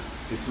religion.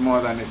 It's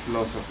more than a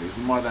philosophy. It's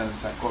more than a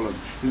psychology.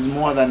 It's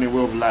more than a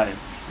way of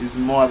life. It's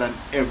more than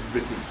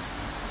everything,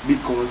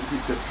 because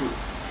it's a truth.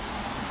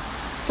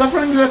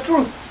 Suffering is a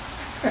truth.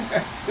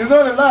 It's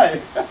not a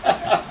lie.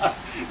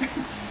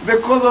 The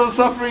cause of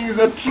suffering is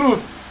a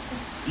truth.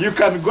 You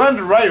can go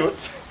and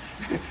riot,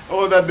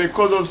 or that the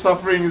cause of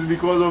suffering is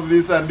because of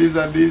this and this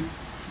and this,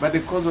 but the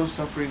cause of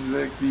suffering is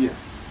very clear.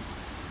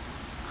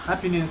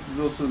 Happiness is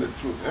also the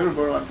truth.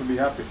 Everybody wants to be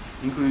happy,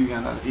 including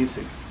an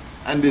insect.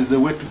 And there's a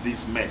way to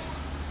this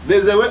mess.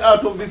 There's a way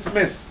out of this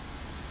mess.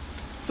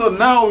 So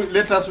now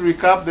let us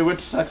recap. The way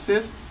to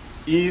success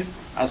is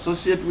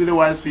associate with the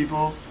wise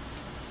people,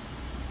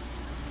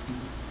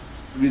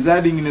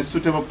 residing in a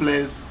suitable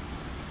place,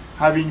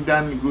 having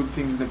done good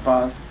things in the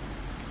past,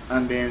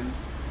 and then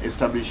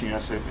establishing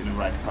yourself in the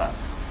right path.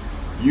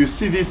 You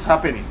see this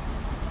happening.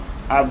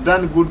 I've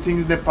done good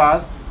things in the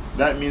past.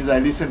 That means I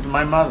listened to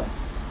my mother.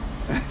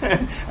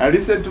 I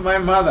listened to my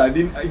mother. I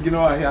didn't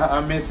ignore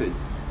her message.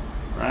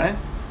 Right?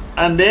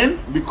 And then,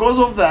 because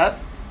of that,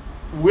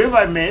 whoever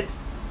I met,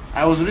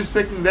 I was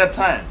respecting their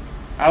time.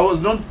 I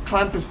was not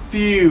trying to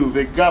fill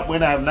the gap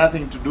when I have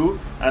nothing to do,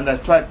 and I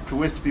tried to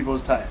waste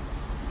people's time.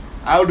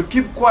 I would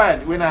keep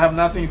quiet when I have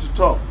nothing to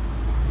talk.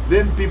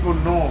 Then people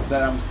know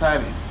that I'm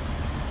silent.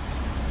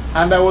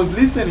 And I was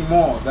listening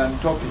more than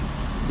talking,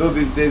 though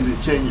these days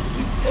it's changing,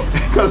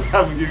 because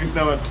I'm giving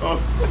them a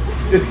talks.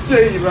 It's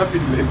changing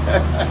rapidly,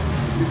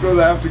 because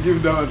I have to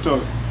give them a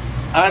talks.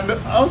 And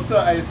also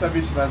I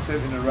established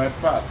myself in the right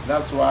path.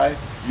 That's why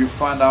you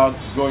found out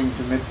going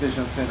to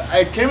meditation center.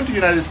 I came to the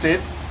United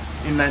States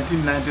in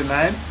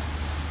 1999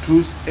 to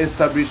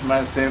establish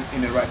myself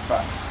in the right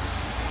path.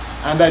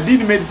 And I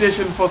did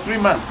meditation for 3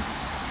 months.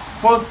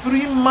 For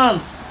 3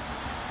 months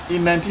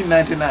in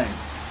 1999.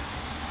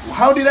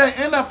 How did I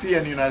end up here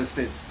in the United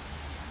States?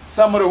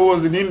 Somebody who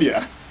was in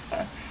India.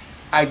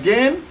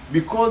 Again,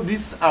 because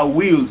these are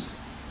wheels.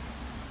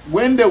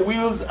 When the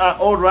wheels are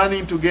all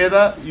running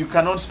together, you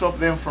cannot stop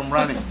them from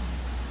running.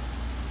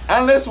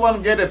 Unless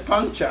one get a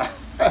puncture,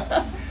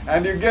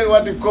 and you get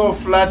what you call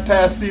flat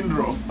tire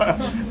syndrome.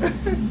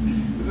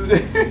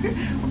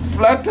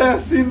 Flat tire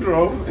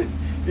syndrome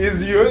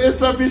is you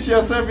establish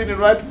yourself in the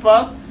right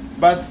path,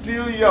 but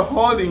still you're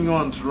holding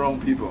on to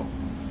wrong people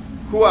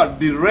who are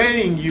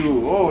derailing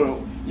you.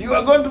 Oh, you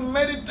are going to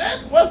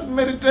meditate? What's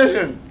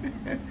meditation?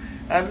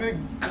 And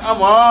then,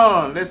 come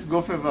on, let's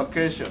go for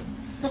vacation.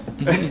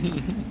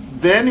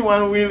 Then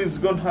one wheel is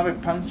going to have a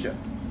puncture.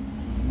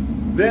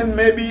 Then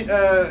maybe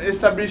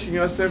establishing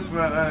yourself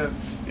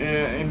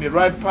in the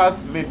right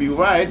path may be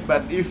right,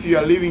 but if you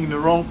are living in the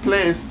wrong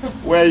place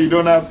where you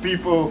don't have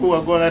people who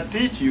are going to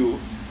teach you,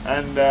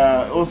 and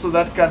also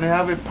that can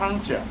have a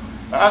puncture.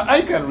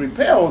 I can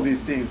repair all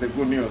these things, the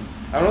good news.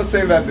 I'm not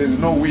saying that there's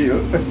no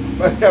wheel,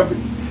 but you have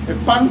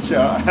a puncture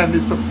and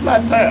it's a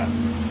flat tire.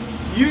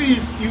 You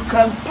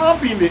can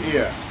pump in the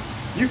air.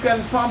 You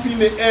can pump in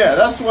the air.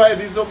 That's why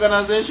this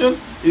organization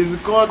is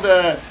called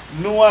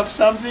Newark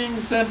something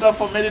Center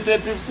for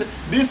Meditative.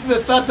 This is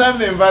the third time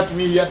they invite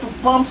me here to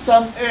pump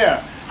some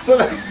air. So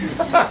that,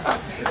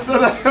 so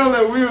that all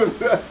the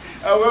wheels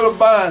are well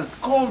balanced.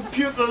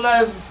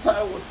 Computerized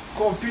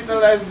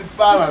the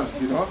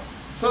balance, you know.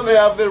 So they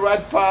have the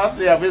right path,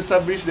 they have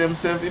established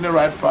themselves in the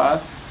right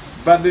path,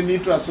 but they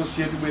need to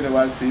associate with the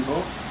wise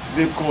people.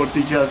 They call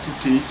teachers to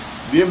teach.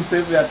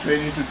 Themselves they are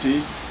training to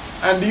teach.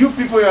 And you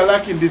people, you are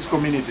lacking this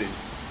community.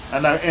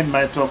 And I end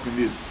my talk with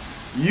this.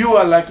 You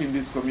are lacking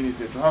this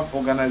community to have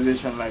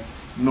organization like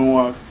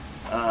Noah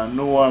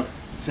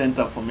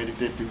Center for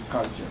Meditative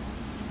Culture.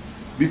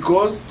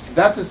 Because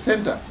that's a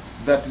center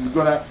that is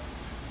going to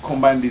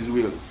combine these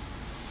wheels.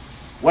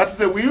 What's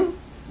the wheel?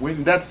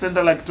 When that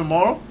center, like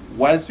tomorrow,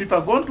 wise people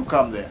are going to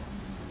come there.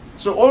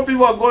 So all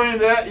people are going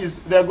there is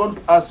they're going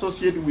to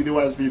associate with the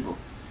wise people.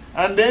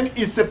 And then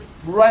it's a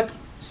right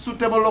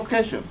suitable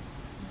location.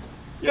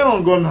 You're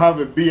not going to have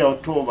a beer or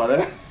two over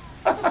there.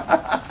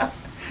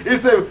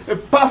 It's a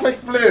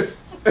perfect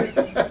place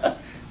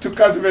to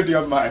cultivate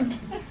your mind.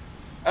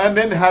 And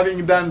then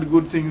having done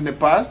good things in the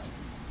past,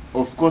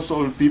 of course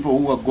all people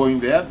who are going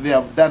there, they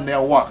have done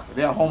their work,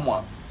 their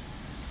homework.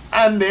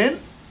 And then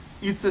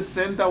it's a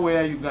center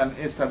where you can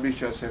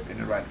establish yourself in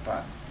the right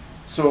path.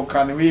 So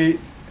can we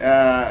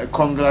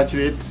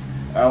congratulate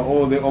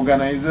all the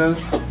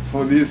organizers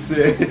for this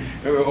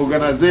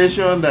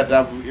organization that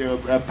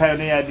have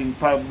pioneered in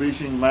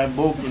publishing my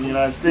book in the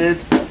United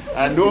States.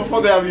 And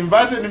also they have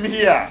invited me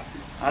here.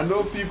 And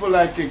all people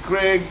like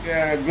Greg,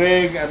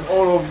 and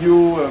all of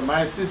you,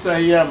 my sister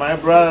here, my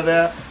brother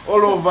there,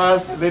 all of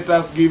us, let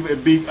us give a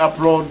big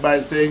applaud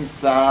by saying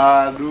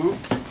Sadhu,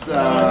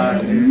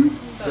 Sadhu,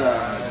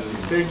 Sadhu.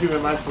 Thank you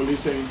very much for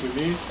listening to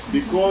me.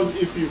 Because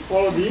if you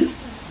follow this,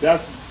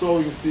 that's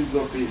sowing seeds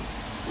of peace.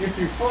 If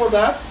you follow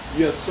that,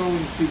 you are sowing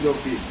seeds of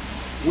peace.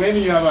 When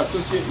you have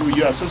associated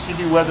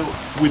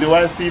with the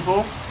wise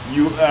people,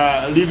 you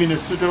live in a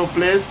suitable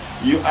place,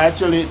 you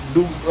actually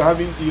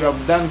you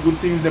have done good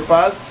things in the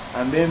past,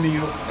 and then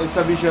you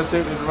establish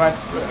yourself in right,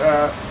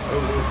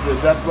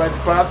 that right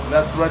path.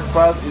 That right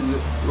path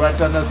is right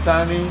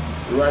understanding,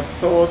 right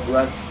thought,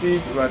 right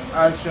speech, right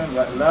action,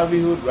 right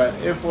livelihood, right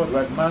effort,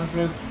 right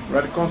mindfulness,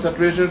 right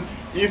concentration.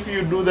 If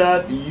you do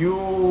that,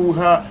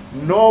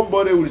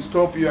 nobody will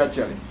stop you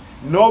actually.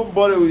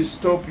 Nobody will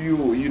stop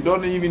you. You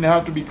don't even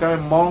have to become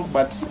a monk,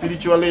 but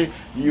spiritually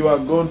you are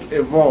going to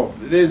evolve.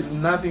 There's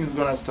nothing is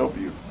going to stop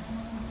you.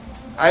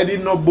 I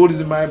didn't know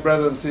Buddhism, my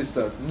brothers and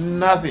sisters.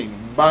 Nothing.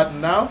 But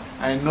now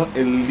I know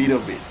a little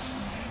bit.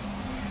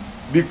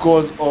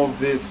 Because of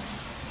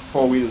this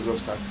 4 wheels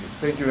of success.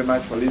 Thank you very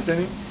much for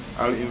listening.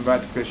 I'll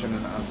invite question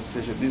and answer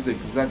session. This is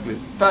exactly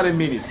 30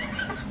 minutes.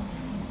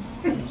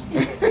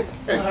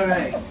 All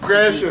right.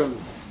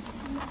 Questions?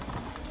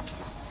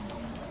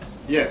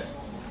 Yes.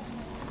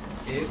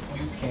 If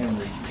you can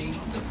repeat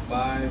the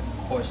 5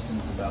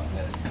 questions about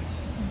meditation.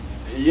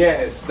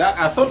 Yes,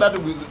 I thought that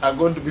are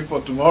going to be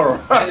for tomorrow.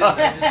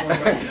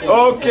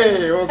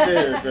 Okay.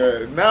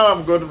 Now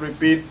I'm going to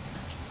repeat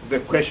the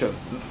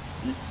questions.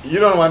 You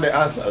don't want the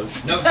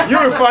answers. No. You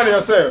will find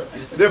yourself.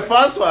 The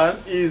first one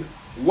is,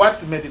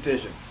 what's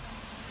meditation?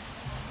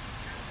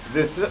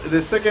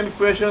 The second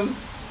question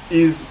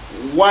is,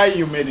 why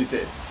you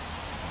meditate?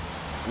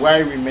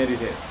 Why we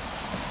meditate?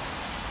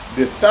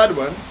 The third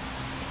one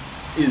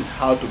is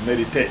how to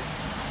meditate.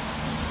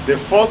 The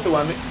fourth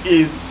one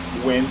is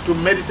when to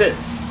meditate.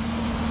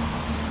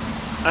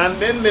 And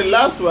then the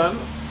last one,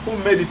 who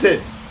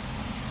meditates?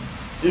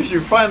 If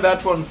you find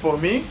that one for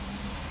me,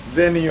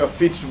 then you're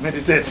fit to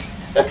meditate.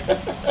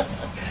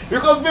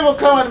 Because people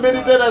come and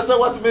meditate and say,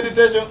 what's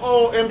meditation?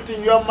 Oh,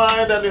 emptying your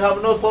mind and you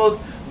have no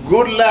thoughts.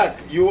 Good luck,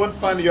 you won't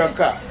find your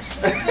car.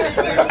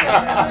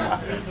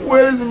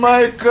 Where is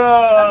my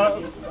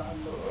car?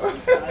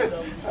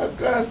 I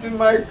can't see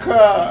my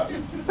car.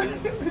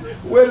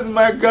 Where's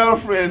my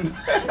girlfriend?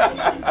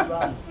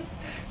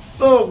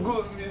 So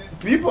good.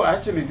 People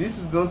actually, this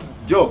is not a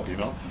joke, you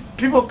know.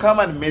 People come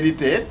and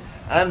meditate,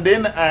 and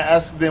then I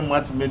ask them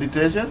what's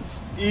meditation.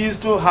 Is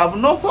to have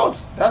no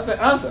thoughts. That's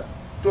the answer.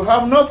 To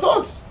have no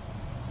thoughts.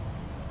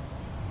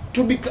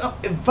 To become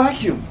a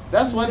vacuum.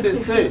 That's what they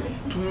say.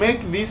 To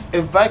make this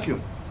a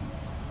vacuum.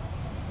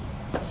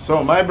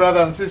 So my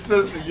brothers and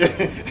sisters,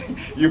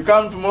 you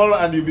come tomorrow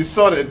and you'll be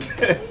sorted.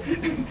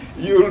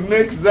 You'll know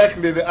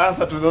exactly the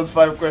answer to those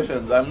 5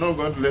 questions. I'm not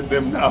going to let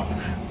them know.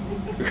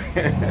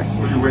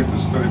 So you went to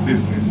study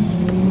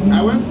business?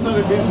 I went to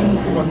study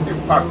business. What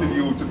impacted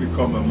you to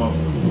become a monk?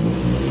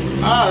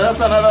 That's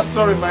another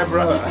story, my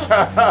brother.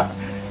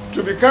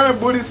 To become a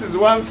Buddhist is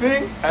one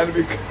thing, and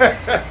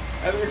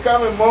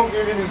become a monk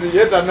even is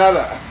yet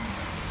another.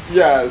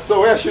 Yeah,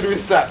 so where should we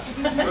start?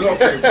 Well,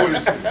 okay,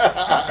 Buddhist.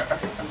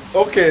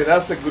 Okay,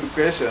 that's a good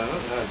question,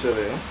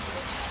 actually.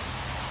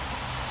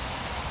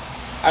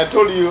 I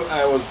told you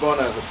I was born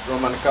as a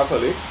Roman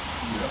Catholic,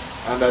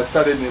 and I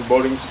studied in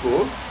boarding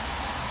school.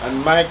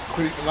 And my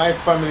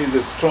family is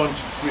a staunch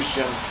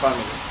Christian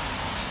family.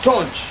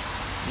 Staunch.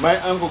 My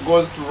uncle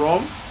goes to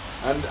Rome,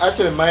 and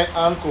actually my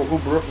uncle who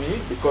brought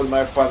me, because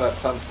my father at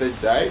some stage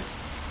died,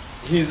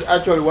 he's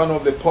actually one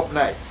of the Pope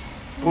Knights,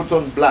 put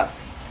on black.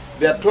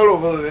 There are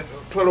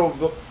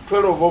 12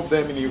 12 of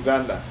them in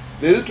Uganda.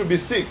 There used to be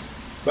 6,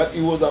 but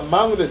he was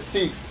among the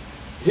 6.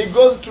 He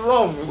goes to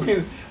Rome,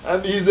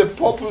 and he's a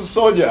popular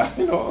soldier,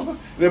 you know.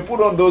 They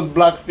put on those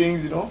black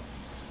things, you know.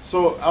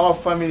 So our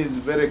family is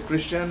very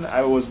Christian.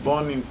 I was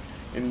born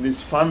in this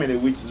family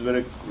which is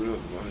very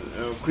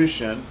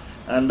Christian,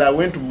 and I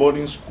went to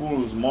boarding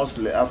schools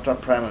mostly after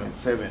primary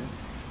 7.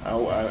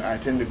 I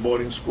attended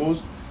boarding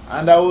schools,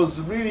 and I was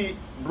really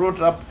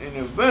brought up in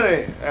a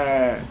very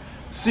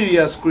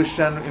serious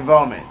Christian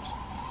environment.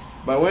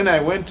 But when I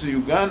went to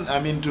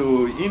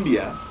to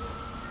India,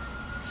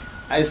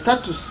 I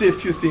start to see a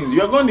few things.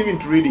 You are going even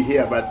to read it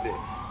here, but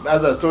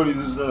as I told you,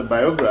 this is not a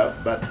biograph,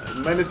 but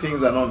many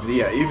things are not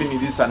here, even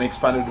if this is an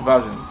expanded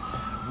version.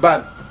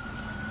 But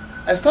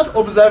I start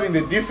observing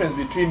the difference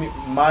between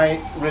my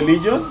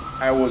religion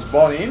I was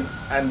born in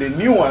and the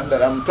new one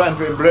that I'm trying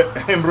to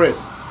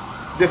embrace.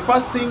 The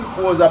first thing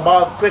was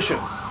about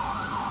questions.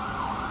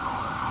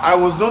 I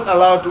was not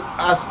allowed to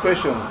ask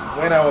questions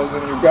when I was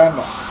in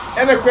Uganda.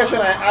 Any question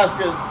I ask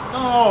is,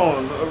 no,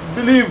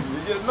 believe,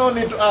 no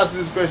need to ask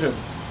this question.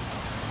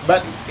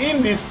 But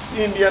in this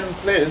Indian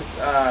place,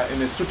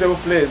 in a suitable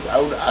place,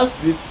 I would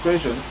ask this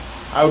question,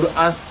 I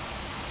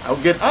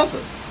would get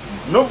answers.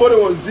 Nobody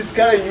was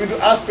discouraging you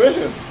to ask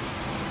questions.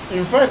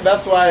 In fact,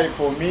 that's why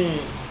for me,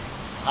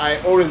 I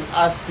always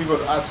ask people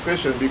to ask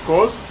questions,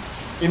 because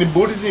in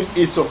Buddhism,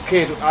 it's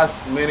okay to ask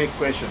many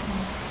questions.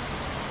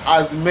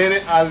 As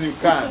many as you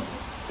can.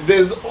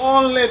 There's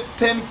only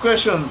 10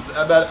 questions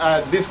that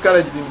are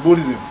discouraged in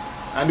Buddhism,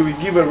 and we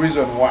give a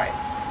reason why.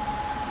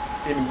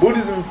 In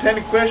Buddhism,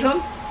 10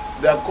 questions,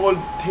 they are called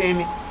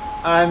 10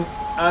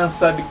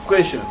 unanswered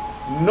questions.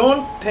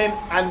 Not 10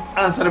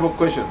 unanswerable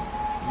questions.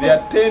 They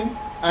are 10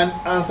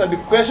 unanswered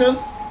questions,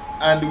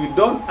 and we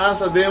don't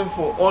answer them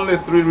for only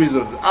 3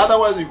 reasons.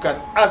 Otherwise, you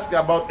can ask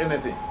about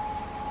anything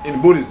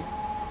in Buddhism.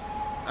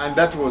 And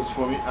that was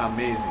for me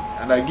amazing.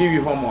 And I give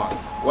you homework.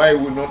 Why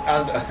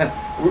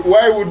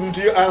wouldn't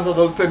you answer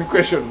those 10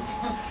 questions?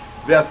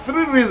 There are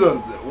 3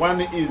 reasons.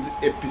 One is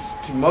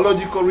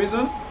epistemological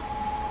reasons,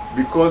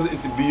 because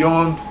it's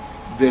beyond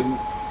the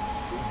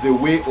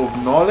way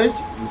of knowledge,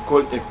 we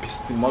call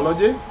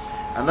epistemology.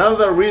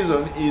 Another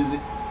reason is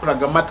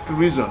pragmatic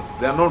reasons.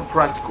 They are not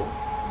practical.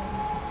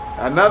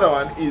 Another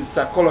one is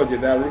psychology.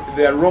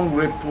 They are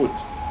wrongly put.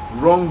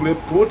 Wrongly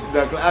put.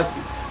 They can ask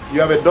you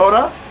have a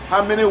daughter,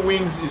 how many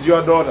wings is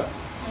your daughter?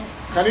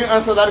 Can you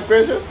answer that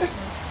question?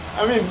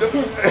 I mean,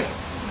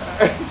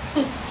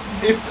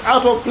 it's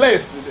out of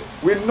place.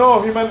 We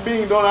know human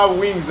beings don't have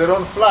wings, they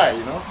don't fly,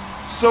 you know.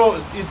 So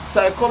it's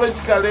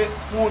psychologically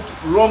put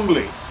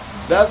wrongly.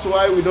 That's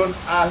why we don't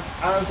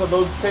answer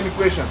those 10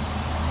 questions.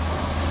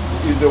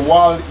 Is the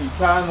world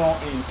eternal,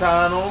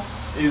 internal?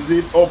 Is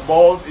it or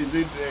both?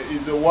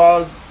 Is the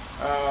world,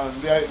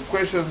 there are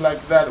questions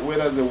like that,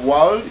 whether the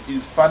world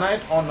is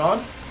finite or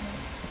not.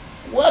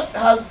 What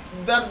has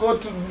that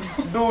got to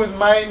do with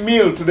my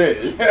meal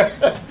today?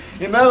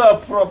 In other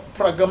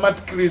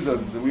pragmatic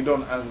reasons, we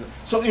don't answer.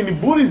 So in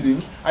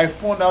Buddhism, I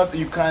found out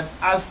you can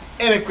ask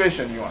any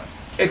question you want,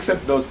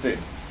 except those 10.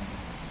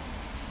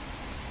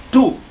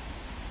 2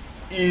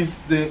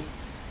 is the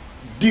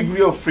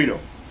degree of freedom.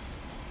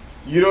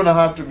 You don't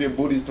have to be a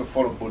Buddhist to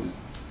follow Buddhism.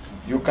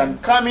 You can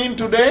come in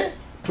today,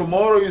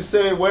 tomorrow you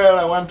say, well,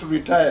 I want to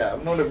retire,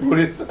 I'm not a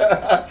Buddhist.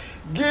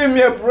 Give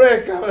me a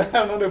break,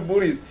 I'm not a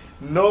Buddhist.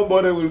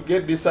 Nobody will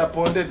get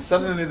disappointed.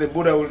 Certainly the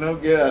Buddha will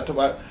not get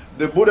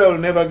the Buddha will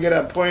never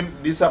get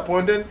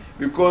disappointed,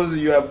 because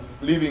you are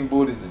living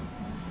Buddhism.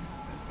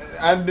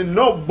 And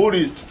no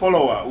Buddhist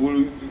follower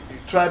will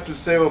try to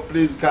say, oh,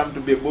 please come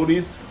to be a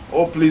Buddhist,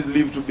 or please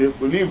live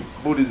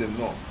Buddhism.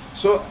 No.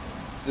 So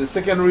the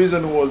second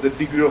reason was the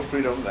degree of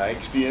freedom that I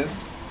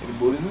experienced in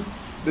Buddhism.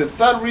 The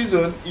third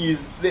reason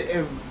is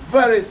the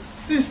very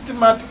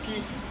systematic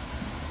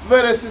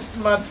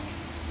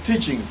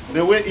teachings,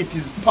 the way it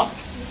is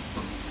packed.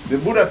 The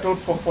Buddha taught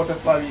for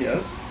 45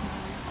 years.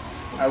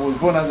 I was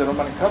born as a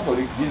Roman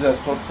Catholic. Jesus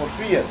taught for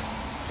 3 years.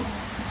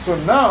 So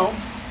now,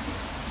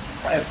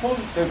 I found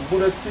the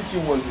Buddha's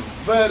teaching was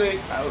very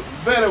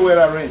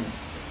well arranged.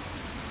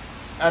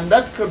 And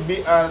that could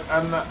be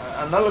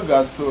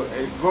analogous to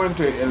going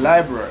to a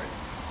library.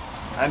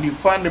 And you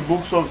find the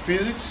books of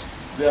physics.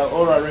 They are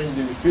all arranged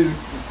in the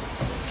physics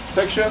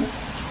section,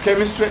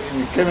 chemistry in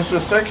the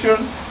chemistry section,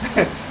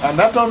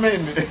 anatomy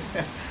in the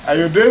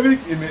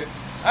Ayurvedic in the...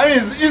 I mean,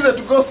 it's easy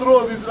to go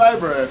through this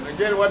library and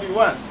get what you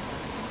want.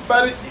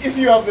 But if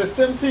you have the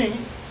same thing,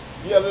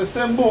 you have the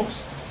same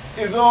books,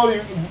 it's all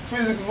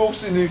physics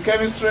books in the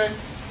chemistry,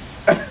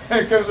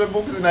 chemistry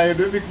books in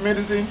Ayurvedic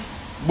medicine,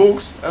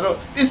 books,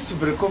 it's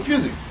very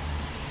confusing.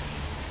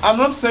 I'm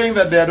not saying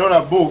that they don't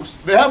have books.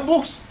 They have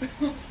books.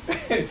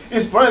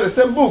 It's probably the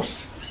same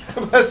books.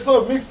 But it's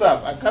so mixed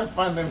up, I can't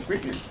find them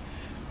quickly.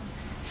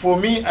 For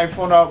me, I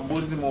found out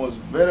Buddhism was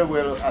very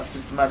well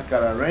systematically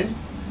arranged,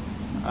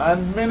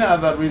 and many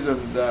other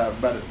reasons,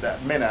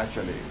 many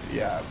actually,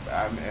 yeah.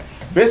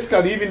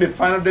 Basically, even the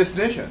final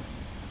destination.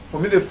 For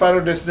me, the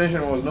final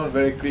destination was not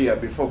very clear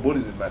before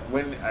Buddhism, but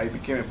when I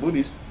became a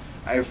Buddhist,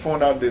 I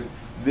found out that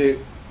the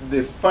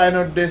the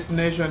final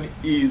destination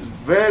is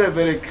very,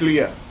 very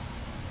clear.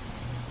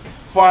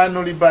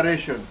 Final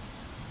liberation,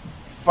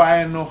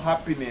 final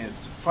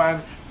happiness,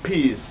 final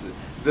peace.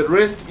 The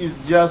rest is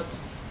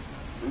just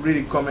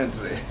really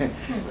commentary.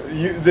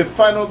 The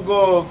final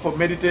goal for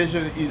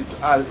meditation is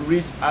to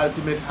reach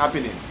ultimate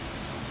happiness,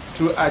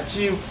 to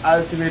achieve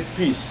ultimate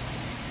peace.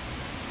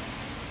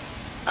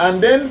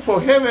 And then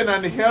for heaven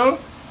and hell,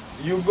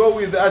 you go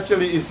with,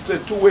 actually it's a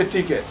two-way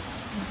ticket.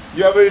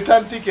 You have a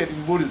return ticket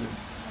in Buddhism.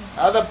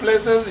 Other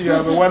places you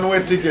have a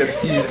one-way ticket.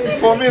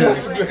 For me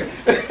that's great.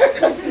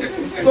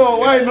 So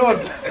why not?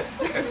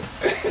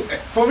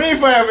 For me,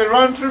 if I have a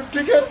round-trip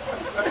ticket,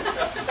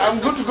 I'm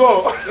good to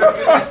go.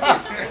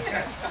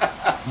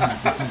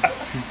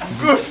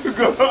 Good to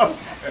go.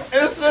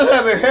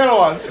 Especially the hell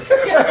one.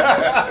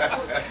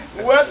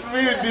 What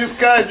really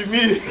discouraged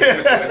me,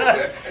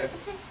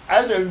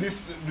 actually,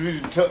 this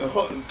really,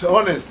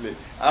 honestly,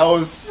 I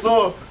was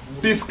so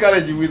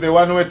discouraged with the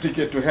one-way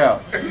ticket to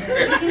hell.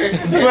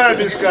 Very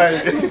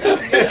discouraged.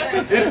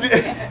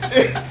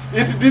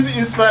 It didn't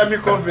inspire me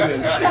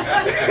confidence.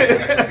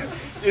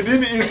 It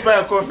didn't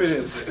inspire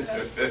confidence.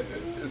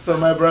 So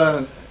my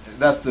brother,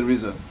 that's the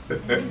reason.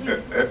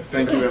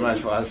 Thank you very much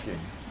for asking.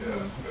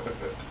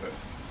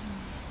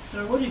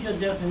 So what is your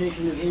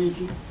definition of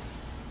energy?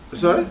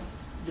 Sorry?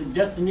 The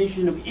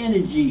definition of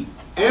energy.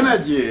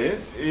 Energy,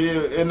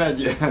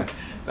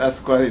 that's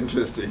quite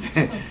interesting.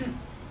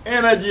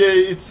 Energy,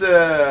 it's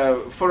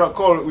for a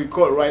call, we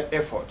call right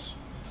effort.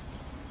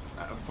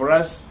 For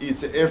us,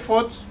 it's an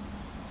effort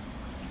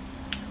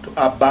to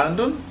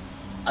abandon.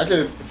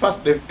 Actually,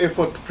 first the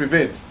effort to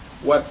prevent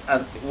what's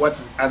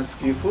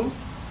unskillful.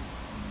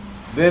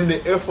 Then the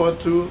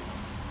effort to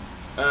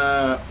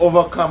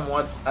overcome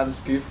what's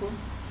unskillful.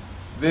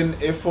 Then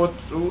effort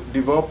to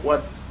develop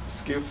what's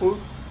skillful.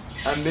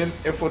 And then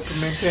effort to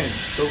maintain.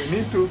 So we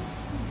need to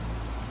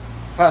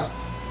first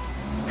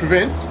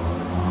prevent.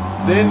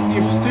 Then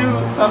if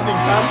still something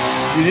comes,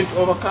 you need to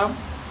overcome.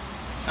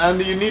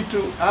 And you need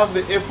to have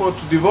the effort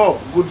to develop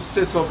good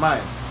states of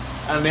mind.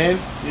 And then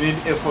you need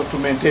effort to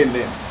maintain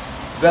them.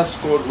 That's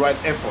called right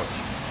effort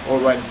or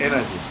right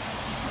energy.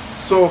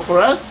 So for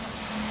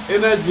us,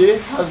 energy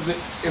has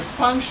a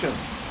function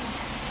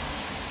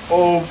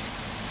of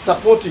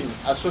supporting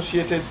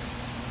associated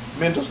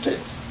mental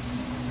states.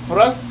 For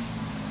us,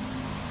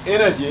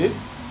 energy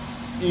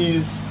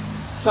is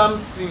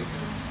something,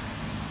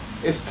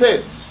 a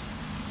state,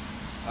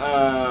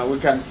 we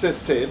can say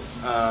state,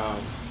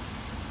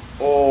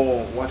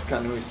 or what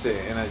can we say,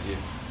 energy?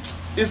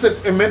 It's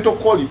a mental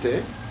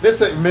quality, let's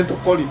say a mental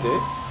quality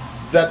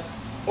that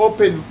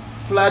open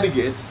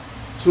floodgates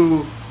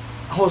to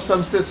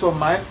wholesome states of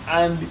mind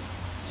and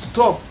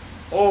stop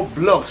all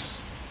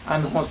blocks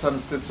unwholesome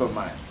states of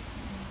mind.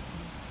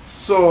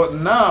 So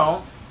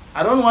now,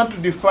 I don't want to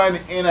define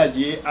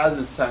energy as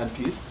a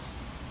scientist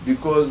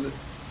because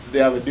they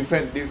have a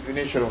different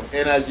definition of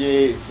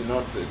energy. It's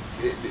not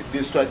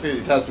destructive,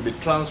 it has to be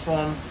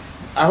transformed.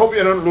 I hope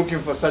you're not looking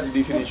for such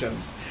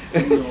definitions.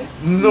 No.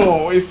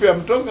 No, if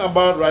I'm talking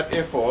about right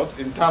effort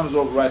in terms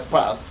of right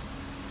path,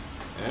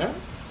 yeah,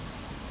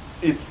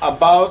 it's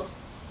about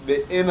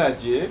the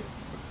energy,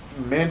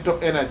 mental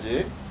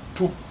energy,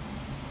 to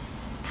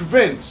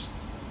prevent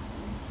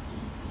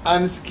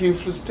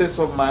unskillful states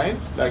of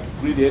minds like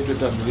greed,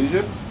 hatred, and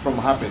delusion from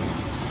happening.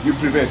 You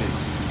prevent it.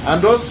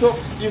 And also,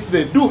 if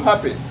they do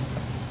happen,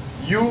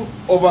 you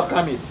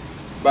overcome it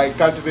by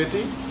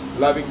cultivating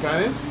loving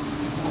kindness,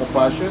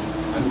 compassion,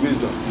 and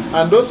wisdom.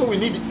 And also we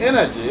need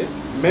energy,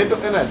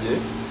 mental energy,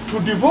 to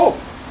develop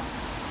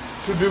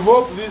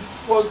these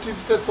positive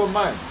states of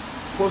mind,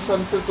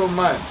 wholesome states of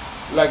mind,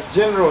 like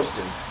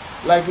generosity,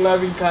 like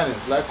loving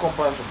kindness, like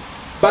compassion.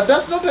 But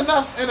that's not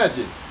enough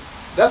energy.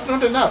 That's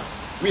not enough.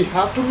 We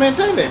have to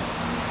maintain them.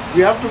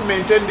 We have to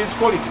maintain this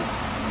quality.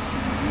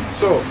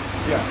 So,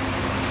 yeah,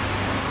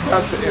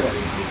 that's the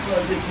energy.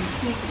 Because if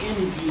you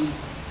think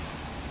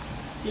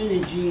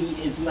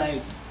energy is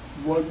like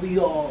what we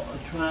all are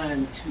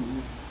trying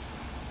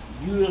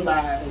to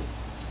utilize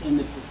in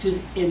the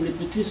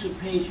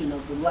participation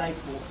of the life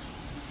force.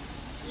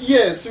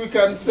 Yes, we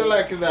can say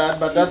like that,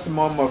 but that's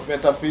more of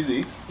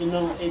metaphysics. You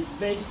know, it's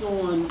based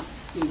on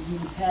if you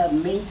have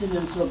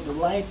maintenance of the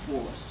life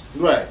force.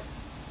 Right.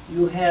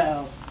 You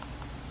have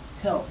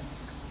health.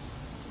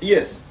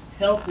 Yes.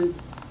 Health is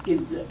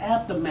the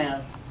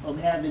aftermath of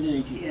having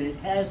energy, and it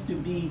has to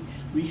be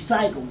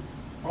recycled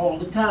all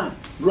the time.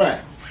 Right.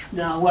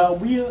 Now, while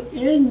we're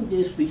in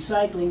this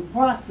recycling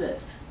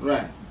process,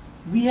 right,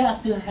 we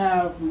have to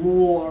have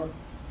more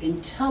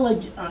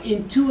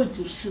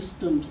intuitive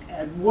systems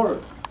at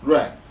work.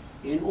 Right.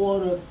 In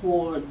order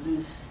for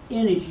this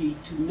energy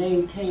to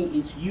maintain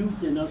its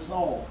youth in us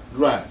all.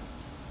 Right.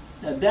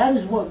 Now, that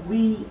is what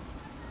we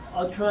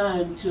are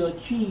trying to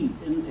achieve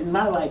in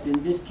my life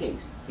in this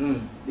case.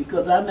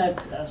 Because I'm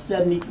at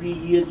 73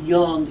 years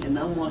young, and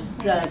I'm going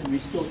to try to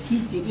restore,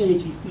 keep the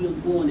energy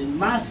field going in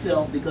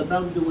myself, because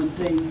I'm doing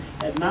things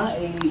at my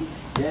age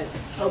that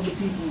other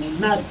people will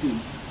not do,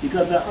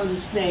 because I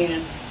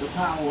understand the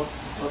power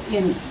of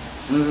energy.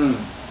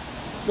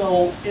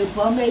 So if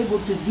I'm able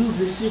to do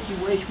this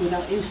situation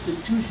without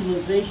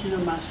institutionalization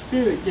of my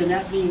spirit, then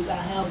that means I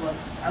have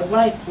a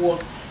life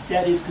force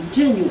that is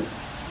continuing.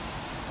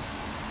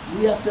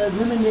 We have to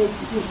eliminate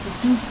the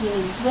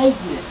institutional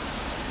enslavement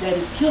that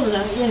is killing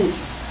our energy.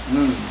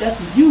 That's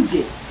what you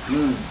did.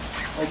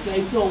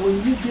 Okay, so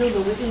when you're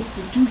dealing with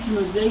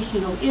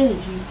institutionalization of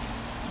energy,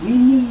 we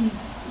need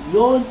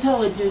your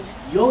intelligence,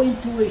 your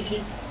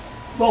intuition,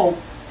 both,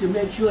 to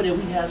make sure that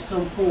we have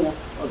some form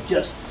of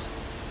justice.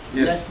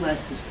 Yes. That's my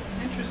system.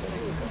 Interesting.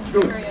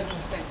 Good. Very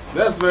interesting.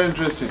 That's very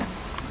interesting.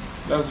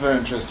 That's very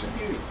interesting.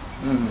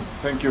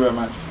 Thank you very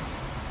much.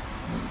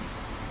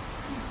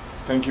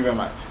 Thank you very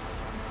much.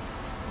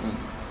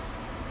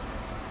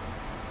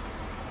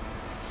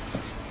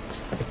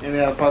 Any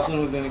other person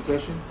with any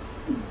question?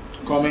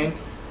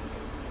 Comment?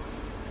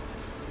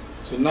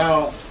 So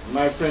now,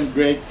 my friend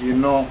Greg, you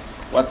know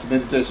what's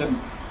meditation?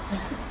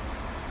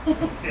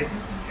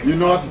 You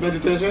know what's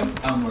meditation?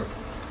 I'm working.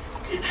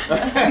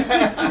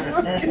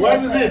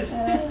 What is it?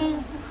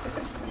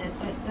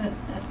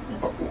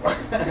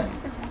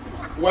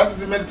 What is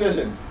the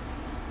meditation?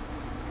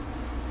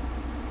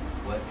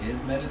 What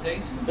is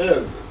meditation?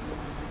 Yes.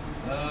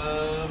 I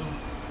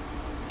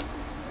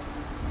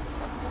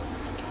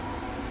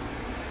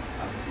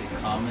would say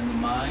calming the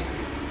mind,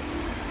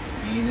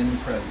 being in the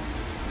present.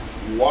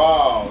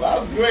 Wow,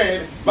 that's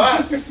great.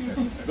 But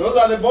those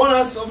are the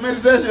bonus of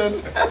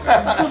meditation.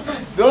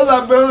 Those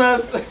are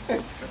bonus.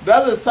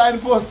 That's a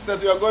signpost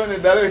that you are going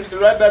in the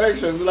right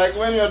direction. It's like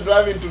when you are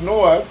driving to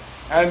Newark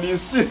and you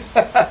see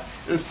a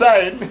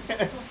sign.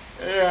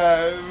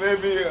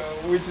 Maybe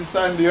which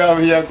sign do you have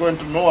here going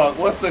to Newark?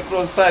 What's the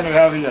cross sign we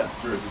have here?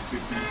 Jersey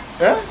City.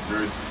 Yeah?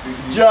 Jersey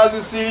City.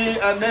 Jersey City,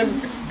 and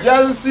then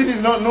Jersey City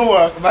is not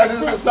Newark, but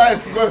it's a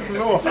sign going to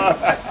Newark.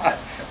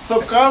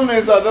 So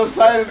calmness are those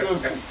signs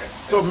of.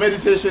 So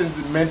meditation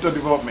is mental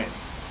development.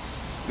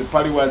 The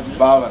Pali word is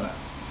bhavana,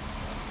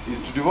 is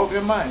to develop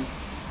your mind.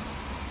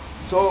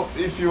 So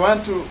if you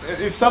want to,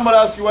 if somebody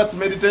asks you what's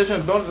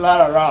meditation, don't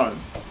lie around.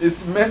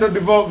 It's mental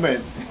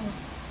development.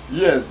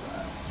 Yes,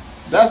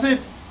 that's it.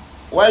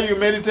 Why you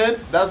meditate?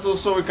 That's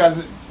also we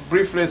can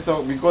briefly,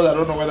 so because I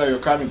don't know whether you're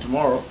coming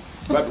tomorrow,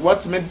 but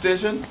what's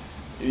meditation?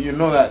 You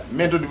know that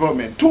mental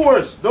development. 2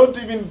 words. Don't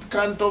even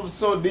count off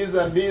so this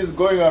and this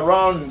going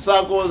around in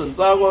circles and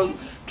circles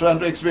trying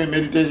to explain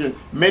meditation.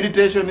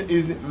 Meditation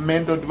is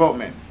mental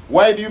development.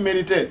 Why do you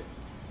meditate?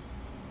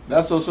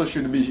 That also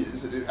should be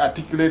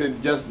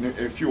articulated just in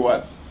a few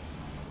words.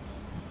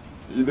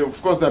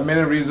 Of course, there are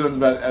many reasons,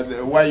 but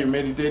why you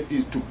meditate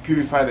is to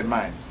purify the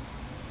mind.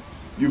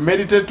 You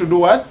meditate to do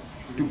what?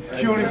 To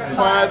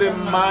purify the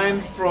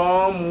mind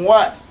from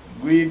what?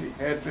 Greed,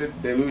 hatred,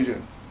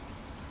 delusion.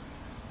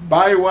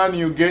 Buy one,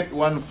 you get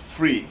one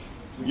free.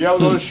 You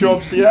have those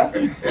shops here?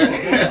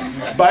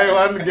 Buy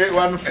one, get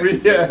one free.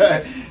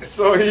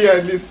 So here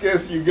in this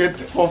case, you get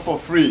 4 for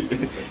free.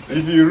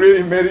 If you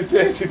really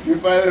meditate, you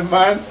purify the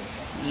mind,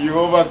 you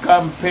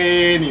overcome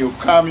pain, you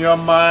calm your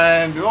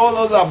mind. All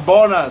those are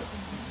bonus.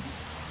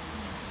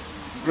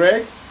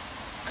 Greg,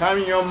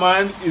 calming your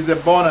mind is a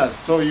bonus.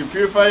 So you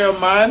purify your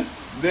mind,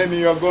 then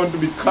you are going to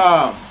be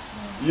calm.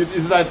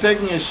 It's like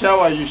taking a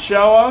shower. You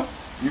shower,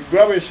 you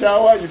grab a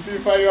shower, you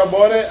purify your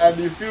body, and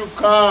you feel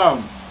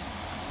calm.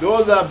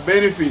 Those are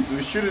benefits.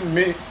 We shouldn't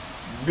mix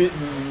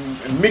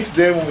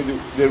them with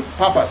the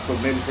purpose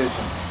of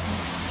meditation.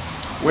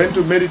 When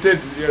to meditate,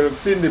 you have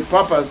seen the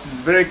purpose is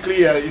very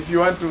clear. If you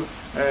want to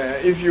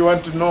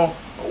know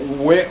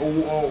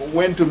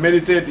when to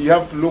meditate, you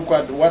have to look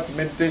at what's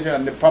meditation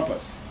and the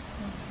purpose.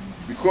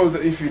 Because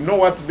if you know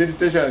what's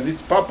meditation and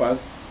its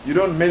purpose, you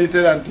don't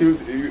meditate until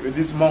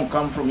this monk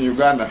comes from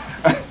Uganda.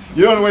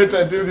 You don't wait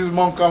until this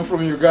monk comes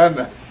from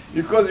Uganda.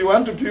 Because you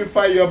want to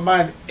purify your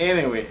mind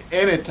anyway,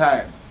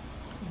 anytime.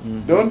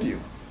 Don't you?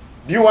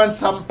 Do you want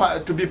some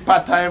to be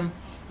part-time?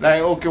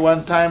 Like, okay,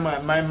 one time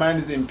my mind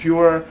is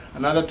impure,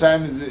 another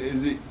time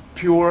is it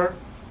pure?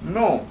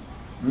 No.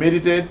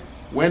 Meditate,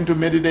 when to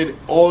meditate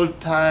all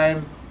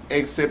time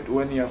except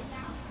when you're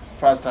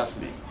fast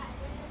asleep.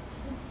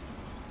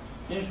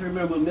 Just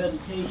remember,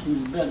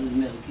 meditation is better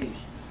than medication.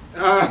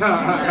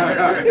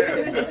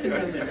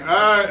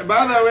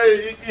 By the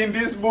way, in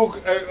this book,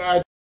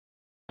 I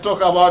talk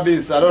about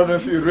this. I don't know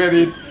if you read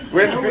it.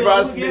 When people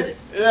ask me,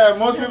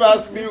 most people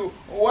ask me,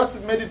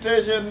 what's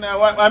meditation?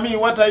 I mean,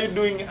 what are you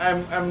doing?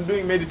 I'm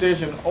doing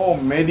meditation. Oh,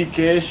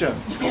 medication.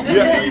 You're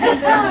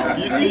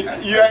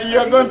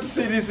going to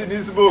see this in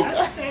this book.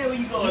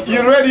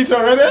 You read it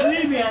already?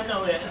 Believe me, I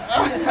know that.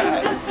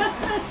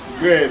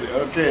 Great,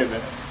 okay.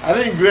 I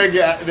think, Greg,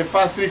 the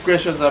first 3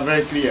 questions are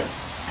very clear.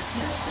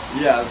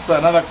 Yeah, so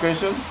another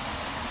question.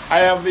 I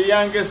have the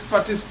youngest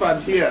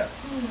participant here.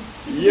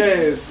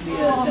 Yes.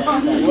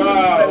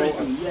 Wow.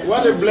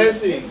 What a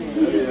blessing.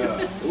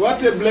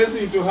 What a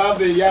blessing to have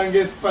the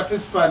youngest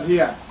participant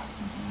here.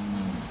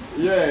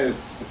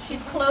 Yes.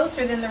 She's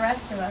closer than the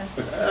rest of us.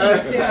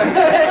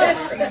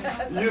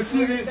 You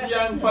see this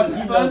young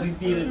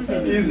participant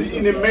is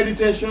in a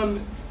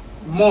meditation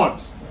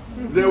mode.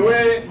 The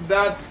way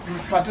that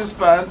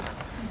participant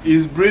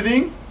is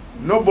breathing,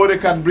 Nobody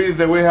can breathe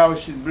the way how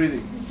she's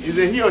breathing. Is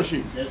it he or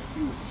she?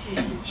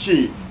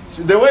 She.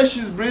 So the way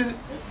she's breathing,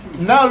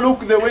 now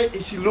look the way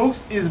she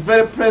looks is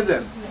very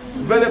present.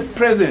 Very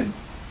present.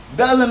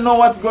 Doesn't know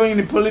what's going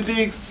in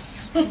politics,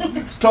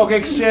 stock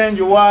exchange,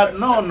 or what.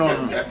 No.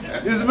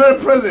 It's very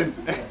present.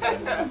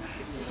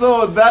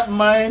 So that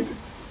mind,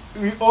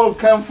 we all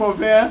come from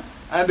there.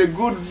 And the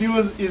good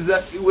news is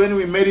that when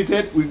we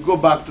meditate, we go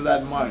back to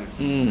that mind.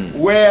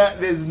 Where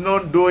there's no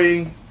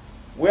doing,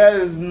 where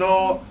there's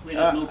no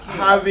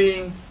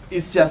having,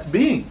 it's just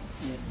being.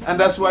 And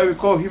that's why we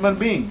call human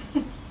beings.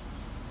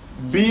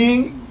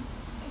 Being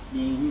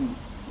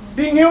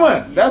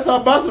human. That's our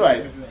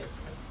birthright.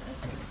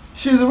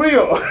 She's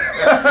real.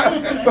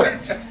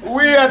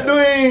 We are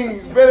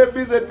very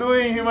busy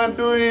doing,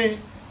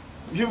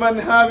 human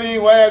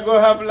having, why I go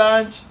have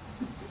lunch.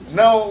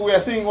 Now we are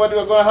thinking what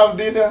we're going to have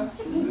dinner.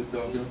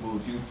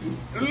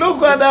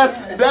 Look at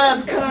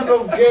that kind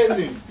of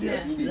gazing.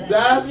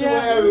 That's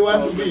where we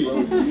want to be.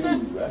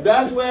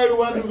 That's where we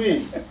want to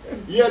be.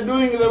 You're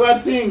doing the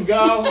right thing,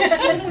 girl.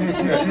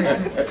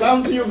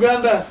 Come to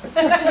Uganda.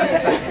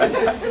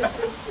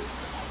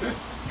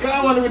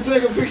 Come and we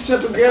take a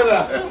picture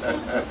together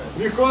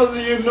because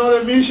you know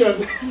the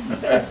mission.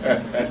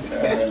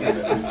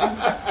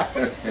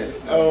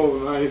 Oh,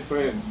 my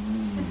friend.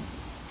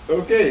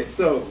 Okay,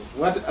 so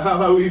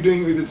how are we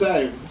doing with the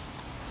time?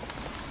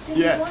 Did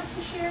you want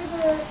to share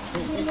the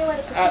video at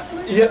a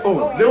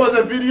particular there was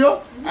a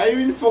video? I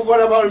even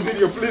forgot about the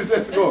video. Please,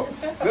 let's go.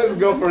 Let's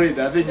go for it.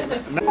 I think.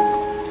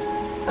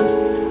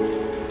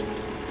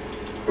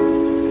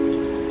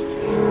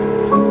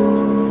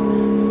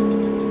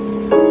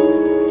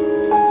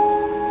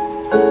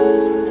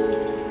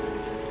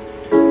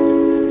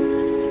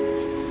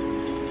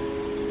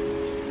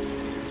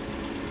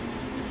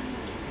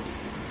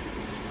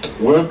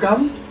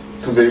 Welcome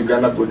to the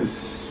Uganda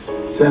Buddhist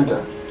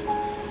Center,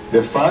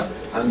 the first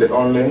and the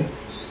only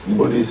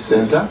Buddhist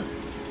center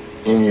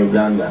in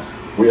Uganda.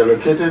 We are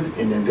located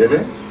in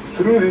Entebbe.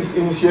 Through this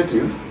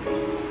initiative,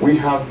 we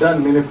have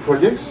done many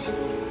projects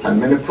and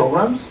many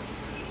programs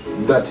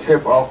that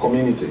help our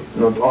community,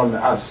 not only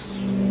us.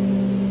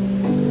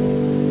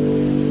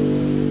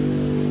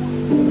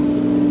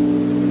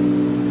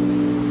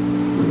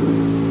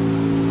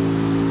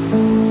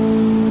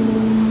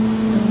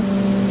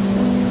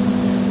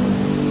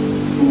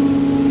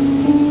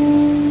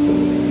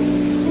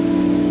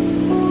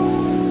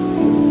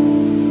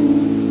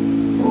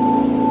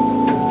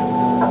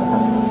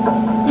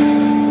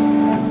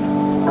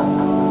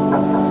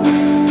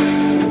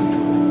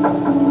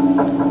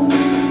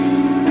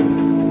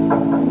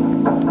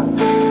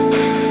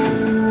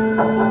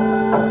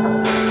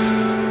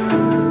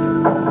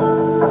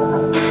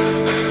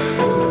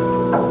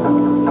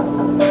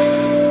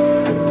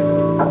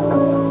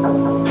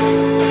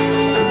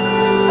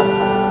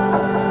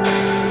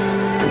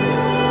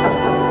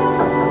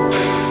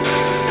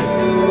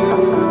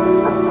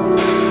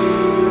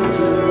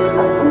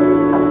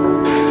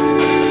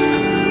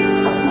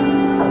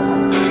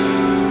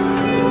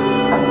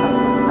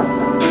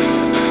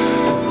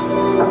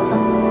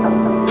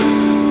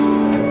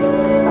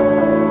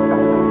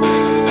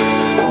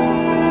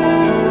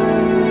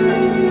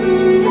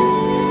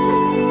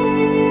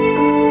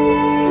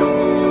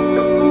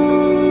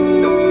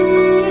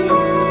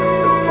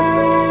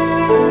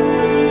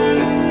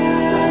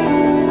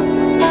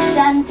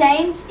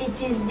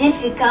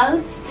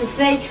 Difficult to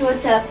fetch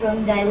water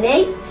from the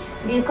lake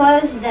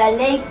because the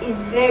lake is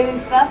very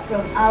far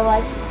from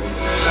our school.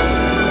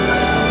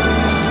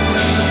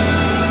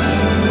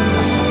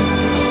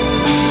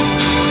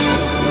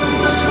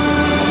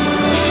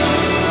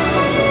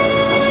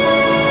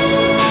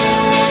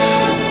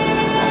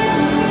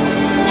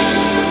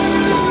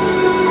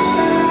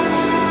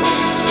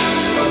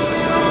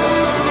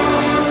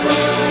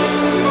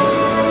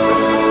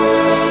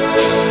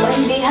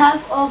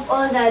 Of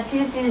all the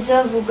pupils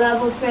of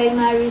Bugabo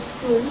Primary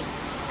School,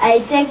 I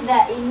take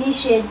the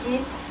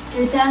initiative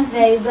to thank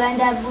the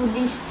Uganda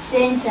Buddhist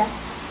Center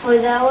for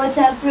the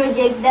water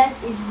project that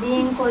is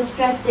being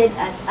constructed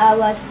at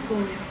our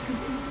school.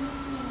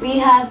 We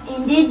have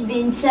indeed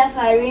been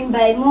suffering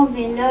by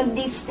moving long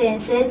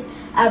distances,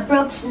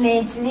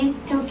 approximately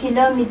 2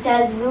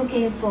 kilometers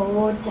looking for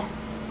water.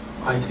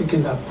 I take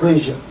the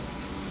pleasure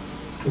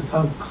to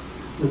thank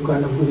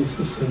Uganda Buddhist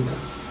Center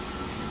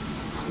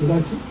for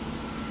that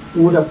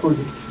water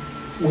project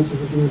which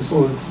is being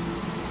solved.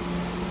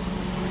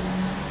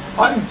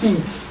 I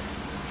think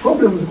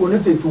problems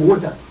connected to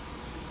water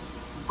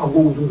are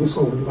going to be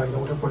solved by the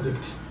water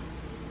project.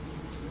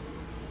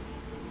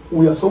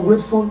 We are so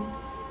grateful.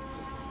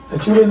 The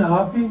children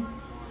are happy.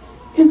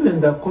 Even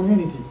the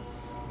community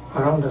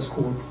around the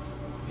school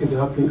is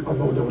happy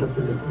about the water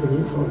project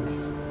being solved.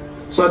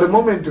 So at the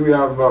moment we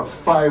have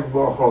 5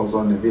 boreholes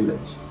on the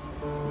village.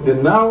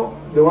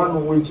 The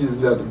one which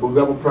is at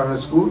Bugabo Primary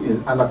School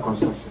is under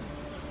construction.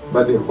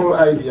 But the whole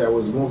idea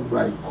was moved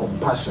by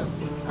compassion.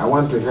 I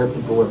want to help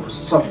people who are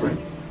suffering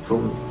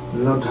from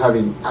not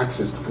having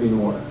access to clean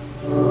water.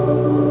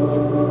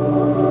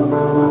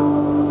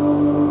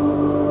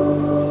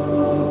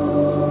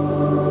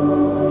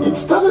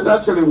 started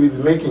actually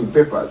with making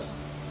papers.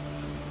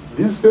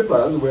 These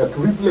papers were to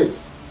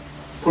replace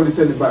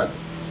polyethylene bag.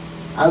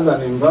 As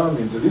an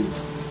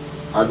environmentalist,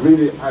 I'm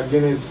really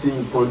against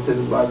seeing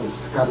polyethylene bags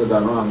scattered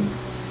around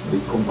the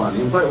compound.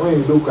 In fact, when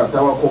you look at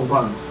our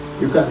compound,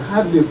 you can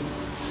hardly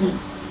see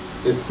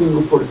a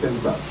single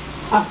polyethylene bag.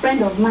 A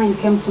friend of mine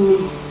came to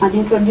me and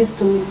introduced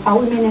to me a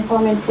women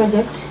empowerment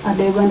project at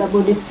the Uganda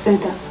Buddhist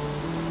Center.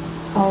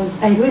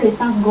 I really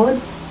thank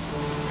God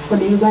for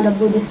the Uganda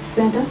Buddhist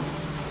Center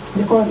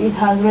because it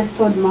has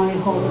restored my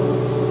hope.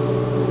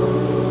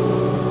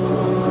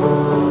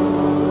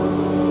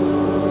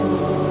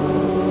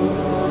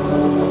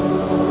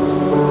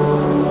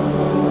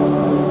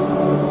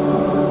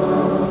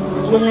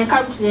 When I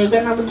come to the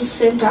Uganda Buddhist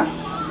Center,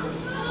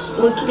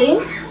 we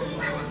clean,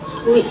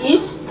 we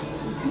eat,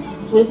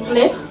 we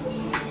play,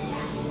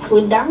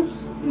 we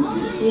dance,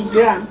 we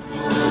drum.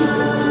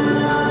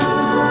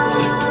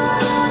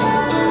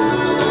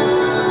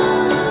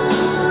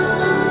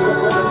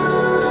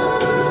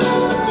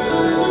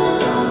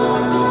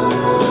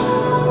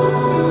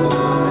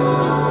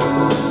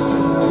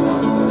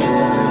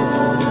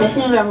 The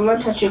things I've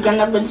learned at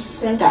Uganda Buddhist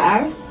Center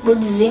are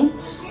Buddhism,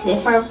 the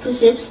 5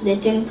 precepts, the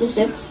 10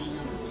 precepts,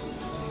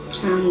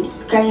 and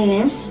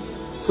kindness.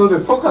 So the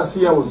focus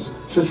here was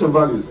social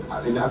values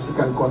in the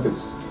African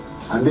context,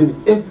 and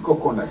then ethical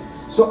conduct.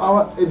 So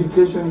our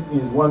education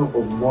is one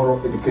of moral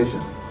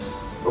education.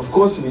 Of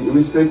course, we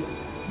respect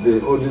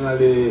the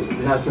ordinary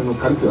national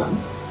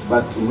curriculum,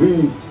 but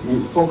really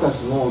we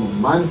focus more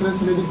on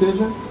mindfulness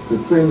meditation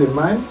to train the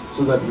mind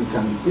so that we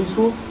can be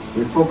peaceful.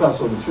 We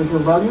focus on social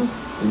values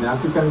in the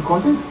African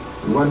context.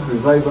 We want to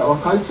revive our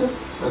culture.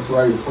 That's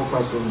why we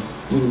focus on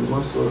using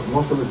most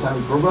of the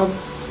time proverbs.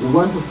 We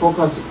want to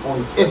focus on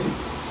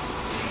ethics.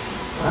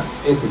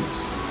 Ethics.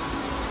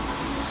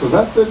 So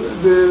that's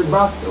the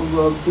back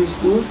of this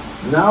school.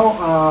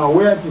 Now,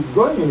 where it is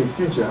going in the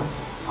future,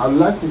 I would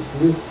like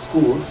this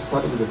school to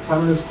start with the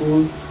primary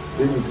school,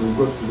 then it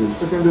will go to the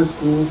secondary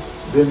school,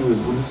 then a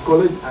Buddhist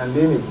college, and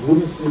then a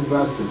Buddhist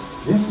university.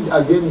 This is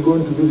again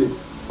going to be the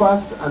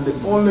first and the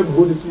only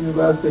Buddhist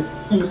university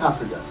in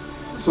Africa.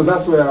 So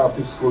that's where our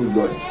peace school is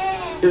going.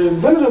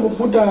 Venerable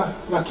Buddha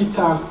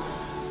Lakita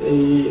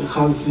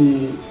has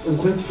a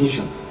great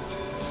vision.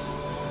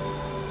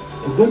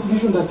 A great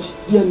vision that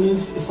here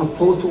needs the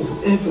support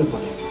of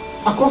everybody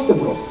across the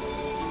globe.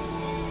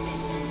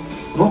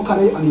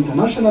 Locally and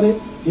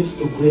internationally, this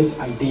is a great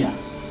idea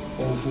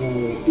of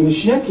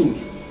initiating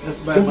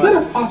the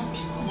very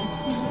first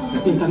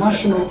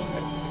international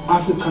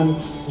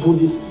African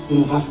Buddhist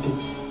University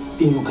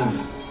in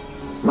Uganda.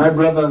 My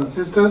brothers and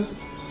sisters,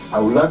 I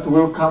would like to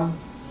welcome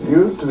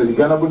you to the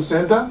Uganda Buddhist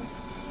Center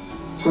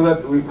so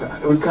that we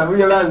can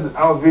realize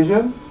our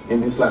vision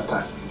in this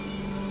lifetime.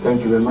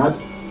 Thank you very much.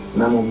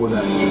 Namo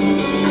Buddhaya.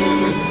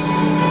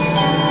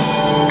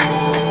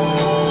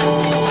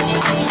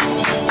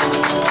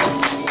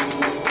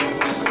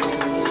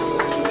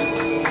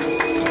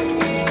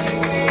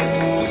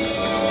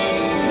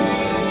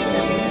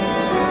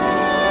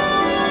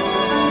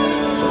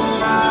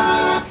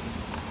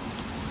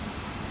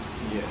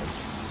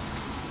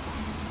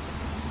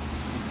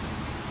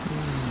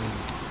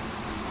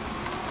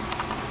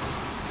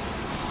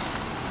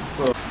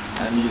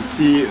 And you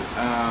see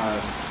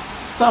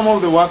some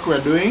of the work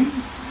we're doing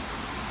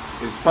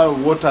is part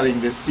of watering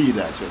the seed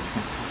actually.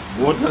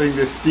 Watering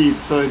the seed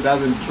so it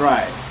doesn't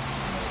dry.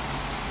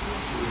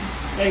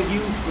 Thank you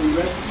for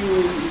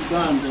rescuing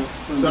Uganda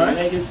from the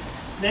legacy.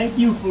 Thank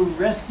you for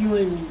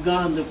rescuing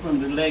Uganda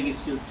from the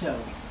legacy of terror.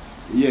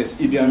 Yes,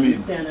 Idi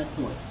Amin. Stand up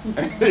for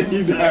it.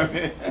 Idi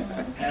Amin.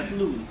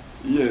 Absolutely.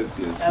 Yes,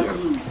 yes.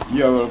 Absolutely.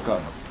 You're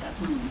welcome.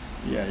 Absolutely.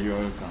 Yeah, you're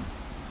welcome.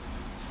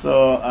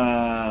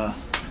 So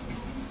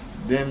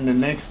then the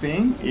next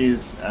thing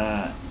is,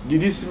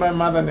 did you see my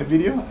mother in the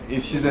video?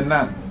 She's a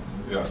nun.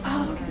 Yeah.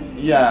 Oh.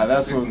 Yeah,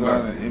 that's what's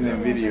on in the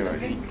video.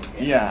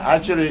 Yeah,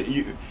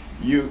 actually,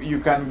 you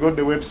can go to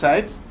the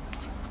website.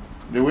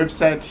 The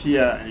website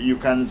here, you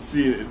can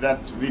see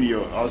that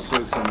video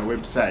also is on the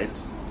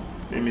website.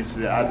 Let me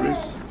see the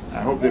address.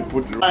 I hope they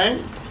put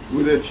line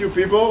with a few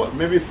people,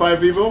 maybe 5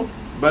 people,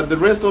 but the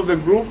rest of the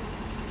group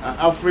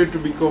are afraid to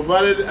be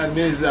converted, and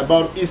then it's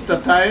about Easter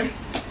time.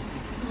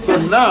 So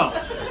now,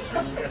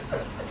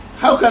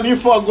 how can you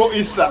forego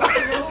Easter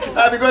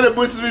and go to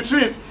Buddhist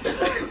retreat?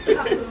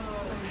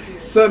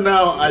 So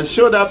now I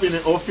showed up in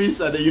the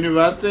office at the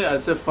university. I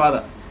said,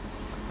 Father,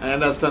 I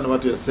understand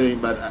what you're saying,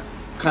 but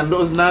can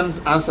those nuns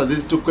answer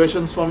these 2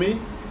 questions for me?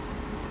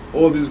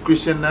 All these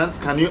Christian nuns,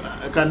 can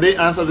they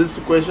answer these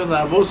 2 questions?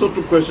 I have also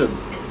 2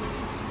 questions.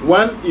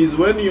 One is,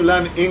 when you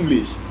learn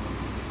English,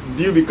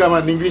 do you become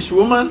an English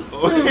woman?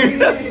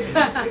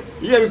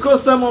 Yeah,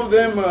 because some of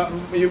them,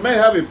 you may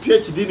have a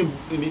PhD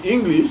in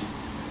English,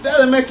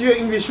 doesn't make you an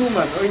English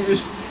woman or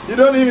English. You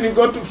don't even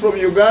go from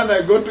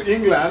Uganda, go to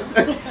England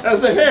and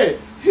say, hey,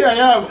 here I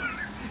am.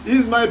 This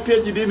is my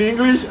PhD in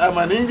English. I'm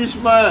an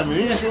Englishman, I'm an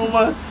English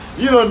woman.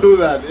 You don't do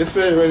that,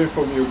 especially when you're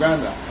from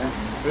Uganda.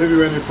 Maybe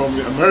when you're from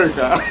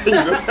America.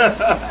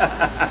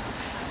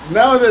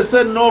 Now they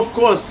said, no, of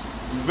course,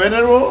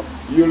 Venerable,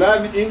 you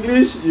learn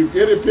English, you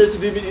get a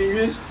PhD in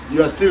English,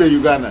 you are still a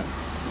Ugandan.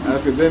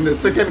 Okay, then the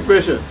second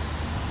question,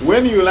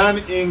 when you learn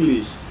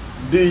English,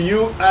 do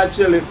you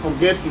actually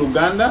forget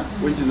Luganda,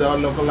 which is our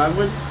local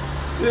language?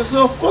 They say,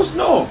 of course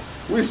no,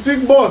 we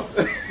speak both.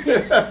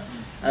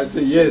 I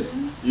say, yes,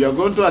 you are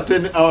going to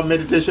attend our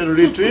meditation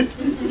retreat,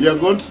 you are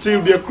going to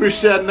still be a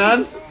Christian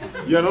nun,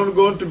 you are not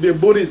going to be a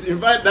Buddhist. In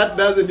fact, that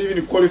doesn't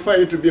even qualify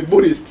you to be a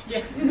Buddhist.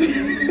 Yeah.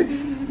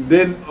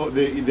 Then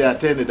they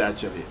attended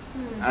actually.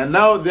 And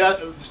now,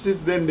 since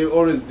then, they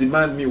always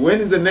demand me,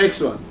 when is the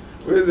next one?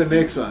 Where is the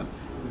next one?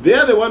 They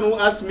are the one who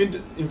asked me,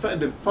 in fact,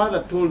 the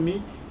father told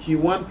me he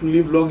wants to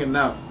live long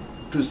enough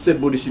to say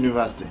Buddhist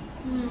university.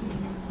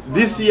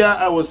 This year,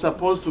 I was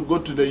supposed to go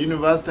to the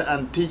university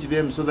and teach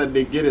them so that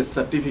they get a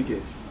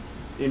certificate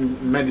in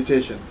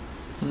meditation.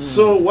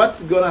 So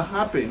what's going to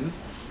happen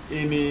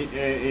in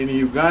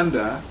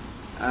Uganda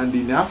and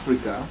in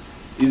Africa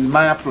is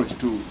my approach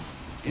to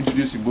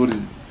introducing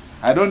Buddhism.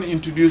 I don't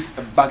introduce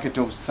a bucket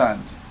of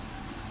sand.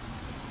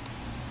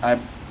 I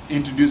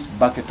introduce a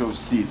bucket of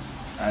seeds,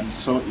 and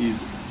so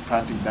is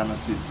planting Dharma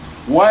seeds.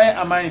 Why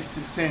am I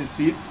saying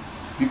seeds?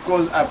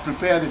 Because I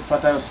prepare the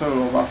fertile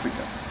soil of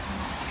Africa.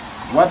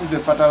 What is the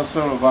fertile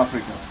soil of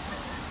Africa?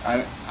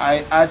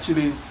 I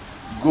actually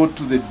go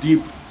to the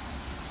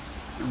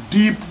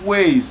deep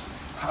ways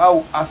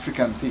how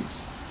African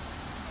thinks.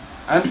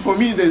 And for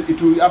me, it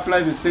will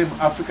apply the same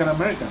African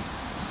Americans,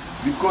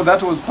 because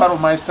that was part of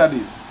my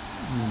studies.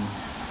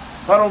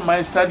 Part of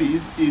my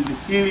studies is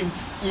healing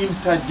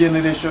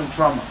intergenerational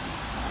trauma.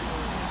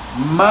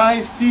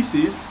 My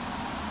thesis,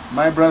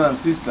 my brothers and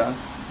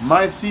sisters,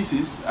 my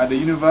thesis at the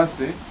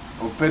University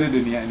of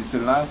Peradeniya in Sri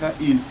Lanka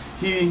is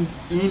healing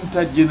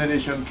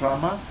intergenerational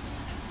trauma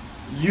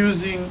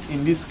using,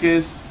 in this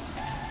case,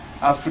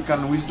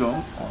 African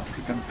wisdom or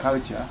African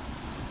culture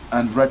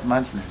and right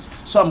mindfulness.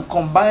 So I'm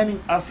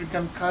combining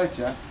African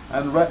culture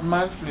and right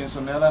mindfulness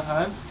on the other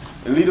hand,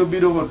 a little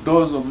bit of a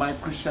dose of my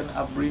Christian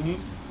upbringing,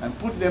 and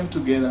put them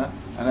together,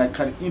 and I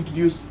can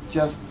introduce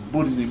just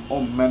Buddhism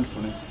or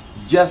mindfulness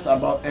just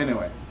about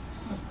anywhere.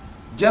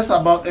 Just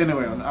about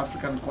anywhere on the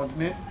African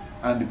continent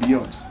and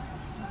beyond.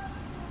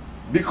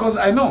 Because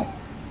I know,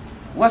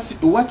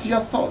 what's your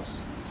thoughts?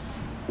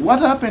 What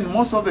happened,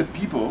 most of the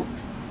people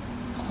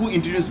who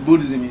introduced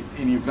Buddhism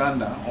in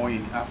Uganda or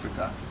in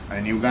Africa,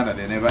 in Uganda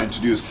they never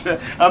introduced,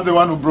 I'm the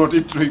one who brought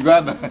it to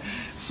Uganda.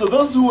 So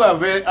those who are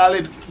very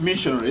early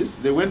missionaries,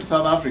 they went to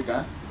South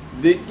Africa,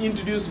 they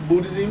introduced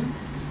Buddhism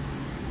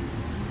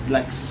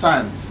like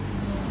sand.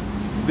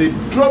 They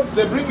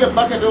bring a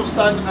bucket of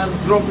sand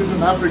and drop it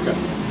in Africa.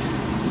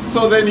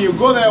 So then you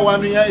go there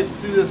 1 year, it's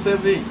still the same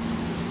thing.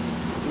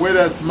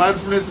 Whether it's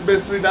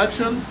mindfulness-based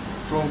reduction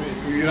from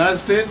the United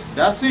States,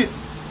 that's it.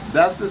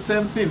 That's the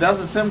same thing, that's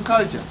the same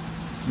culture.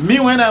 Me,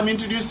 when I'm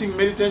introducing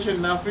meditation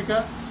in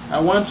Africa, I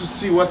want to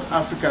see what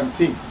African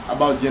thinks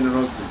about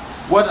generosity,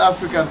 what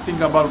African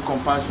think about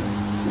compassion,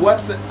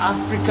 what's the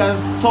African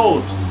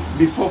thought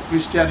before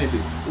Christianity,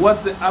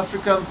 what's the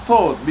African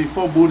thought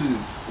before Buddhism,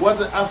 what's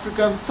the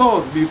African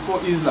thought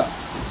before Islam.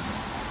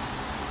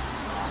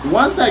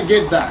 Once I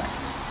get that,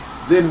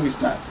 then we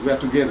start, we are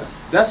together.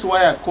 That's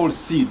why I call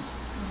seeds.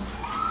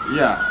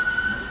 Yeah,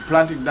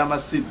 planting Dharma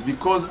seeds,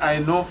 because I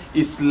know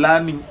it's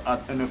landing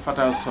in a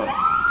fertile soil.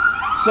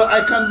 So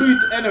I can do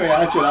it anyway,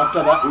 actually,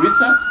 after that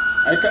research.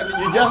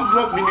 You just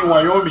drop me in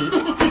Wyoming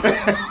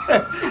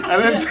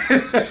and then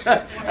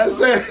I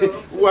say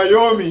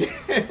Wyoming,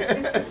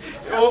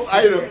 oh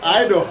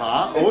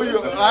Idaho, oh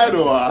you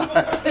Idaho,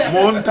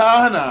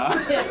 Montana.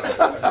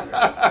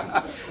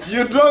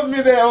 You drop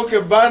me there,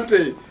 okay,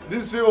 Bante.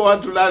 These people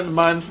want to learn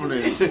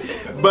mindfulness,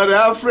 but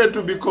they're afraid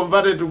to be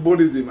converted to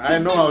Buddhism. I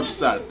know how to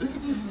start.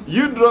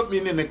 You drop me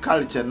in a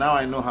culture, now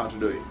I know how to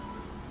do it.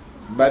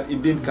 But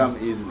it didn't come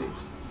easily.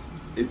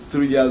 It's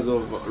 3 years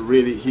of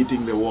really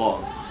hitting the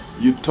wall.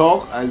 You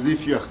talk as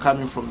if you're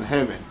coming from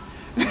heaven.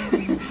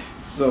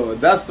 So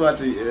that's what.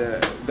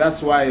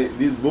 That's why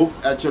this book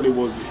actually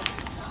was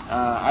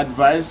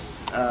advice.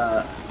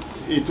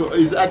 It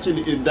is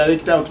actually a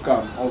direct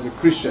outcome of a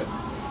Christian.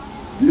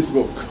 This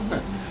book,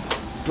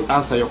 to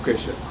answer your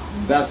question.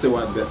 That's the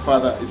one. The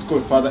father is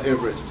called Father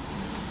Everest.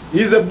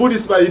 He's a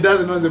Buddhist, but he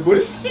doesn't know he's a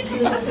Buddhist.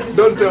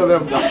 Don't tell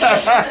them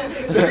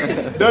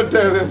that. Don't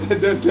tell them.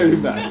 Don't tell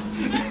him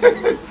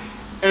that.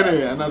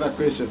 Anyway, another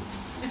question.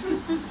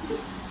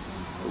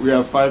 We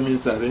have 5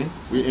 minutes, I think.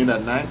 We end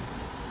at 9.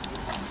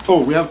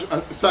 Oh, we have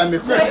to sign the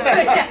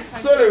question.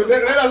 Sorry,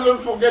 let us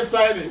not forget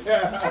signing.